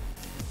 people.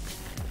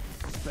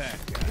 Back.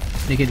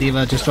 Naked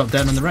diva just dropped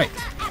down on the right.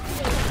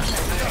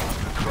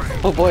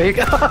 Oh boy, he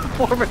got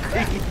 4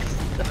 McCrees.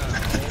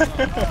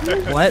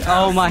 What?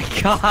 Oh my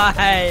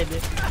god!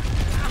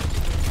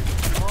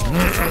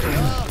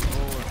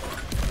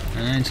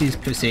 And she's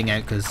pussying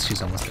out because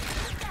she's almost dead.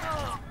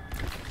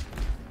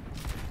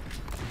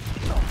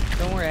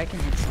 Don't worry, I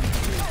can hit something.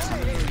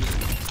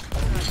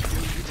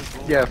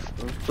 Yeah,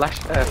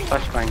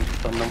 flashbang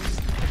on them.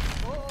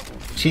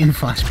 Chain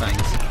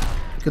flashbangs.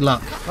 Good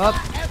luck. Up.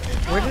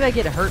 Where did I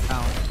get hurt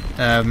now?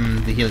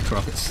 The helix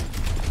rockets.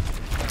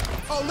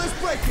 Oh, let's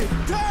break it.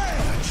 Damn.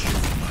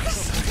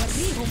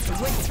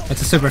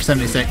 It's a Super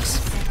 76.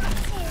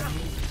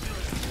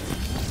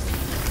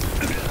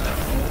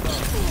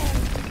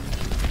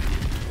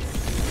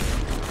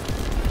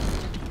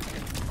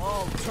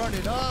 Oh, turn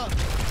it up.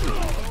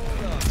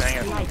 Dang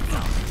it.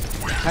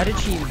 How did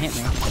she even hit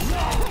me?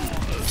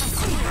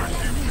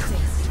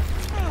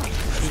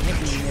 She hit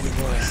me near the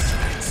door.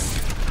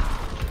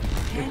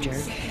 Good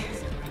jerk.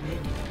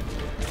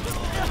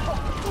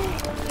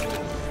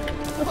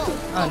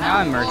 Oh, now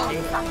I'm Mercy.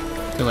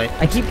 Too late.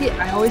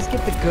 I always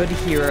get the good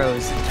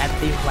heroes at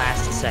the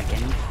last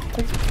second.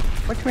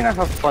 Why can we not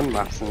have fun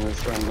maps in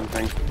this random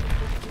thing?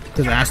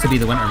 Because it has to be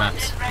the winter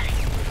maps.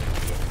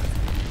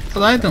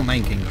 Well, I don't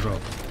mind King's Row.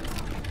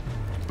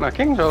 No,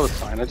 King Joe is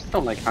fine. I just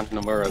don't like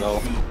Hantamura at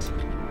all.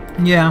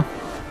 Yeah.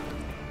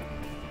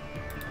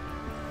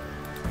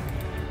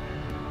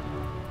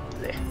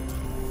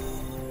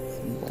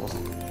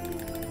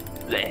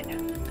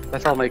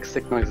 Let's all make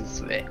sick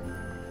noises. Bleh.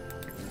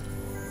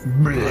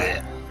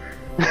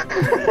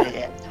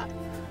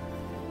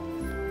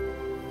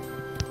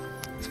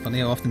 It's funny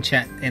how often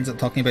chat ends up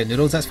talking about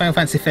noodles. That's Final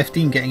Fantasy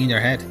 15 getting in your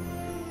head.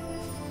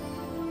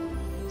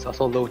 It's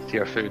also low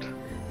tier food.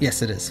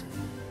 Yes, it is.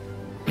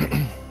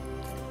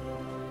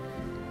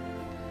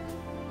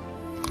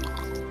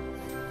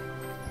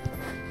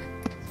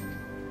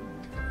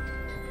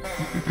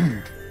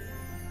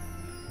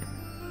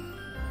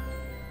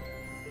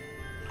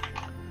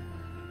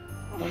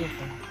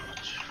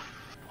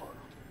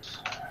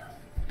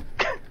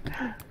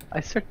 I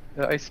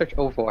searched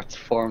Overwatch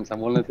forums, and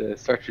one of the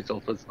search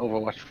results was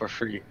Overwatch for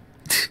free.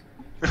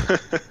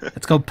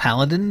 It's called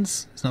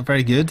Paladins. It's not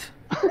very good.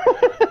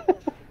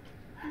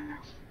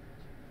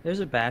 There's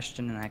a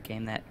Bastion in that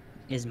game that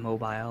is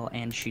mobile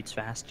and shoots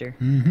faster.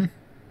 Mm-hmm.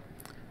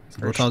 There's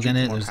a Or Warthog in shoots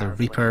it. more There's a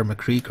powerfully. Reaper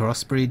McCree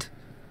crossbreed.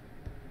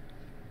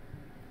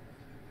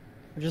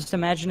 Just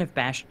imagine if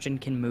Bastion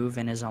can move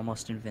and is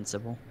almost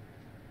invincible.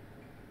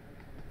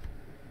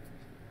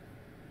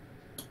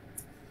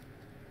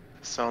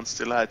 Sounds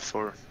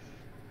delightful.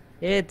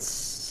 It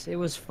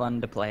was fun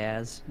to play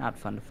as, not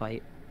fun to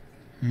fight.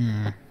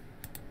 Hmm.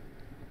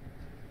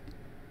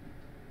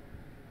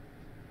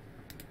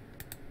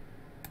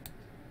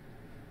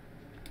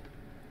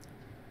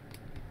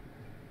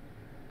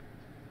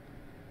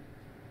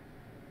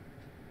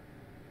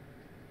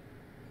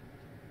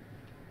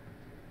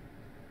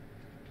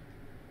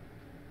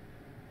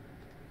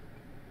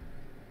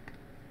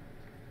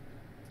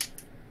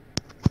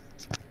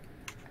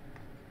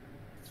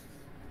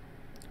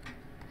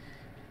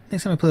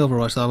 Next time I play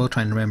Overwatch, though, I will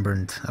try and remember,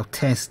 and I'll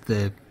test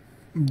the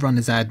run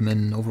as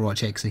admin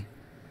Overwatch Exe.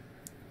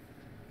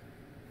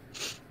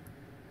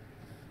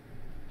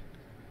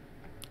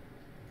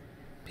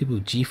 People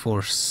with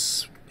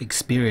GeForce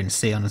experience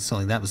say on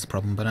something that was the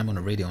problem, but I'm on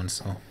a Radeon,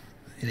 so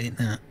it ain't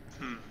that.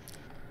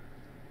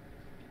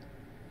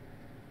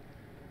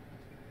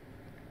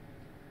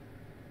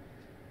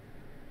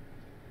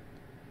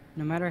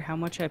 No matter how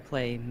much I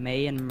play,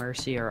 May and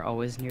Mercy are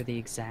always near the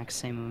exact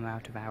same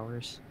amount of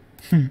hours.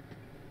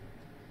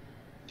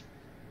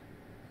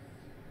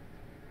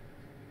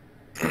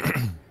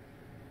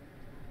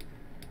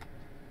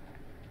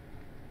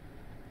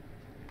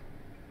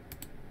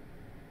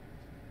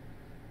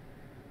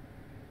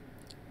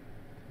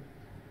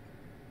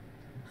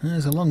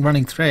 There's a long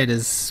running thread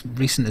as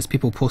recent as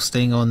people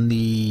posting on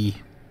the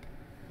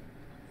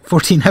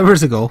 14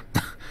 hours ago.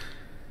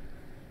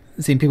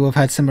 Seeing people have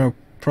had similar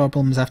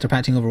problems after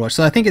patching Overwatch.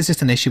 So I think it's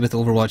just an issue with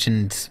Overwatch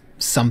and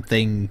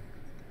something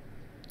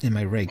in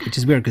my rig, which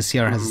is weird because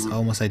CR has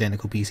almost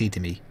identical PC to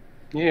me.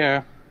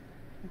 Yeah,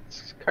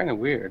 it's kind of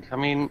weird. I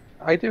mean,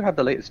 I do have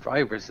the latest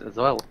drivers as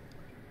well.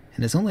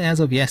 And it's only as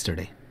of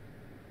yesterday.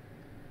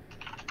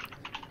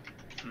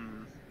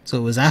 So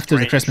it was after the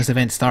Strange. Christmas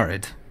event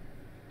started.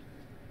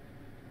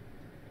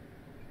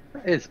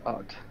 That is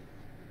odd.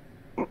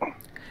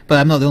 But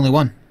I'm not the only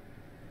one.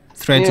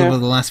 Threads Yeah. over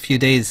the last few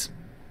days.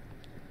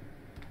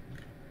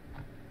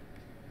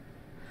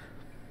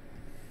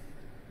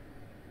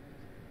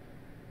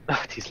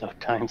 Ugh, these load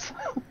times.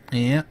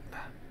 Yep.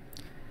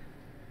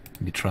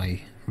 Maybe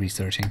try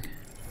researching.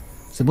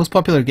 It's the most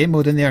popular game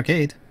mode in the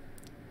arcade.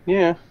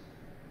 Yeah.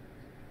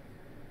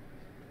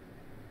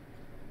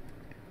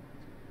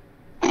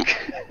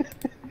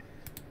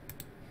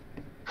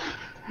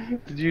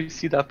 Did you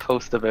see that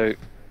post about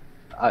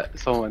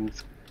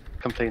someone's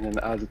complaining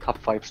as a top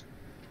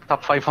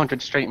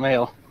 500 straight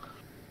male?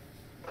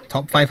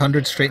 Top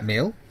 500 straight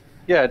mail?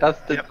 Yeah, that's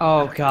the.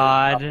 Oh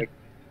god. topic.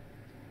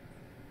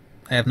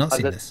 I have not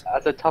seen this.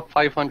 As a top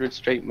 500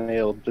 straight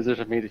male, Blizzard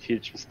have made a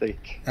huge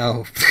mistake.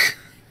 Oh.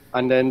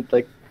 And then,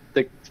 like,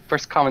 the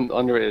first comment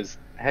under it is,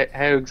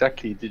 how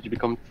exactly did you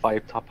become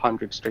top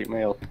 100 straight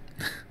male?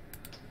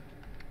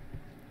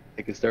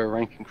 Like, is there a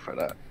ranking for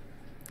that?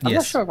 I'm not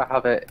Yes. sure if I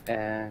have it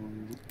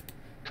in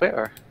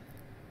Twitter.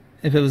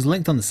 If it was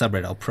linked on the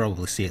subreddit, I'll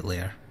probably see it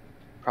later.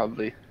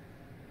 Probably.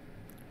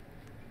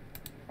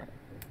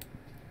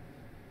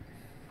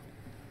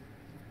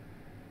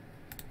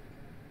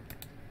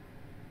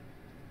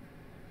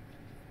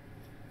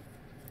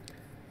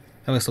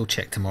 I will still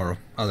check tomorrow.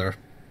 Other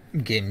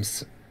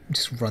games,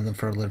 just run them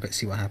for a little bit,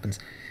 see what happens.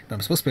 But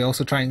I'm supposed to be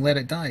also trying to let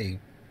it die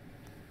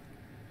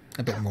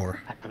a bit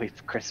more. I believe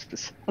for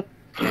Christmas. Oh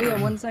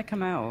yeah, when's that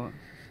come out?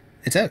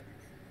 It's out.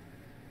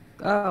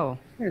 Oh.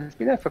 Yeah, it's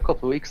been out for a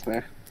couple of weeks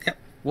now.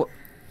 What?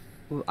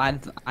 Well,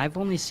 I've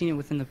only seen it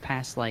within the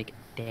past like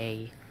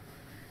day.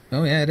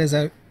 Oh yeah, it is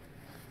out.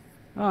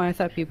 Oh, I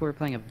thought people were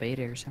playing a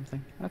beta or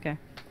something. Okay.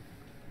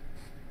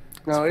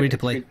 No, free it's to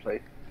play. free to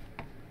play.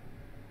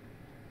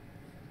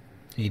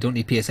 You don't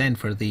need PSN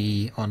for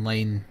the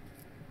online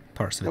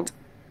parts of it.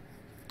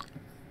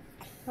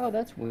 Oh,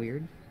 that's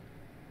weird.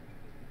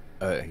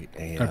 A,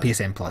 Or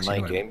PSN Plus, online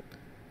you know. game.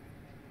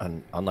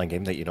 an online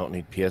game that you don't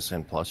need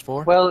PSN Plus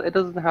for? Well, it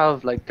doesn't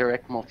have like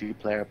direct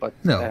multiplayer, but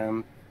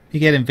No. You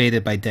get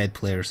invaded by dead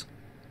players.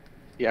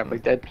 yeah, by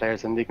dead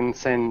players, and they can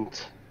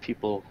send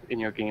people in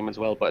your game as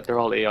well, but they're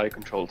all AI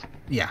controlled.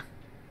 Yeah.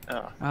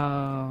 Oh,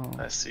 Oh.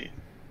 I see.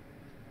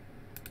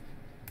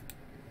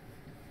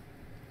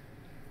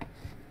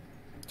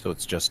 So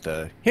it's just,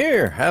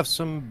 here, have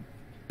some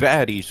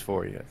baddies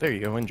for you. There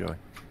you go, enjoy.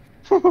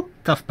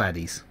 Tough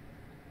baddies.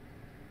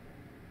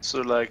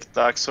 So like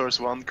Dark Souls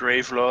 1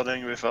 grave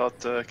loading without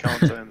the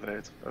counter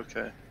invade.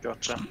 Okay,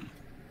 gotcha.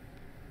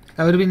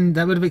 That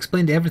would have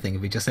explained everything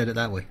if we just said it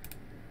that way.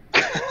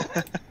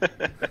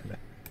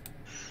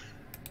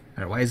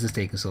 Alright, why is this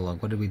taking so long?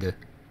 What did we do?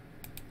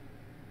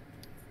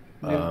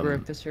 We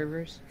broke the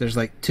servers. There's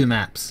like 2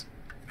 maps.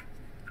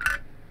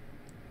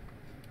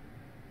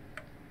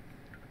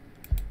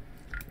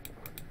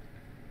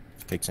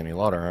 If it takes any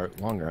longer,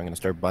 I'm gonna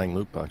start buying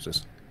loot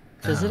boxes.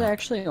 Does it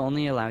actually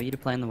only allow you to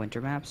play in the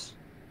winter maps?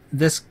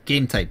 This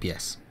game type,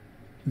 yes.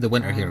 The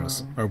Winter Oh.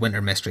 Heroes, or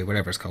Winter Mystery,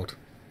 whatever it's called.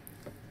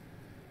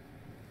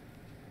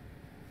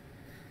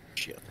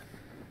 Shit.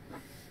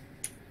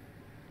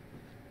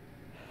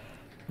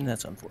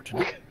 That's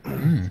unfortunate.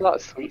 There's a lot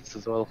of sweets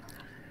as well.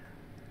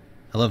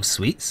 I love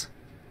sweets.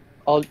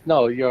 Oh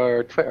no,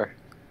 your Twitter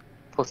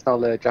posting all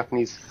the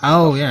Japanese.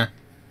 Oh, yeah.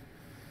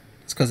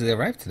 It's because they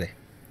arrived today.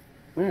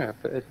 Yeah,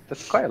 but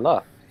that's quite a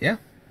lot. Yeah.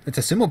 It's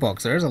a sumo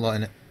box, there's a lot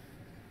in it.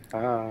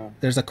 Ah.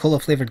 There's a cola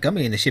flavoured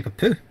gummy in the shape of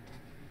poo.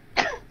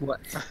 What?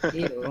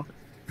 Ew.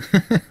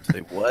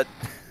 Say what?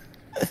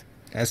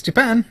 That's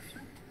Japan.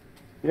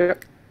 Yeah.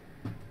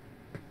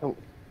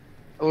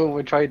 Oh,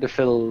 we tried to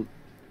fill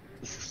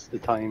the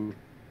time.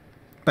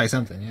 By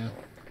something, yeah.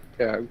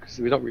 Yeah, because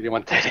we don't really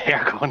want dead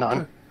air going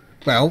on.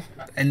 Well,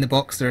 in the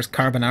box there's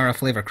carbonara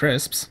flavour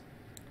crisps.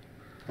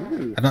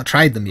 Ooh. I've not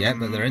tried them yet,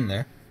 but they're in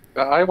there.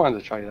 I wanted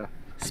to try that.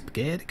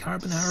 Spaghetti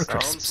carbonara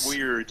crisps. Sounds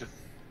weird.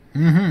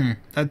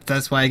 Mm-hmm.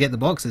 That's why I get the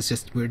box. It's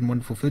just weird and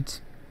wonderful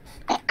foods.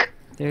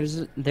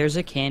 There's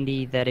a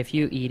candy that if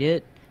you eat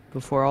it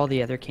before all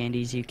the other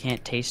candies, you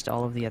can't taste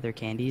all of the other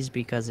candies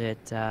because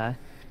it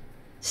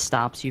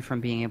stops you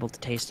from being able to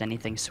taste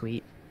anything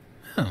sweet.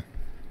 Oh.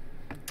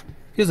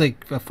 Feels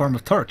like a form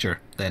of torture,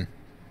 then.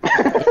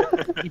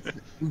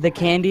 The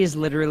candy is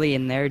literally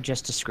in there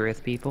just to screw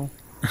with people.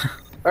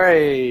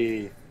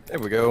 Hooray! There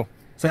we go.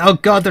 It's like, oh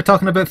god, they're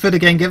talking about food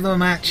again. Give them a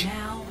match.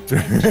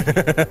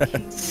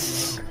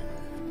 Is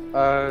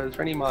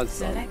there any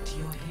mods?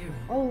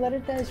 Oh, let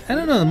it die. I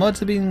don't know. The mods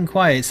have been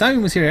quiet.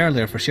 Simon was here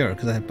earlier for sure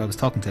because I was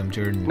talking to him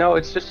during. No,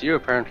 it's just you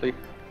apparently.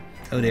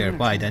 Oh dear.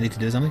 Why? Do I need to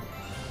do something?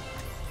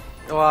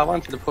 Oh, I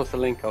wanted to post a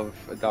link of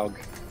a dog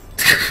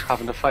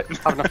having a fight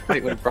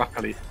with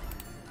broccoli.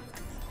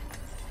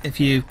 If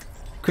you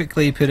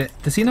quickly put it,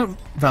 does he not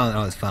Valen?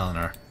 Oh, it's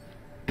Valenar.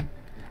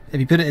 If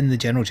you put it in the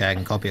general chat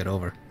and copy it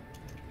over.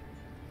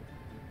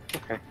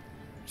 Okay.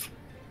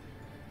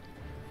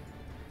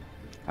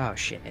 Oh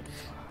shit.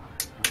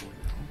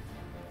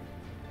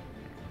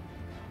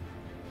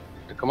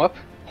 Come up.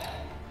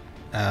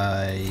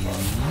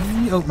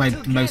 Oh, my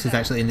mouse is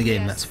actually in the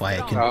game. That's why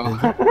I can.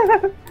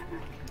 Oh.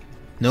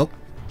 Nope.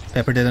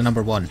 Pepper did a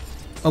number 1.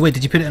 Oh wait,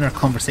 did you put it in our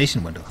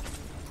conversation window?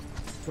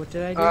 What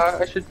did I do?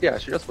 I should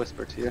just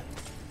whisper to you.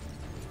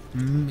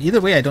 Either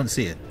way, I don't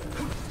see it.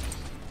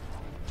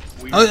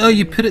 Weird. Oh,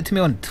 you put it to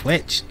me on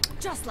Twitch.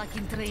 Just like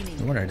in training.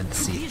 No wonder I didn't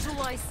see it.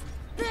 Visualize,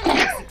 then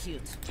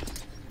execute.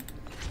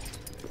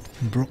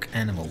 Brook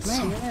animals.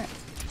 Yeah.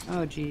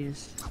 Oh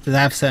jeez. Does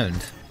that have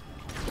sound?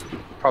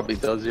 Probably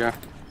does, yeah.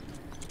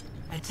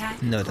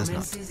 Attack No, it does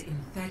not. commences in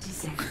 30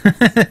 seconds.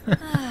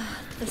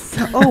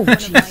 Oh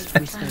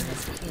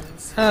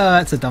jeez. Oh,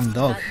 that's a dumb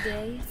dog.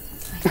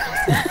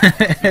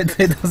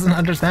 It doesn't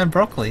understand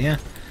broccoli, yeah.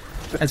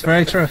 That's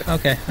very true.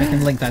 Okay, I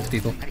can link that to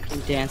people. I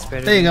can dance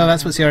better. There you go,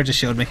 that's what Sierra just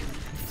showed me.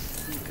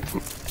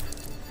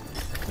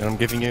 And I'm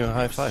giving you a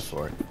high five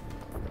for it.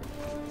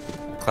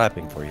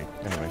 Clapping for you.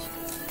 Anyways.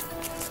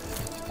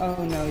 Oh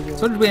no, you.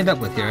 So what did we end up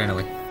with here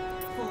anyway?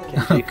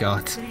 Oh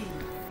god.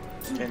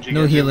 Genji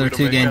No get healer, the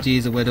 2 Widowmaker.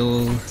 Genjis, a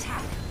widow.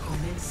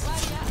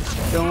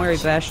 Don't worry,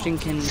 Bastion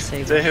can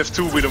save. They have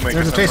 2 Widowmakers. There's a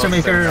and tracer not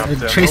maker, them up a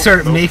there.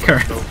 tracer Nope,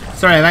 maker. nope.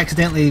 Sorry, I've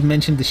accidentally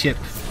mentioned the ship.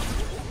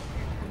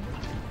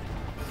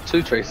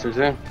 2 tracers,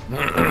 yeah.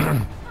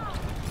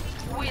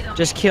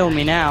 Just kill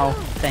me now.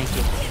 Thank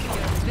you.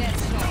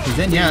 He's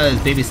in, yeah,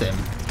 it's babysitting.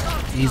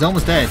 He's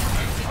almost dead.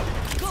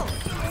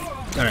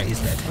 Alright, he's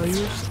dead. Oh,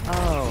 you.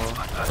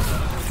 Oh.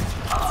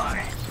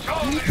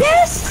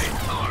 Yes.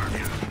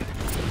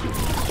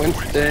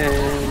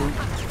 Winston.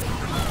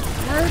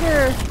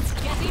 Murder.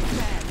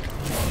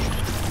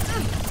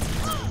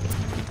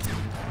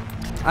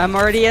 I'm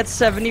already at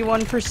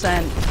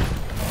 71%.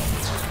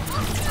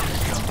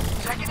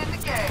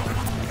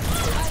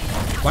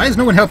 Why is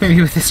no one helping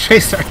me with this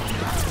tracer?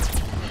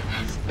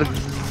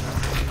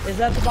 Is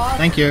that the boss?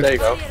 Thank you. There you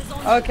go.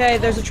 Okay,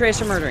 there's a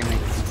tracer murdering me.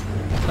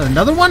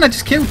 Another one? I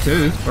just killed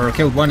 2. Or I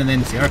killed 1 and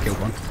then Sierra killed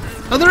 1.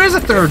 Oh, there is a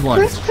 3rd one!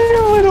 There's 2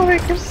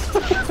 Widowmakers.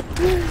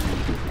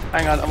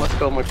 Hang on, I must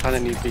go. My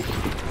planet needs me.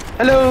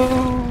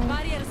 Hello.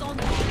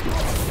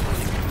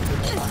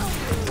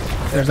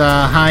 There's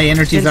a high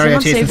energy Can Zarya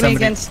someone chasing save me somebody.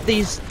 against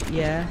these?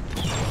 Yeah.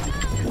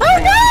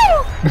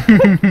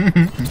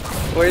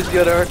 Where's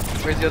the other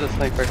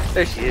sniper?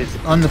 There she is.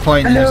 On the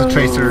point, and there's a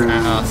tracer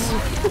at us.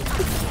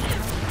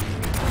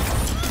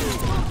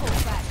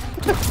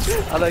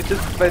 And I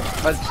just meant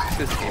to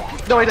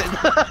escape. No, I didn't.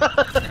 No,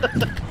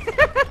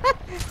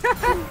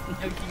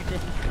 you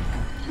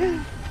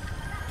didn't.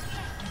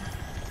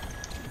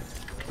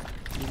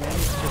 You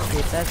guys just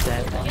get that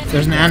sad then.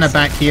 There's an Ana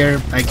back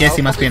here. I guess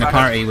he must be in a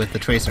party with the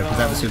tracer because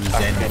that was who was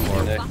Zen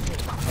before.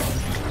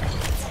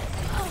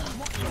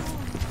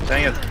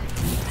 Dang it.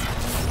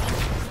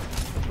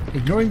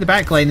 Ignoring the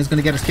back line is going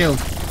to get us killed.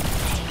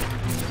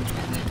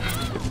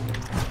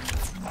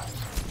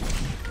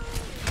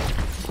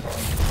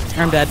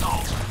 I'm dead.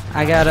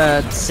 I got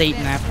a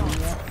Satan after me.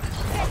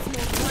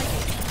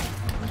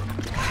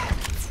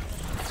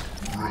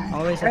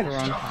 Always at the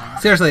wrong time.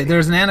 Seriously,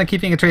 there's an Ana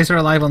keeping a tracer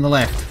alive on the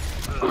left.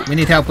 We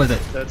need help with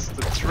it. That's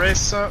the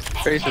tracer.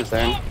 Tracer's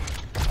down.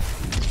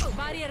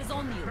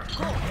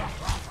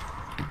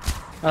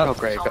 Oh,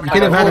 great. You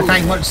could have had a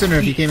tank much sooner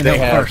if you came in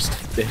help first.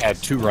 They had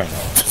 2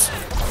 rhinos.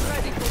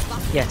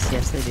 Yes,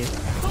 they do.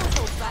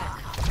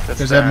 That's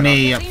There's a Diana.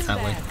 Mei up that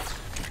way.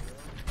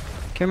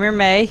 Come here,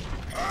 May.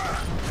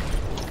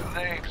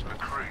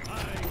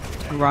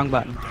 Wrong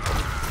button.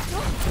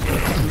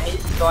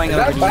 May's going Is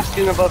over that to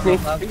Bastion above me? I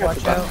Love, think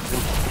that's watch a out.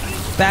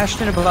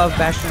 Bastion above,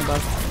 Bastion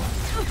above.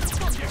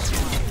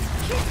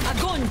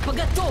 Огонь по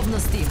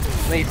готовности.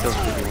 May's still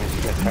shooting me.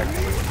 She gets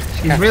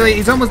hurt.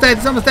 He's almost dead,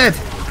 he's almost dead.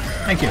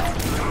 Thank you.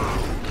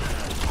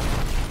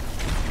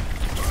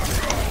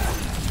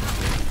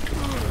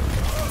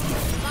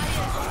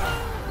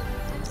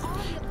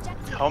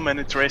 How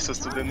many tracers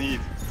do they need?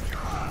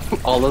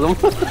 All of them.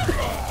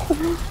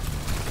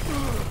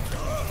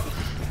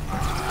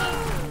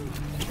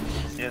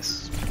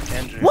 Yes,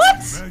 Kendrick.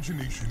 What?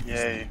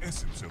 Yay.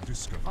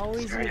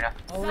 Always, Yeah.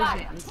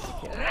 always.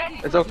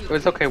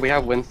 It's okay, we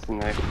have Winston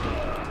now.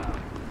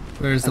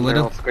 Where's the And they're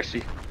all widow?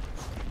 squishy.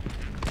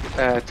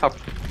 Top.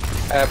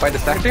 By the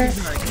statue?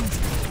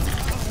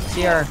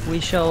 CR, we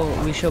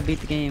shall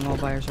beat the game all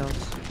by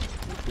ourselves.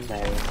 No. I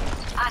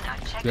know,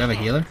 check. Do we have a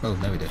healer? Oh,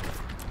 no we do.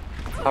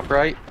 Top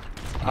right.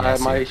 Yeah, I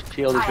see. My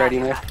shield is ready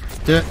now.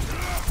 Do it.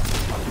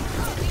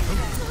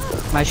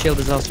 My shield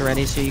is also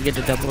ready, so you get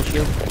a double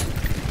shield.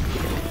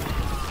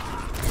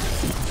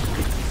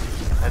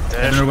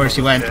 I don't know where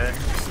she went. Okay.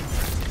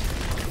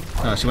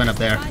 Oh, she went up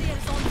there.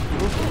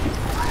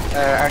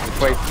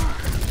 Active wait.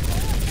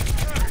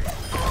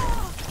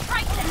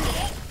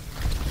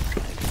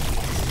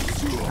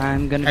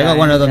 I'm gonna. I got die,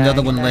 one of them, I'm the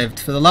other dying, one dying. lived.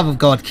 For the love of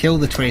God, kill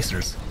the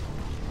tracers.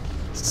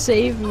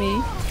 Save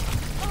me.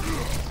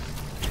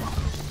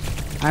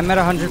 I'm at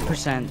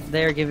 100%.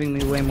 They are giving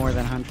me way more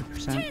than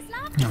 100%.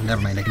 No,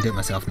 never mind, I can do it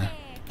myself now.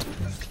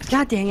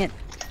 God dang it.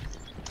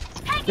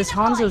 This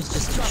Hanzo's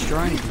just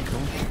destroying people.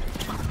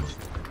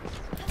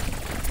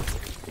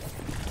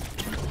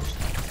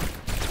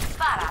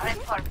 Para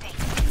reporting.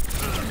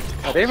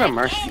 Oh, they have a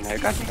mercy now,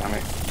 god damn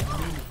it.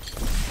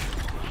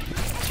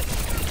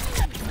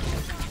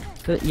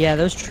 But yeah,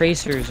 those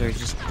tracers are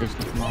just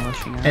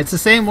demolishing us. It's the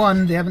same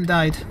one, they haven't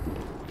died.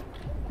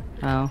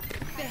 Oh.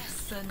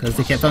 Because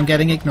they kept on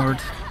getting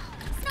ignored.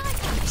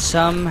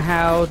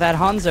 Somehow that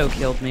Hanzo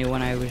killed me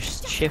when I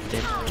was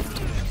shifted.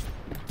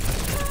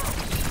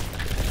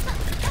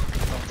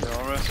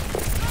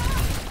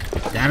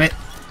 Damn it.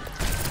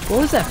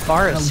 What was that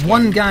forest?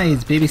 One guy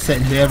is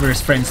babysitting whoever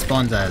his friend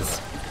spawns as.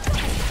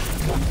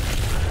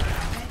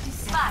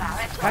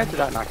 How did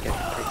that not get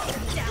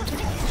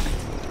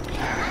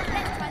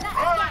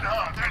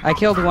I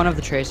killed one of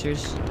the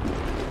tracers.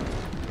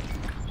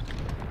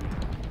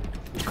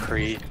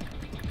 Cree?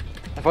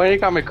 I've only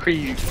got my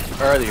Cree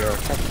earlier.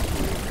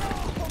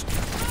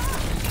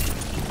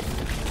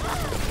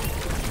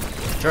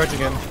 Charge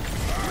again.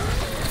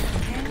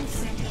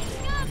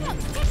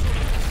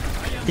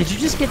 Did you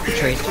just get the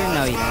tracer?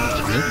 No, you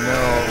didn't.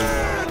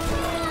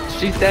 No.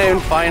 She's down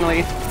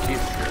finally.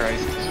 Jesus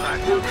Christ.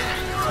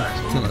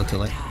 Too little, too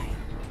late.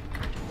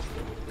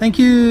 Thank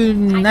you,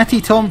 Natty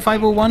Tom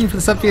 501 for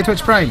the sub via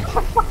Twitch Prime.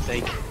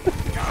 Sake.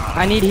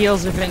 I need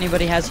heals if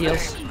anybody has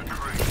heals.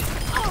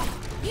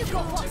 You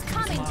got what's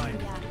coming to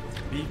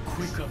you. Be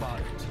quick about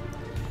it.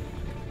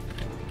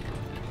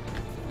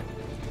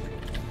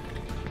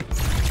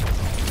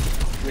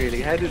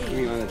 Really, how did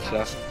we manage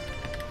that?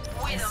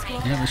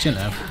 Yeah, we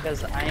shouldn't have.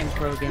 Because I am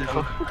pro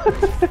Genji.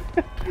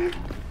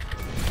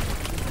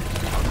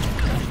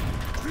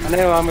 And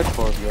now I'm at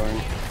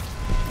Torbjorn.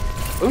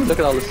 Ooh, look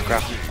at all this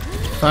scrap.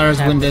 Farah's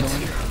winded.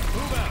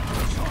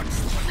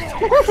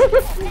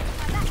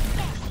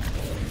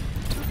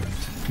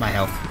 My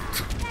health.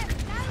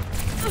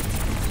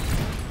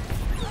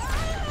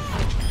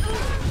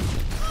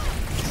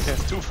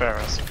 There's 2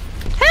 Pharaohs.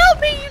 Help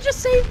me! You just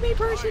saved me,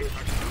 person!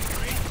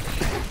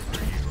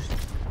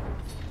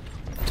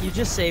 You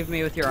just saved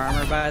me with your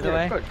armor, by the Yeah,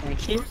 way. good.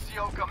 Thank you.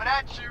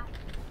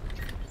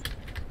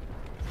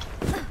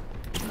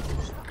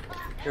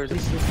 There's a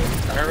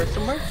arrow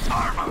somewhere?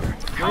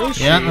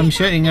 Yeah, I'm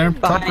shooting her.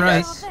 Top Behind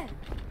right. us.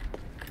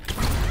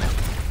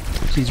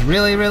 She's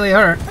really, really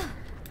hurt.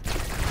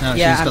 No,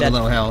 Yeah, she's I'm got a dead.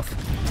 low health.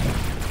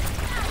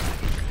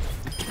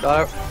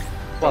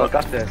 Well, I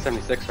got the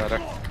 76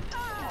 rather.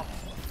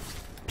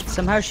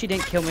 Somehow she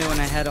didn't kill me when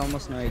I had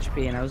almost no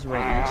HP and I was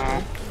right next to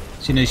her.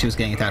 She knew she was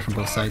getting attacked from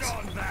both sides.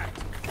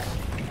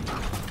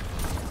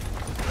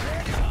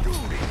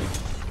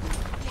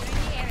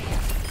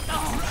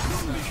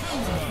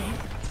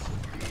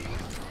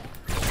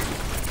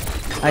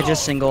 I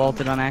just single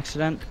ulted on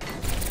accident.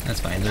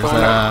 That's fine.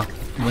 There's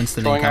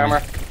Winston Throwing incoming.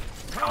 armor.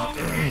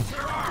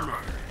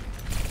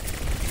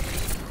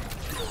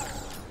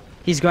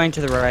 He's going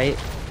to the right.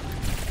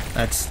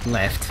 That's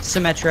left.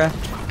 Symmetra.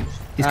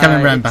 He's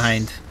coming round it's-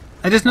 behind.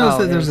 I just noticed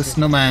Oh, that there's a there's a-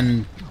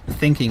 snowman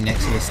thinking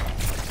next to this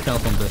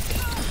telephone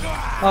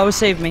booth. Oh,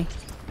 save me.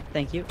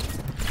 Thank you.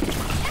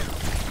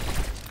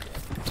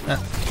 That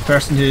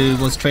person who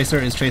was Tracer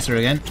is Tracer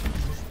again.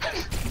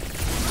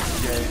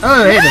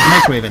 Oh, hey, there's a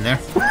microwave in there.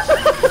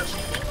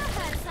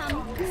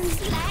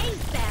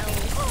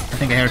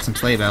 I think I heard some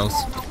sleigh bells.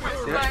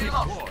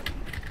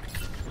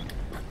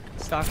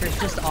 Stalker's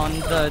just on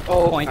the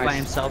Oh, point by nice.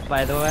 himself,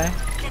 by the way.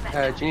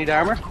 Do you need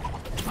armor?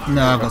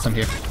 No, I've got some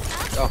here.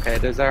 Okay,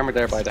 there's armor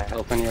there by the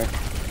health anyway.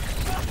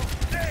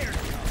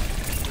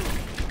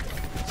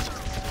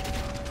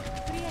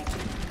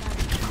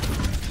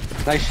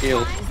 Nice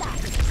shield.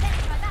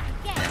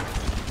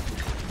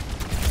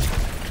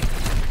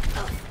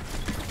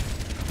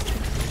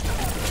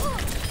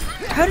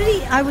 How did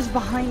he? I was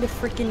behind a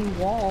freaking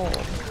wall.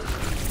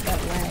 That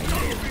lag.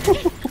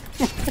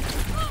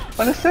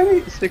 When a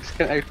 76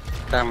 can out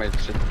damage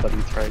it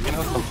doesn't try, you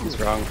know something's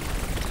wrong.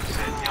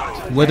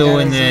 Widow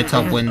in the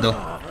top window.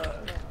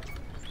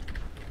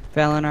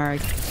 Valinar,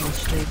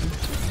 mistaken.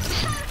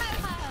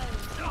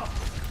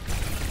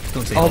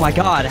 Don't say Oh no. my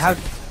god, how.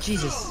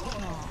 Jesus.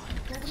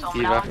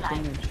 Diva.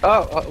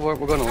 Oh, we're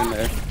gonna win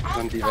there.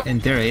 On Diva. In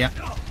theory, yeah.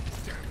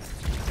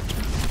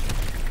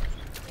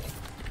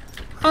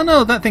 Oh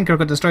no, that thinker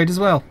got destroyed as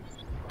well.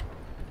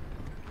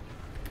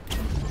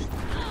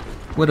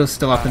 Widow's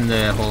still up in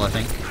the hole, I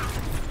think.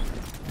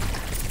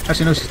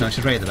 Actually, no, she's not.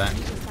 She's right at the back.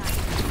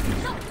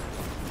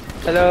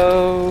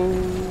 Hello.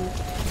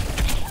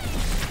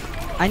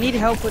 I need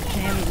help with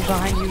him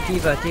behind you,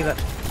 Diva. Diva.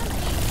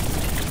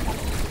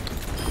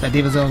 That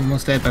Diva's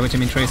almost dead, by which I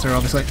mean Tracer,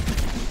 obviously.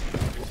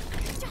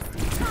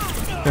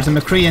 There's a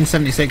McCree in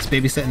 76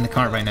 babysitting the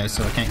cart right now,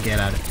 so I can't get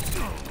at it.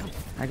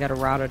 I got a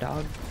router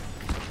dog.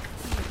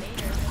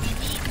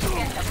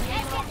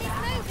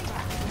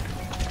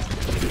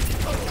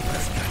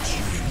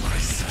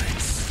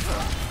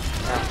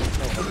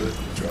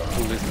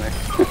 I'm losing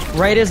it.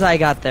 Right as I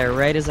got there,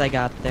 right as I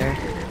got there.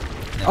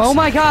 Oh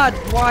my god,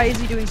 why is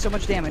he doing so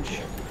much damage?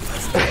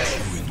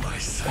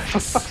 For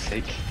fuck's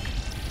sake.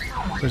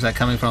 Where's that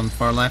coming from?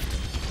 Far left?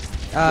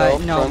 No,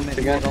 front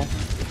again. middle.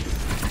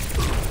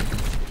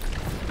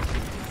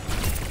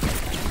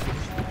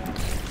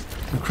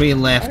 McCree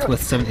left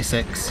with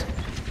 76.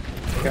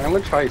 Okay, I'm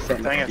gonna try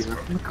something. Dang it.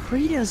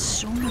 McCree does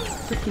so much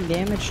freaking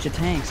damage to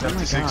tanks. Oh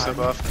my 76 god.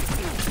 above.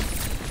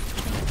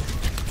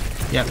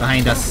 Yeah,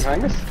 behind us.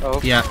 Behind us? Oh,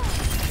 Yeah,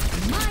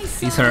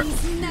 he's hurt.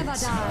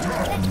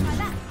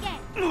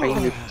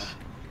 behind you.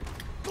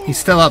 He's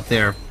still up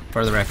there,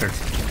 for the record.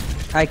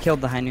 I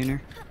killed the High Nooner.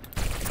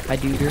 High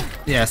Duder.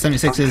 Yeah,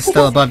 76 is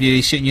still above you.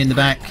 He's shooting you in the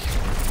back.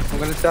 I'm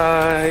gonna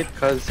die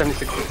because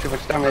 76 does too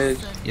much damage.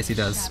 Yes, he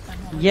does.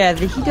 Yeah,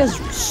 he does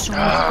so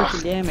much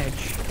freaking damage.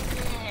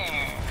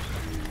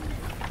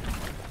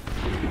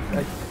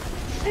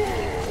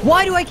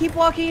 Why do I keep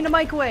walking into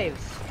microwaves?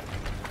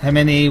 How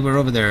many were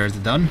over there? Is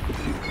it done?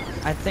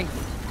 I think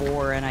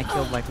 4 and I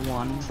killed like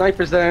 1.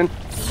 Sniper's down.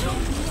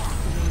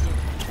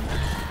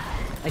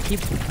 That's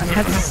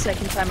the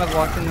second time I've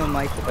walked into a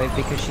microwave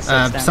because she sits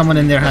down. Someone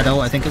in there had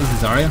ult. I think it was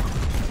Zarya.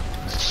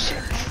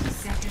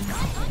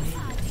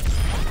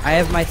 I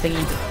have my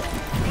thingy.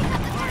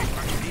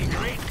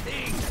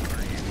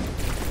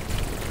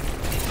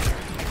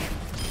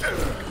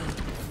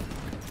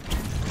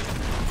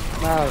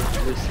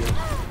 Oh,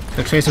 Lucy.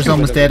 The Tracer's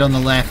almost dead on the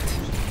left.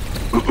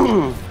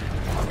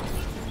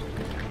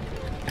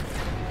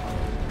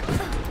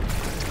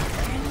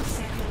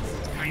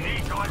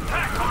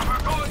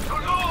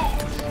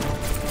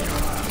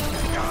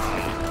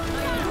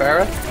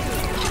 Farah?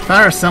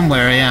 Fire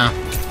somewhere, yeah.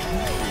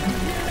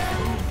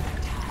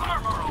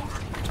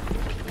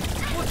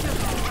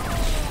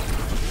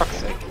 Fuck's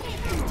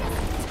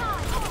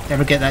sake.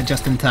 Never get that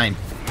just in time.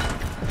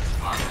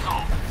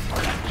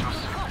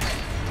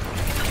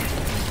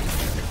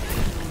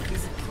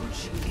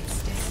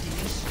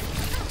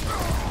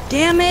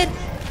 Damn it!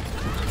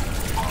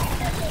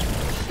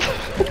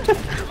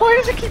 Why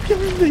does it keep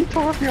giving me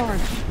Torbjorn?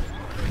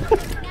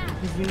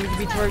 You need to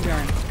be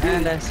Torbjorn.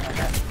 And I saw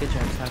that. Good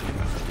job, Tucker.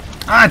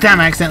 Ah, damn!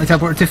 I accidentally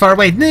teleported too far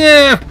away.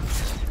 No!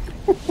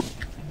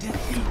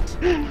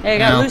 Hey, I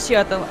got No. Lucio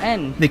at the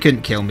end. They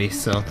couldn't kill me,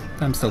 so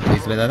I'm still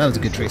pleased with that. That was a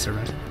good Tracer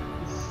round.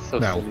 So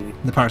Well, silly.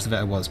 the parts of it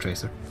I was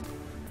Tracer.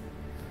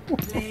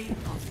 Play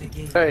of the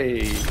game.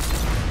 Hey.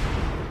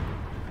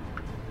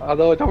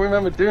 Although I don't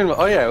remember doing it.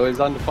 Oh yeah, it was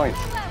on the point.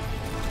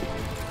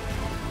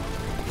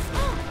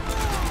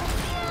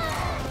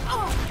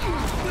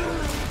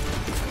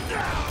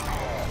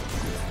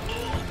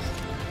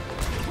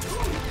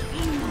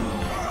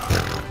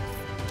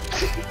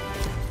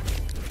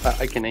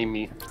 I can aim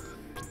me.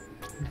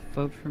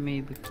 Vote for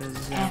me because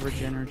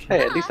regeneration.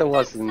 Hey, at least I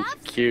wasn't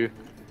Q.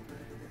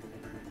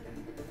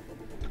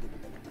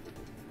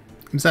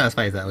 I'm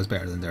satisfied that was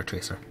better than their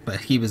Tracer,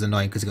 but he was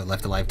annoying because he got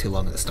left alive too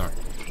long at the start.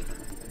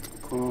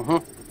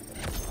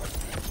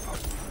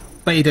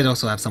 But he did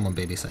also have someone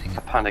babysitting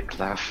him. Panic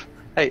laugh.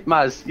 Hey,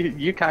 Maz,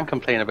 you can't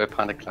complain about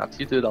panic laughs.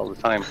 You do it all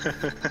the time.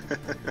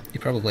 You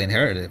probably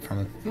inherited it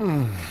from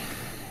him.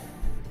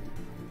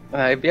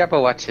 If you ever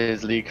watch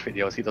his League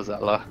videos, he does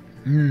that a lot.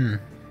 Hmm.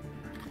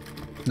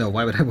 No,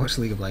 why would I watch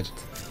League of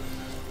Legends?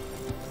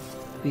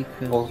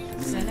 Because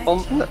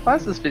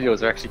Maz's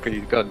videos are actually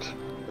pretty good.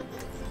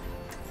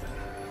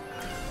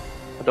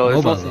 Although it's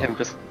Mobile, mostly him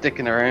just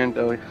sticking around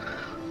though.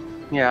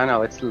 Yeah, I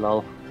know, it's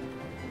lull.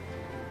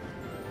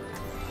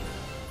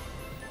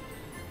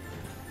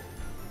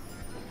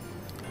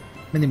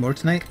 Many more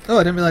tonight? Oh,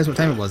 I didn't realize what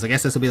time it was. I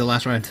guess this will be the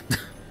last round.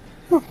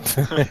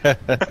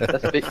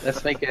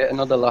 Let's make it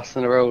another loss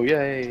in a row,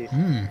 yay!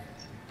 Hmm.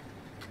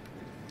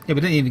 Yeah,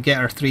 we didn't even get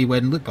our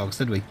 3-win loot box,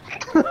 did we?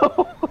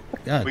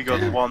 God We got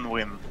damn. 1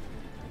 win.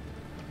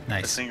 A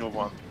Nice. single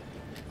one.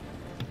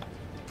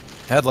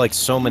 Had like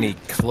so many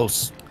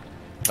close,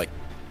 like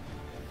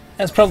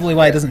That's probably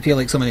why it doesn't feel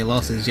like so many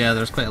losses. Yeah,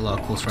 there's quite a lot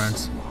of close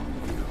rounds.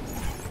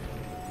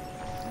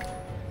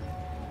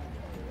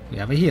 We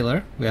have a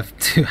healer. We have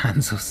 2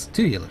 Hanzos.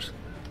 2 healers.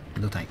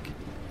 No tank.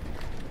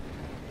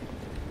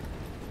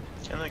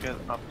 Can I get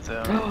up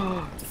there?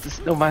 The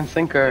snowman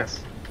thinker.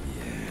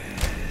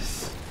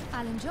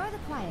 I'll enjoy the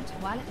quiet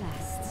while it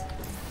lasts.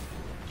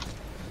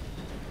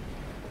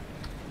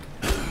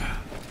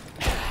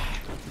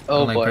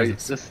 Oh my boy,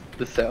 presence. this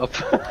the setup.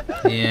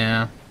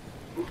 Yeah.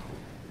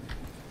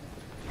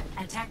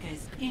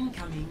 Attackers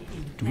incoming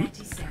in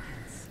 30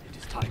 seconds. It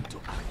is time to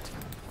act.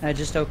 I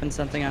just opened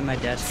something on my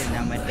desk and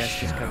now my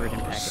desk is covered in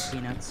packet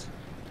peanuts.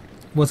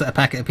 Was it a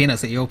packet of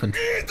peanuts that you opened?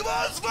 It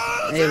was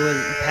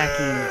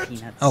packing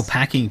peanuts. Oh,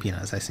 packing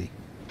peanuts, I see.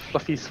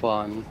 Fluffy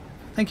Swan.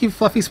 Thank you,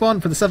 Fluffy Swan,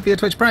 for the sub via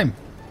Twitch Prime.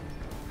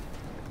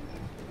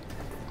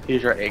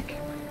 Here's your egg.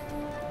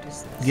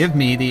 Give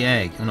me the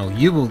egg. Oh no,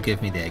 you will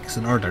give me the egg. It's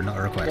an order, not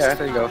a request. Yeah,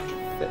 there you go.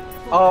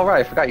 Oh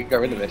right, I forgot you got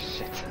rid of this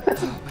shit.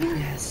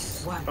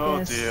 Yes. Oh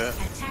Yes. dear.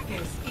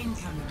 Attackers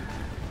incoming.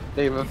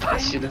 They have a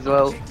passion as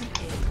well.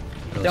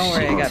 Oh, Don't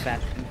worry, I shit. got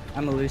Bastion.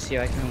 I'm a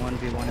Lucio, I can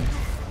 1v1 him.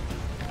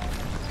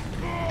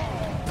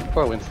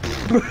 Poor Winston.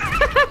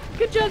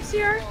 Good job,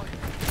 Sierra.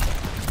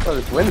 Well,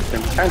 it's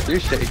Winston. Can't do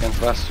shit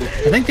against Bastion.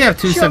 I think they have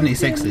 2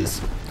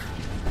 76s.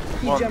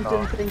 He One jumped in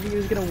knock. thinking he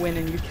was gonna win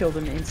and you killed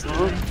him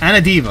instantly. And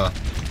a diva.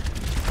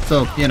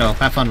 So, you know,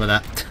 have fun with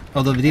that.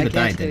 Although the diva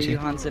died, didn't she? you,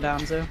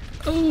 Hanzo.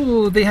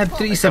 Oh, they had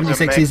 3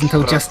 76s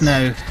until just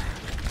now.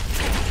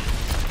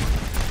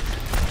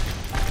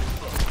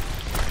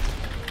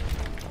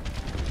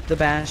 The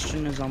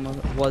Bastion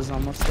was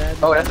almost dead.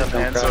 Oh, that's a And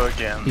dumb Enzo crap.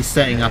 again. He's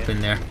setting up in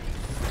there.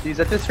 Jeez,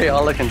 at this rate,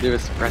 all I can do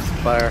is suppress the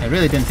fire. I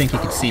really didn't think he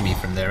could see me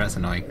from there. That's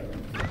annoying.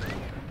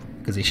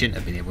 Because he shouldn't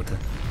have been able to.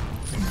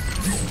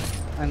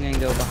 I'm gonna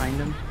go behind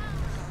him.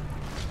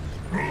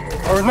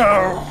 Oh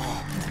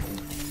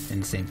no! In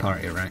the same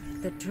party, right?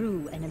 The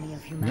true enemy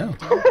of humanity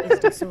No. is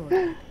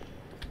disorder.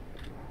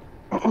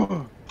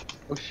 Oh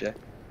shit.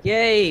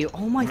 Yay!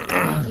 Oh my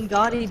fucking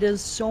god, he does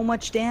so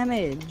much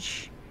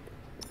damage.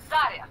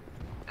 Zarya,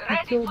 He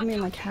ready killed for me in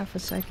duty. like half a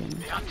second.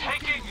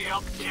 Taking the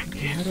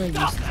objective. How do I use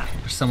that?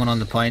 There's someone on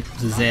the point.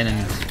 Zen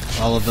and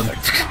all of them.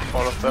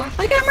 All of them.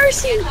 I got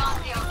mercy! On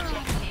the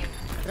objective.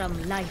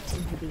 From light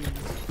into being.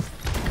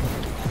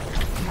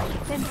 My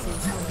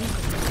defenses are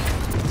weakened.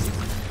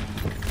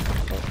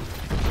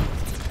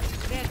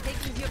 They're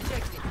taking the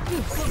objective.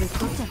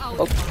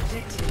 Oh,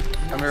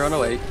 can we run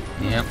away?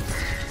 Yep.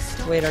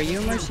 Wait, are you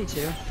Mercy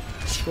too?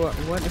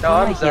 What? No,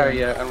 I'm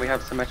Zarya, and we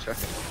have Symmetra.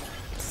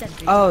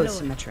 Sentries Oh,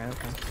 deployed. Symmetra,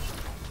 okay.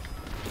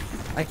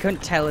 I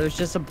couldn't tell, it was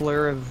just a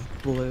blur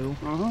of blue.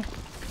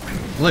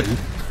 Blue?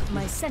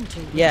 My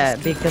sentry. Yeah,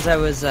 because I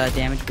was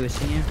damage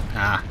boosting you.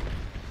 Ah.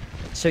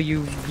 So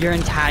your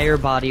entire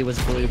body was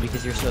blue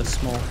because you're so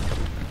small.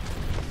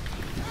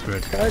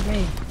 Good. Guard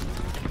me.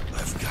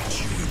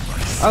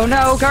 Oh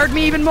no, guard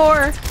me even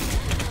more!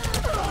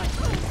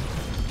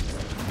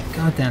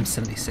 Goddamn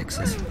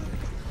 76s.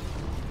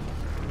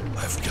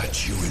 I've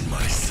got you in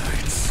my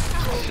sights.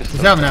 We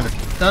still haven't have it.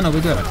 Oh no, we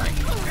do have a tank.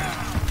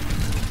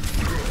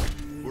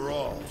 We're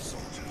all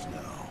soldiers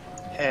now.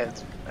 Head.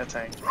 A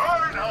tank.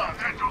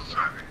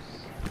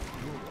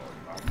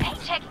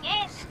 Ain't checking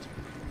in.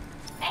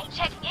 Ain't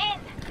checking in.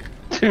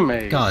 2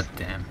 maids. God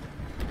damn.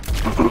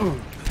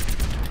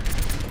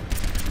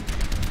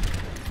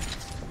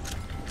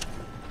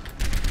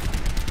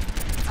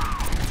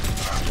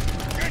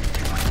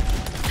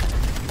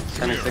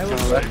 Six on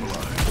the left.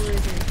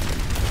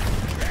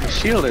 The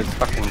shield is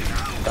fucking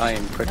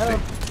dying quickly.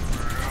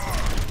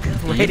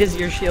 Right as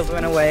your shield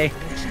went away,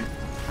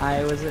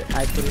 I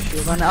put a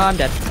shield on. Oh, I'm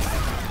dead.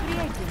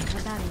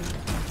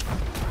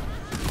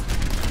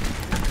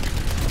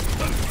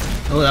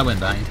 Oh, that went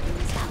behind.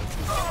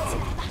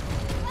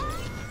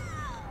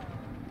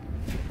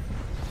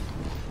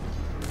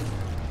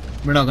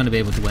 We're not going to be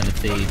able to win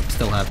if they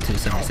still have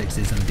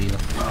 276s and a diva.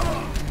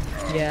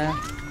 Yeah.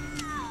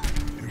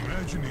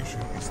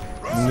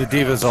 And the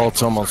Diva's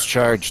ult's almost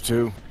charged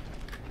too.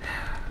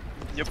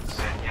 Yep.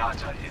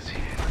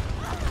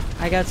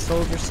 I got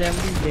Soldier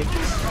 76.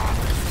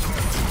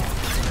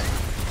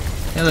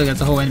 Yeah, look,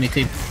 that's a whole enemy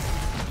team.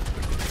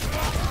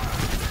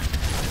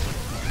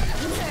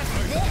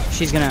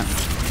 She's gonna.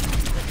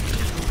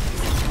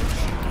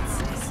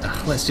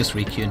 Let's just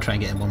re-queue and try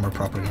and get in one more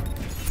proper game.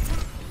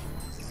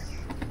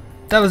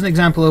 That was an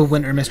example of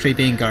Winter Mystery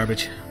being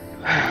garbage.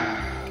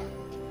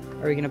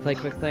 Are we gonna play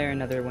quick play or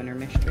another winter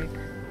mystery?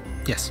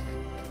 Yes.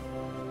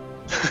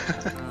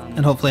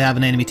 And hopefully have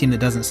an enemy team that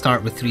doesn't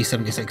start with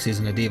 376s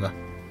and a diva.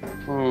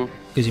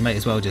 Because you might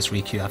as well just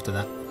re-queue after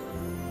that.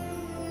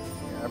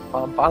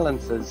 Yeah,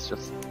 balance is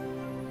just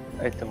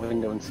out the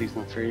window in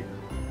Season 3.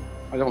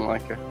 I don't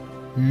like it.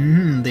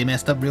 They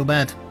messed up real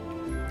bad.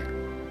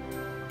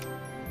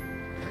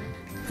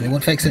 They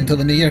won't fix it until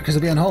the new year because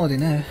they'll be on holiday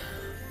now.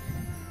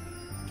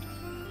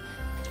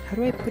 How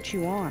do I put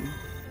you on?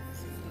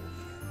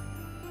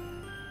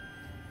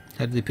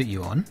 How did they put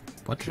you on?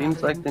 What?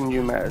 Seems like the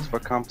new meta is for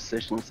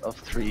compositions of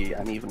 3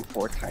 and even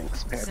 4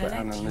 tanks paired with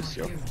Ana and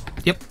Lucio.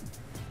 Yep.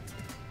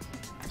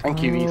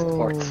 Thank you,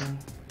 esports.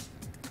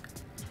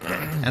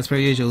 As per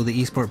usual,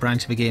 the esport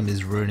branch of a game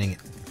is ruining it.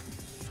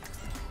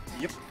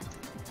 Yep.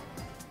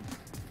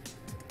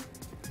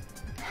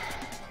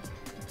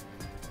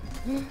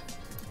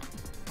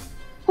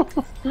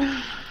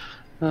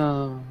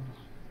 Oh.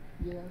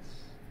 Yes.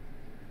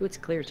 Ooh, it's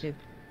clear too.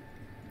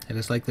 I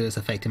just like that it's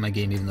affecting my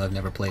game even though I've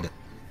never played it.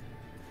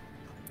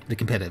 The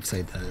competitive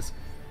side, that is.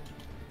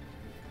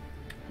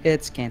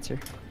 It's cancer.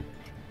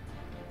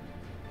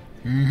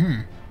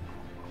 Mm-hmm.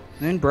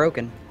 And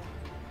broken.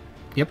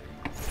 Yep.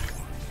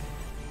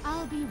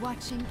 I'll be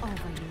watching over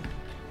you.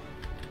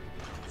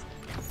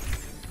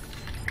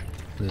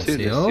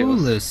 Lucio,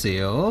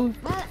 Lucio.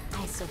 Well,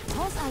 I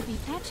suppose I'll be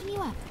patching you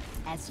up,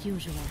 as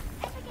usual.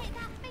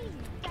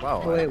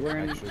 Wow. Oh wait, we're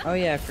in. Oh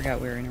yeah, I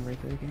forgot we were in a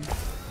regular game. See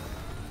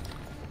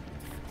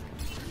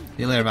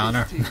you later,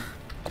 Valor.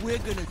 We're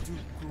gonna do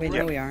Wait,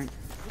 no, we aren't.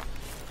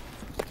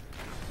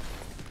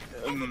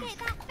 Um,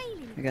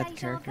 I got the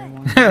character I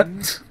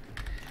wanted.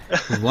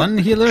 One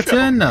healer to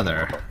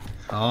another.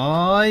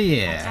 Oh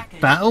yeah.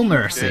 Battle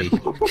Mercy.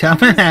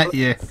 Coming at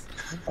you.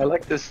 I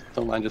like this,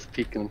 don't mind just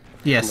peeking.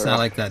 Yes, on the I rock.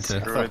 like that too.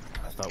 screw it.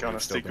 I thought we Gonna were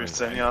still stick with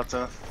doing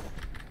Zenyatta.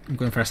 I'm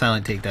going for a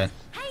silent takedown.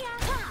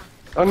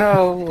 Oh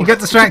no! He got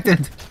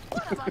distracted.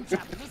 Come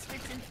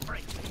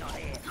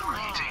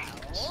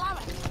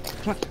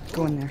on,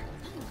 go in there.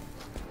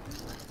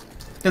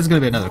 There's going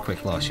to be another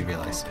quick loss, you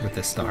realise, with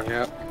this start.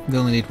 Yeah. They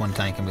only need one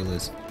tank and we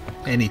lose.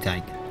 Any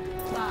tank.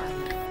 5,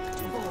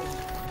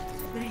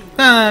 4,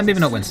 3, Maybe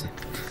not Winston.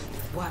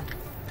 1.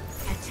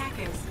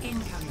 Attackers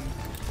incoming.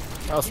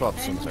 I'll swap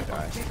as soon as I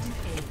die.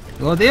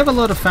 Well, they have a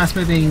lot of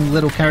fast-moving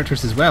little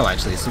characters as well,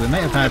 actually, so we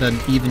might have had an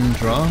even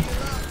draw.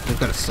 They've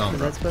got a song.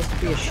 That's supposed to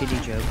be a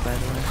shitty joke, by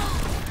the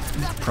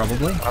way.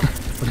 Probably.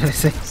 What did I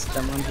say?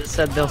 Someone just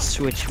said they'll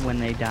switch when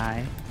they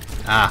die.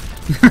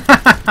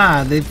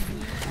 Ah. They've...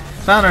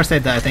 Valor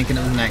said that, I think, and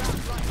it was an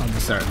accident.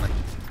 Almost certainly.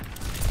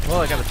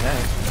 Well, I got a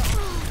tank.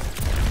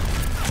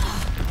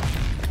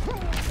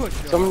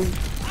 Some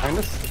behind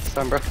us,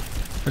 Sombra.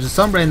 There's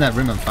a Sombra in that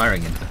room I'm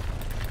firing into.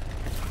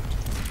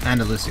 And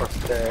a Lucio.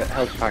 The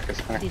health pack is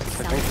connected, I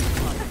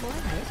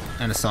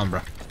think. And a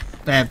Sombra.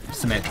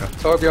 Symmetra.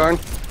 Torbjorn.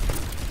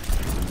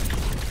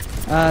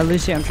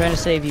 Lucy, I'm trying to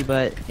save you,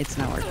 but it's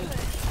not working.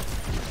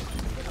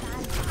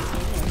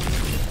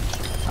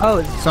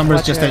 Oh, Sombra's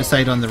watch just out.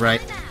 outside on the right.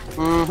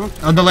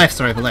 Mm-hmm. On the left,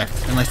 sorry, the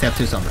left. Unless they have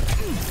two Sombra.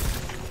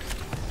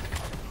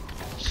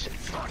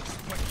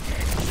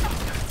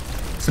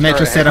 Symmetra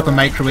Sorry, set up a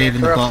microwave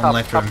in the they're up bottom top,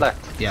 left top room.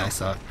 left. Yeah, I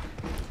saw it.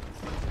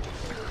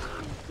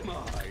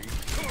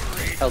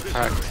 Health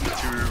pack.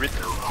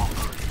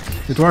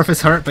 The dwarf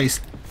is hurt, but he's,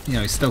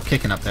 he's still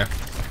kicking up there.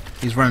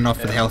 He's running off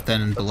for the health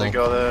down and But below. they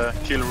got a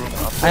kill room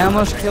up. I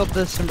almost killed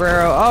the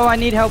sombrero. Oh, I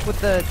need help with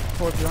the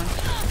Torbjorn.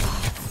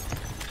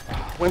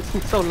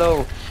 Winston's so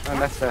low.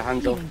 And that's the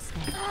Hanzo.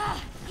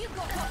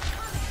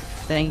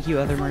 Thank you,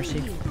 Other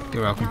Mercy.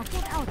 You're welcome. Now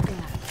get out there.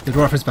 The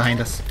dwarf is behind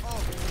us.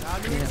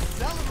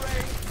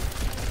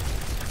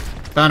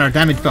 Banner,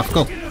 damage buff,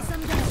 go.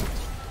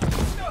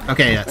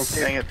 Okay, that's...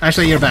 Dang it.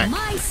 Actually, you're back.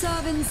 My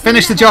servants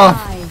Finish the never job.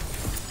 die.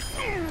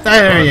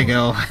 There you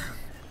go.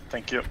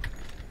 Thank you.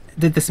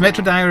 Did the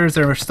Symmetra die or is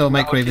there still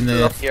microwaving They're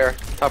the... up here,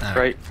 top Ah.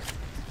 right.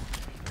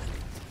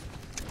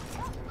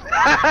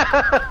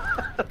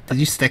 Did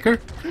you stick her?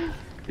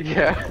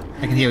 Yeah.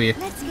 I can heal you.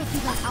 Let's get you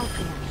back out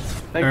there.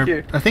 Thank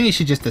you. I think he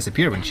should just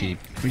disappear when she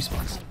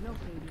respawns.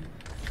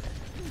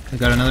 We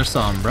got another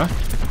Sombra.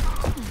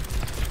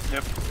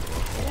 Yep.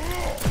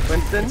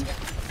 Winston.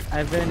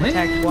 I've been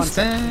attacked once.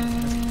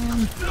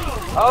 Winston.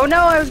 Oh no,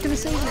 I was gonna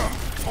save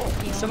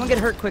you. Someone get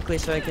hurt quickly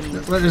so I can...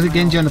 Well, there's a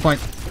Genji on the point.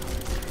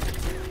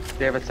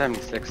 They have a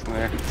 76 in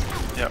there.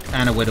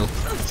 And a Widow.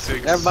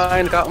 6. Never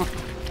mind, got him.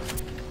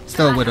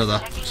 Still a Widow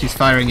though. She's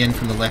firing in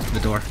from the left of the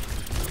door.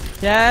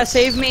 Yeah,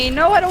 save me.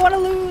 No, I don't want to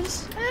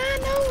lose. No.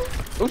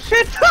 Oh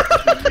shit!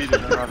 You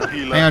needed another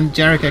healer. Hang on,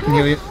 Jarek, I can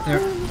heal you. There.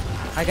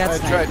 I got I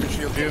tried sniped. to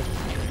shield you.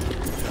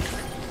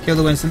 Kill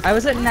the Winston. I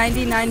was at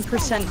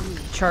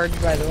 99% charge,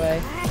 by the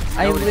way.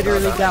 I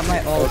literally got my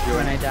ult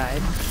when I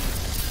died.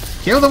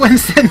 Kill the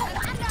Winston!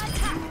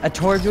 A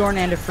Torbjorn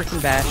and a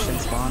freaking Bastion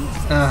spawned.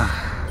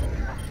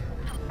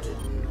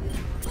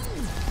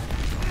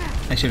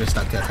 I should have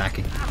stuck to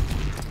attacking.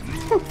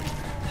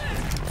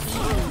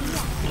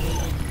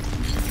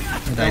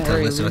 I died till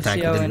Lucio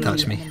attacked but didn't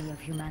touch me.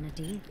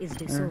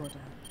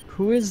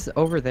 Who is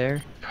over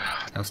there?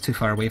 I was too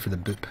far away for the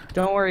boop.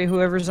 Don't worry,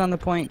 whoever's on the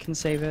point can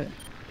save it.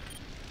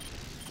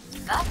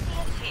 Not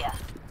being fear.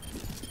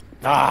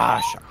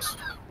 Ah, shucks.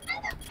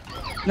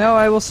 No,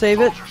 I will save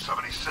it.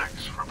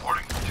 76,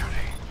 reporting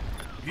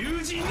for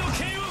duty.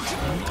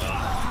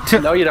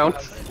 No, you don't.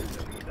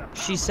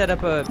 She set up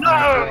a The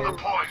microwave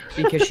point.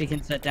 because she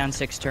can set down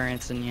 6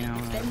 turrets and, you know...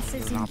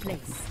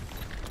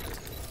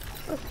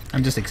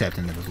 I'm just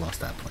accepting that we've lost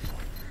that point.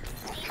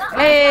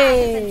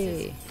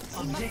 Hey!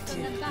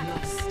 Objective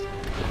lost.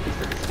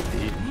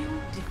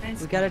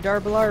 We got a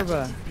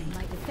Darbalarva.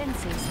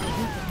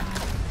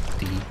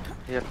 D.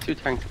 You have 2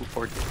 tanks and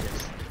 4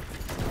 DPS.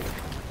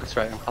 That's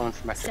right, I'm calling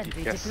some extra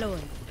DPS.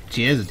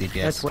 She is a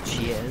DPS. That's what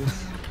she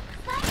is.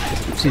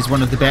 She's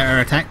one of the better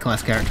attack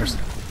class characters.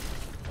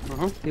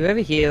 Do we have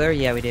a healer?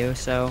 Yeah, we do,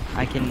 so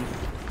I can...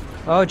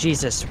 Oh,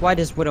 Jesus. Why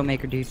does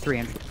Widowmaker do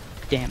 300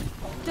 damage?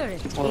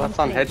 Well, that's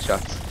on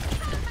headshots.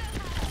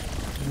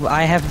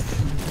 I have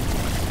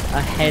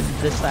a head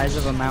the size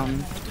of a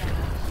mountain.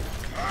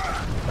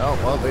 Oh,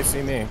 well, they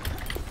see me.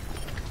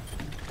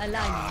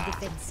 Aligning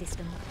defense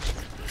system.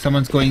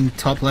 Someone's going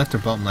top left or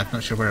bottom left,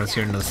 not sure where I was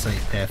hearing those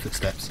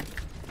footsteps.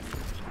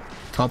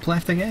 Top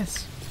left, I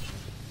guess?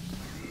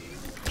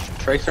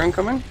 Tracer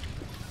incoming?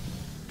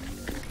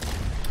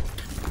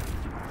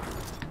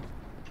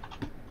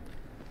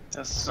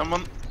 There's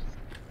someone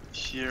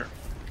here.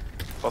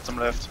 Bottom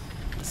left.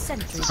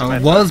 Oh,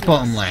 it was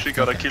bottom left. She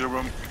got a Okay. kill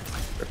room.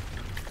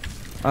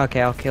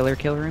 Okay, I'll kill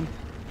him.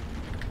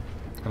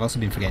 I've also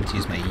been forgetting to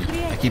use my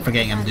E. I keep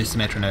forgetting I'm doing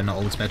Symmetra now, not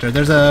old Symmetra.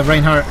 There's a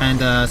Reinhardt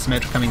and a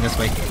Symmetra coming this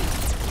way.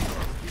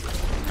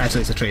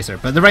 Actually, it's a Tracer,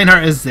 but the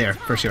Reinhardt is there,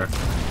 for sure.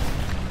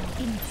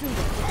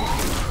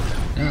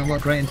 I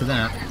walked right into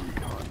that.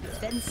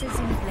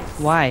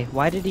 Why?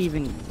 Why did he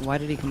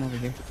come over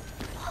here?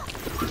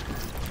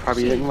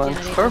 Probably didn't want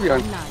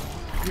Torbjorn.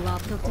 You are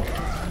protected.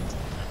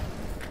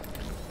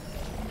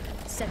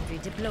 Sentry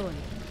deployed.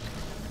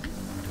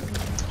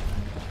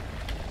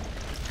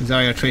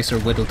 Zarya, Tracer,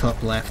 Widow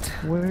top left.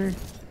 Where?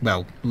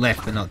 Well,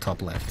 left but not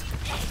top left.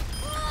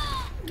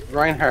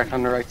 Reinhardt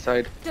on the right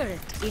side. Turret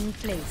in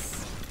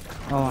place.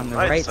 Oh, on the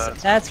Right right side.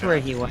 side. That's where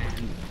he went.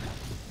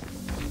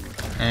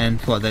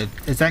 And what,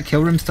 is that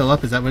kill room still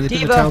up? Is that where they put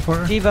the Diva!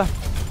 teleporter? Diva!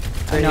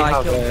 They No, I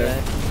have killed a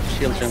that.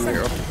 shield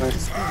generator up there.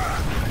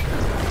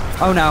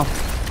 Oh no.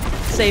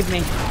 Save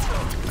me.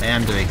 I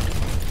am doing.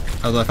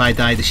 Although if I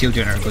die, the shield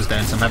generator goes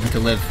down, so I'm having to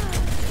live.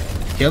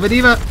 Kill the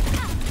Diva!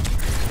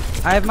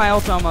 I have my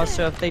ult almost,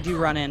 so if they do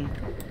run in,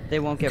 they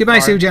won't get Goodbye,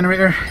 far. shield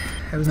generator.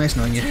 It was nice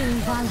knowing you.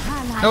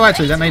 Oh,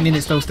 actually, that might mean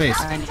it still stays.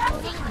 I need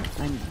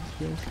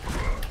heals.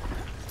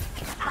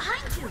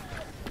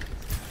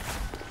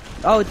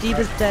 Oh,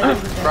 Diva's dead.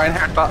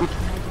 Reinhardt bottom.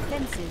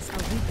 Defenses are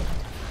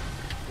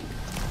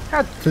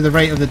weakened. To the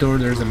right of the door,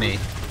 there's a Mei.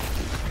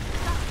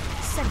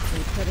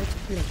 Sentry turret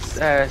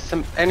placed.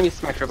 Some enemy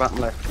Symmetra bottom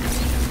left.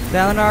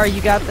 Valinar, you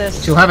got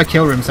this. She'll have a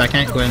kill room, so I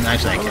can't go in.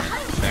 Actually, I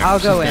can. There, I'll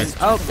go in. she's dead.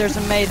 Oh, there's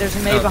a Mei. There's a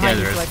Mei Oh, behind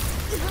yeah, you. there is.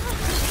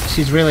 Flik.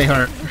 She's really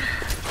hurt.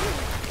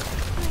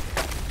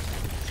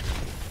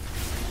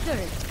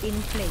 Turret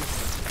in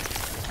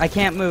place. I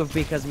can't move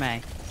because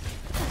Mei.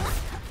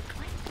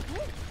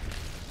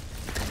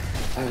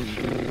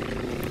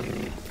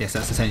 Yes,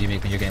 that's the sound you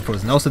make when you're getting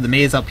frozen. Also, the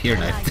Mei is up here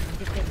now. Aligning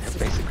defense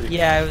system. Basically.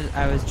 Yeah,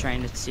 I was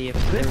trying to see if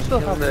They there was a still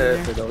kill have over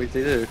the there. Widow,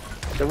 they do.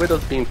 The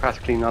Widow's being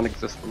practically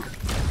non-existent.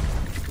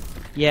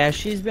 Yeah,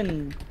 she's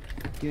been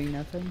doing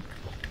nothing.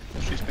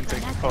 She's been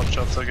taking pot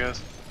shots, I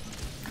guess.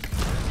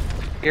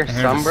 Here's I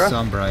heard a Sombra.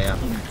 Sombra, yeah.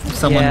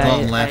 Someone Yeah,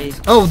 bottom I-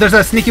 left. Oh, there's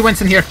a sneaky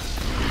Winston here.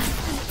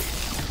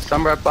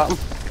 Sombra at bottom.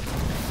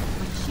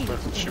 But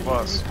she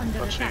was.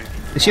 But she.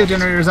 The shield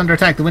generator is under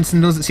attack. The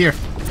Winston knows it's here.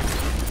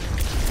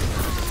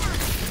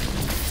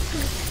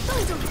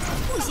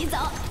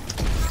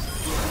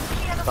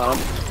 Bottom.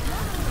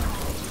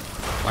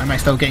 Why am I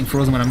still getting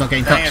frozen when I'm not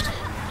getting Dang touched?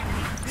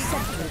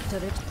 Sentry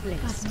turret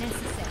placed.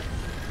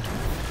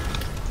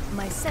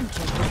 My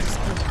sentry is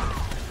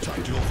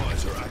Tactical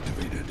visor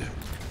activated.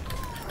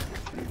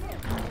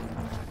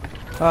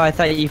 Oh, I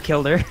thought you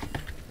killed her.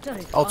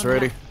 turret Ult's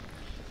online. ready.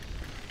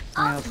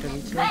 My ult's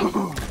ready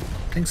too.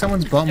 I think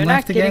someone's bottom They're not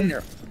left getting again.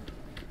 their.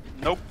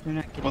 Nope. They're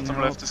not getting Bottom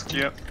their left is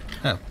clear.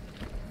 Oh.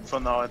 For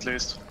now, at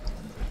least.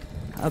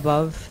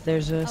 Above,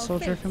 there's a Our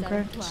soldier fates from are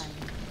Craft. entwined.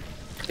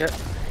 Yep.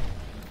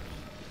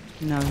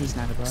 No, he's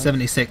not above.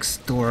 76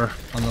 door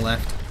on the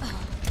left.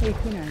 Hey,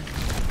 Kuna.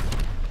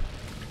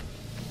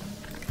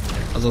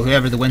 Although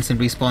whoever the Winston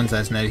respawns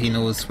as now, he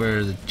knows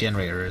where the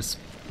generator is.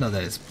 Not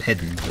that it's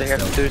hidden, but They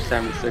have still. 2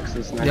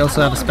 76s now. They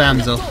also have a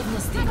spam zone.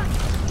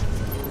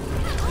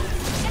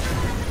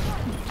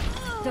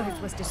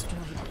 Turret was destroyed.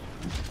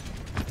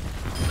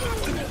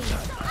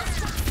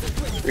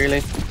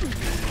 Really?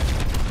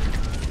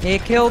 He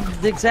killed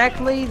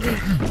exactly the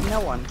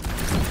no one.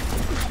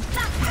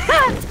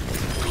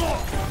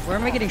 Where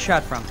am I getting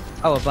shot from?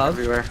 Oh, above.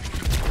 Everywhere.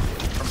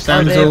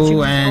 Spam they have too zone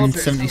many and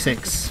soldiers.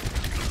 76.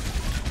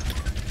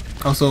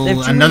 Also, They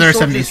have too another many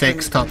soldiers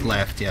 76 for top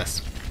left,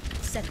 yes.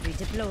 Sentry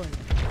deployed.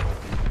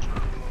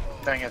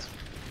 Dang it.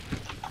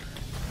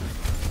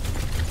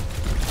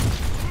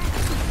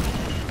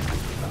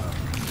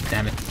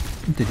 Damn it.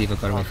 The diva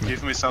got away from me.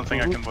 Give me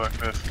something I can work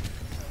with.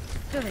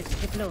 Turret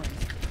deployed.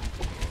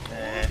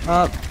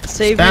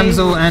 Save Spam me.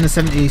 zone and a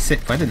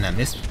 76. Why didn't that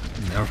miss?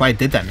 Or why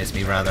did that miss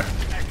me, rather?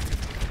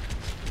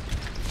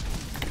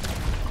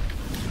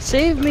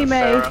 Save me,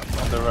 May.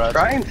 Farah on the right.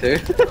 Trying to.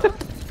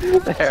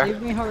 There.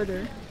 Save me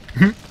harder.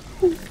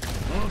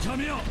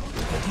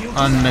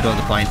 On middle of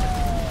the point.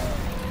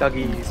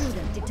 Doggies.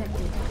 Intruder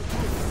detected.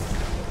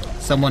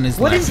 Someone is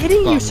What left. is hitting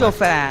you bottom so left.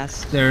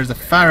 fast? There's a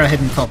Farah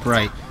hidden top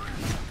right.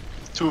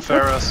 2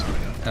 Farahs.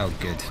 Oh,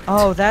 good.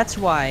 Oh, that's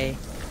why.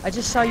 I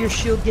just saw your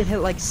shield get hit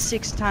like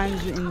 6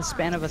 times in the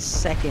span of a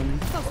second.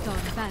 Photon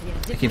barrier I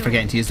keep deployed.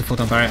 forgetting to use the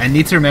photon barrier. I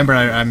need to remember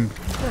I'm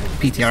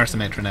PTR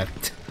Symmetra now.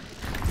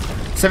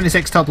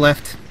 76 top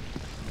left.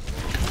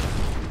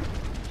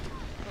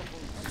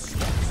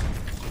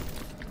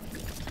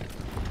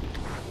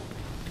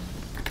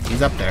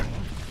 He's up there.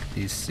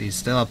 He's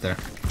still up there.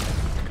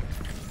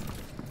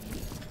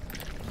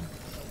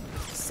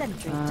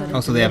 Sentry turret.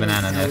 Also, they have an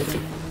Ana now.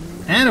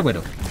 And a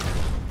Widow.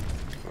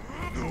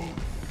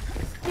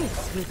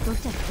 This will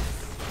protect us.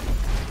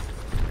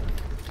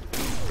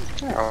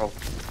 Oh.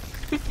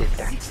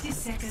 60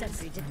 seconds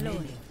Sentry deployed.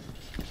 remaining.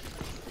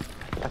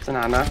 That's an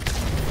Anna.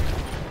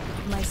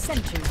 My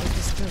sentry was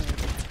destroyed.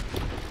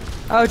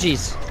 Oh,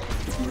 jeez.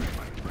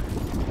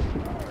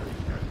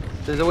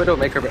 There's a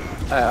Widowmaker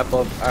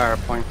above our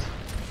point.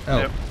 Oh,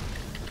 Yep.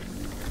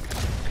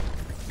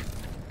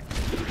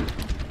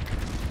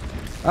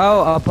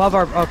 Oh, above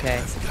our.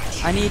 Okay.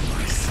 I need.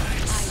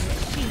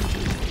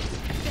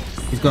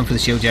 he's going for the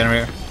shield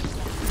generator.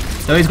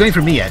 No, he's going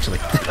for me, actually.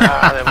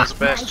 There was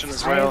Bastion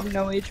as I well. have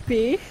no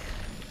HP.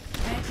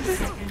 30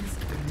 seconds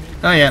remaining.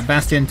 Oh yeah,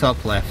 Bastion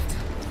top left.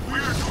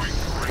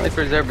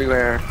 Snipers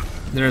everywhere.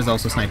 There is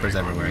also snipers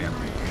everywhere, yeah.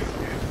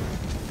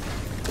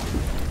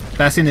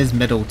 Bastion is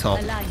middle top.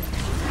 Alliance.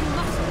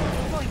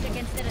 Point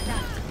against their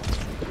attack.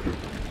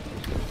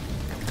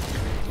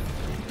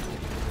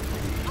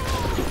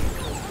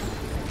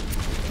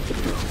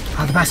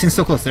 Oh, the Bastion's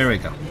so close. There we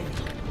go.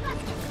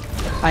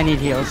 I need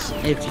heals.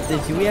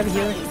 Do we have a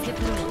healer?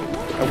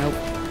 Nope.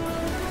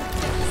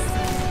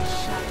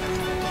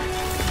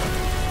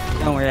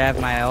 Don't worry, I have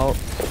my ult.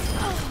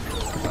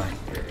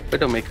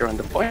 Widowmaker on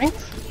the point.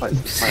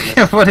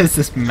 Yeah, what is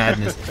this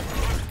madness?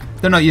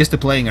 They're not used to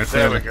playing her,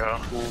 There we clearly.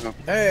 go.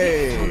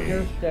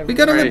 Hey! We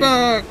got a Right. loot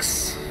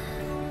box!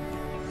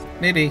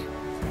 Maybe.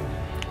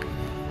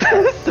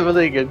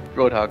 Civilian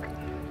Roadhog.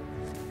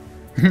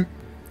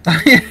 Oh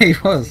yeah, he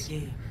was.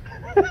 Game.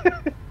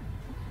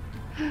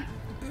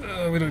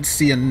 We don't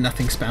see a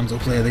nothing spams will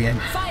play of the game.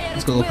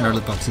 Let's go open our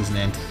loot boxes and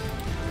end.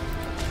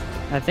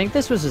 I think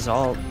this was his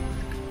ult.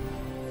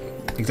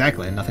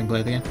 Exactly, nothing play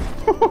of the game.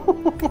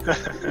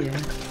 Yeah.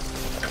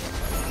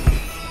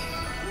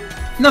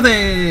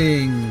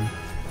 Nothing!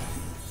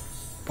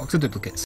 Box of duplicates.